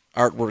this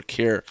artwork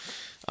here.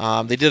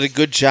 They did a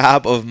good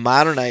job of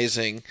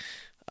modernizing,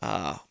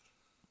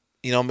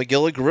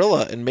 Magilla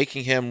Gorilla and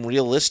making him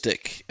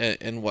realistic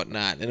and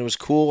whatnot. And it was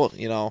cool,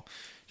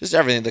 just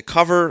everything. The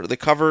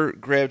cover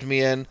grabbed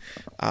me in.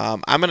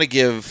 I'm going to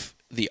give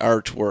the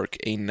artwork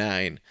a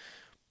 9.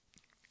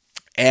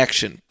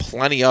 Action,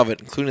 plenty of it,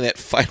 including that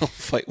final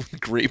fight with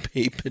Grape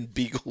Ape and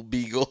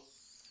Beagle.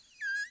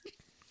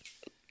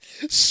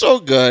 So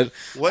good.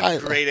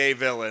 What grade A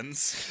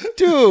villains?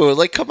 Dude,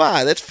 like, come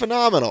on, that's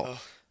phenomenal.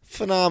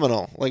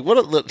 Phenomenal. Like, what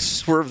a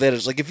swerve that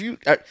is. Like, have you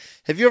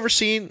ever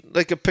seen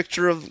like a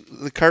picture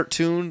of the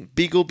cartoon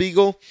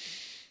Beagle?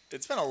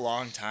 It's been a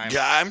long time.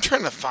 Yeah, I'm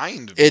trying to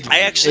find. It's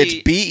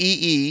actually-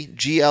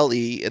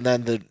 Beegle and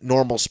then the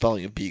normal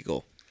spelling of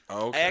Beagle.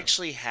 Okay. I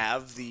actually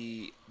have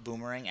the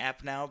Boomerang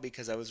app now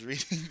because I was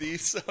reading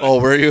these. So Oh,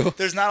 were you?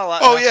 there's not a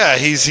lot. Oh yeah,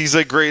 he's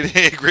like great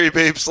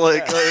Ape's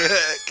like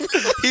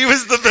he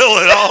was the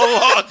villain all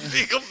along.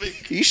 Beagle.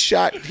 He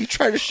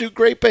tried to shoot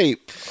Grape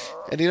Ape,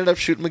 and he ended up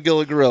shooting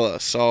Magilla Gorilla.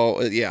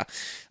 So yeah,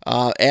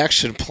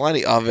 action,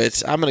 plenty of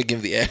it. I'm gonna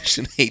give the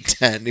action a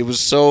 10. It was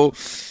so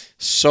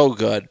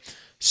good.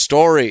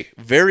 Story,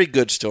 very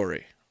good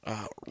story.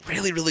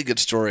 Really, really good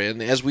story.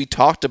 And as we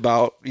talked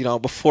about,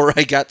 before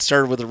I got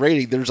started with the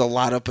rating, there's a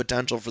lot of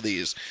potential for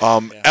these.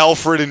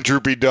 Alfred and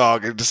Droopy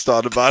Dog. I just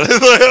thought about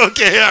it. Like,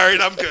 okay, all right,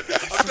 I'm good.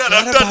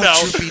 I'm done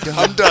now. Droopy Dog.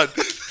 I'm done.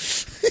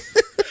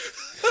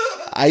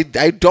 I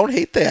don't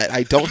hate that.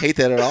 I don't hate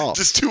that at all.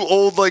 Just too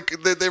old. Like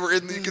they were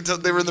in. You could tell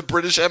they were in the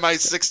British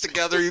MI6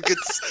 together. You could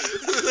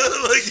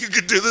you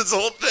could do this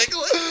whole thing.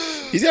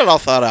 Like, He's got it all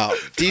thought out.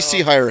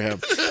 DC,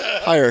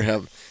 hire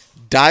him.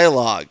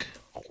 Dialogue,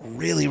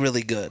 really,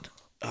 really good.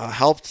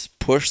 Helped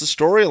push the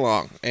story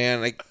along,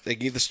 and I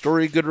gave the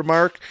story a good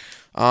remark.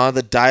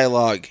 The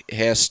dialogue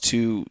has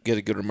to get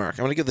a good remark.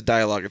 I'm going to give the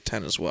dialogue a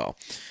 10 as well.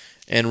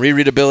 And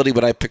rereadability,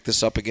 would I pick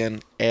this up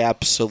again?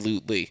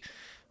 Absolutely.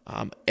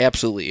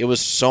 Absolutely. It was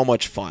so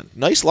much fun.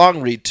 Nice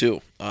long read,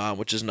 too,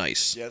 which is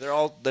nice. Yeah, they're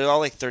all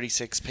like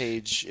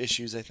 36-page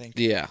issues, I think.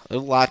 Yeah, a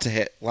lot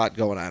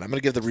going on. I'm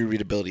going to give the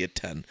rereadability a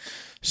 10.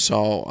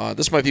 So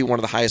this might be one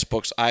of the highest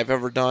books I've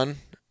ever done.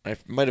 I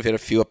might have hit a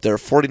few up there.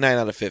 49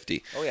 out of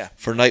 50. Oh yeah.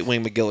 For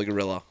Nightwing McGilla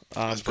Gorilla.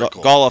 That's pretty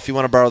cool. Gala, if you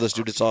want to borrow this,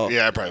 dude, it's all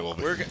yeah, I probably will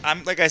be.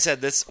 I'm like I said,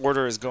 this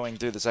order is going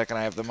through the second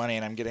I have the money,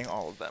 and I'm getting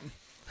all of them.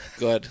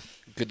 good.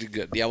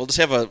 Yeah, we'll just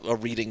have a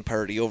reading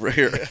party over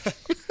here.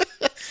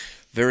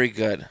 Very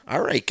good.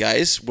 All right,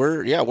 guys,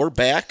 we're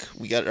back.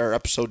 We got our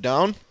episode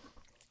down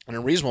in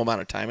a reasonable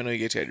amount of time. I know you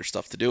guys got your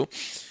stuff to do.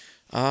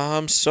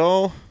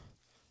 So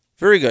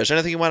very good. Is there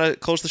anything you want to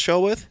close the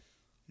show with?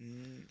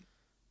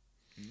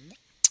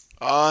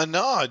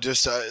 No,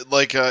 just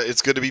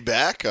it's good to be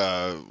back.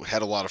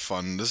 Had a lot of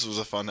fun. This was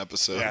a fun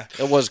episode. Yeah.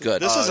 It was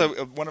good. This was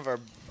one of our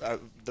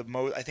the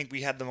most. I think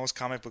we had the most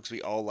comic books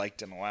we all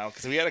liked in a while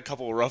because we had a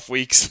couple of rough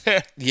weeks.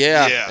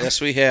 Yeah. Yes,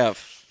 we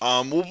have.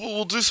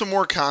 We'll do some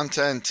more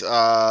content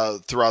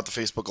throughout the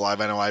Facebook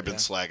Live. I know I've been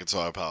slacking, so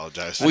I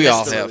apologize. We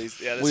all the have.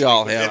 release. Yeah, this We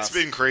all week was have. It's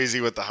been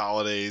crazy with the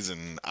holidays,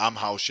 and I'm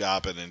house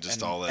shopping and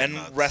just all that. and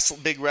nuts.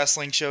 big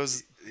wrestling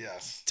shows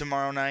Yes.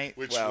 tomorrow night,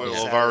 Which well, will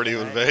have Saturday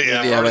already night. Yeah,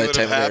 already by the would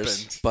time have it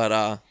airs. happened.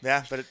 But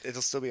Yeah, but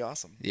it'll still be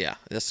awesome. yeah,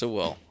 yes, it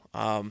will.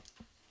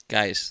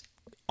 Guys,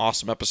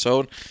 awesome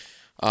episode.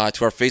 To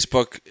our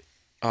Facebook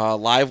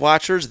live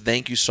watchers,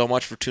 thank you so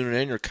much for tuning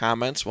in. Your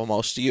comments, well,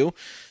 most of you,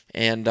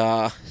 and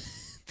to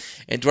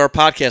our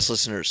podcast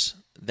listeners,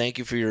 thank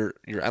you for your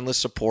endless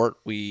support.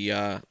 We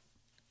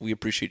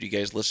appreciate you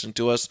guys listening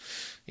to us.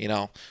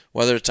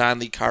 Whether it's on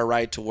the car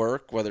ride to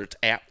work, whether it's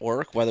at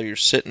work, whether you're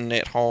sitting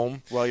at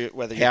home, Whether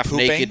you're half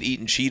pooping. naked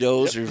eating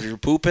Cheetos, or you're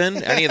pooping,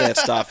 any of that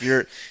stuff,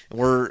 you're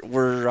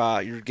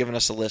giving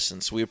us a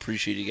listen. So we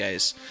appreciate you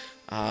guys.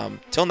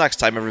 Till next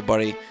time,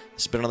 everybody.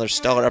 This has been another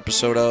stellar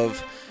episode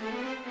of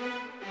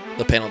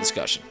the Panel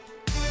Discussion.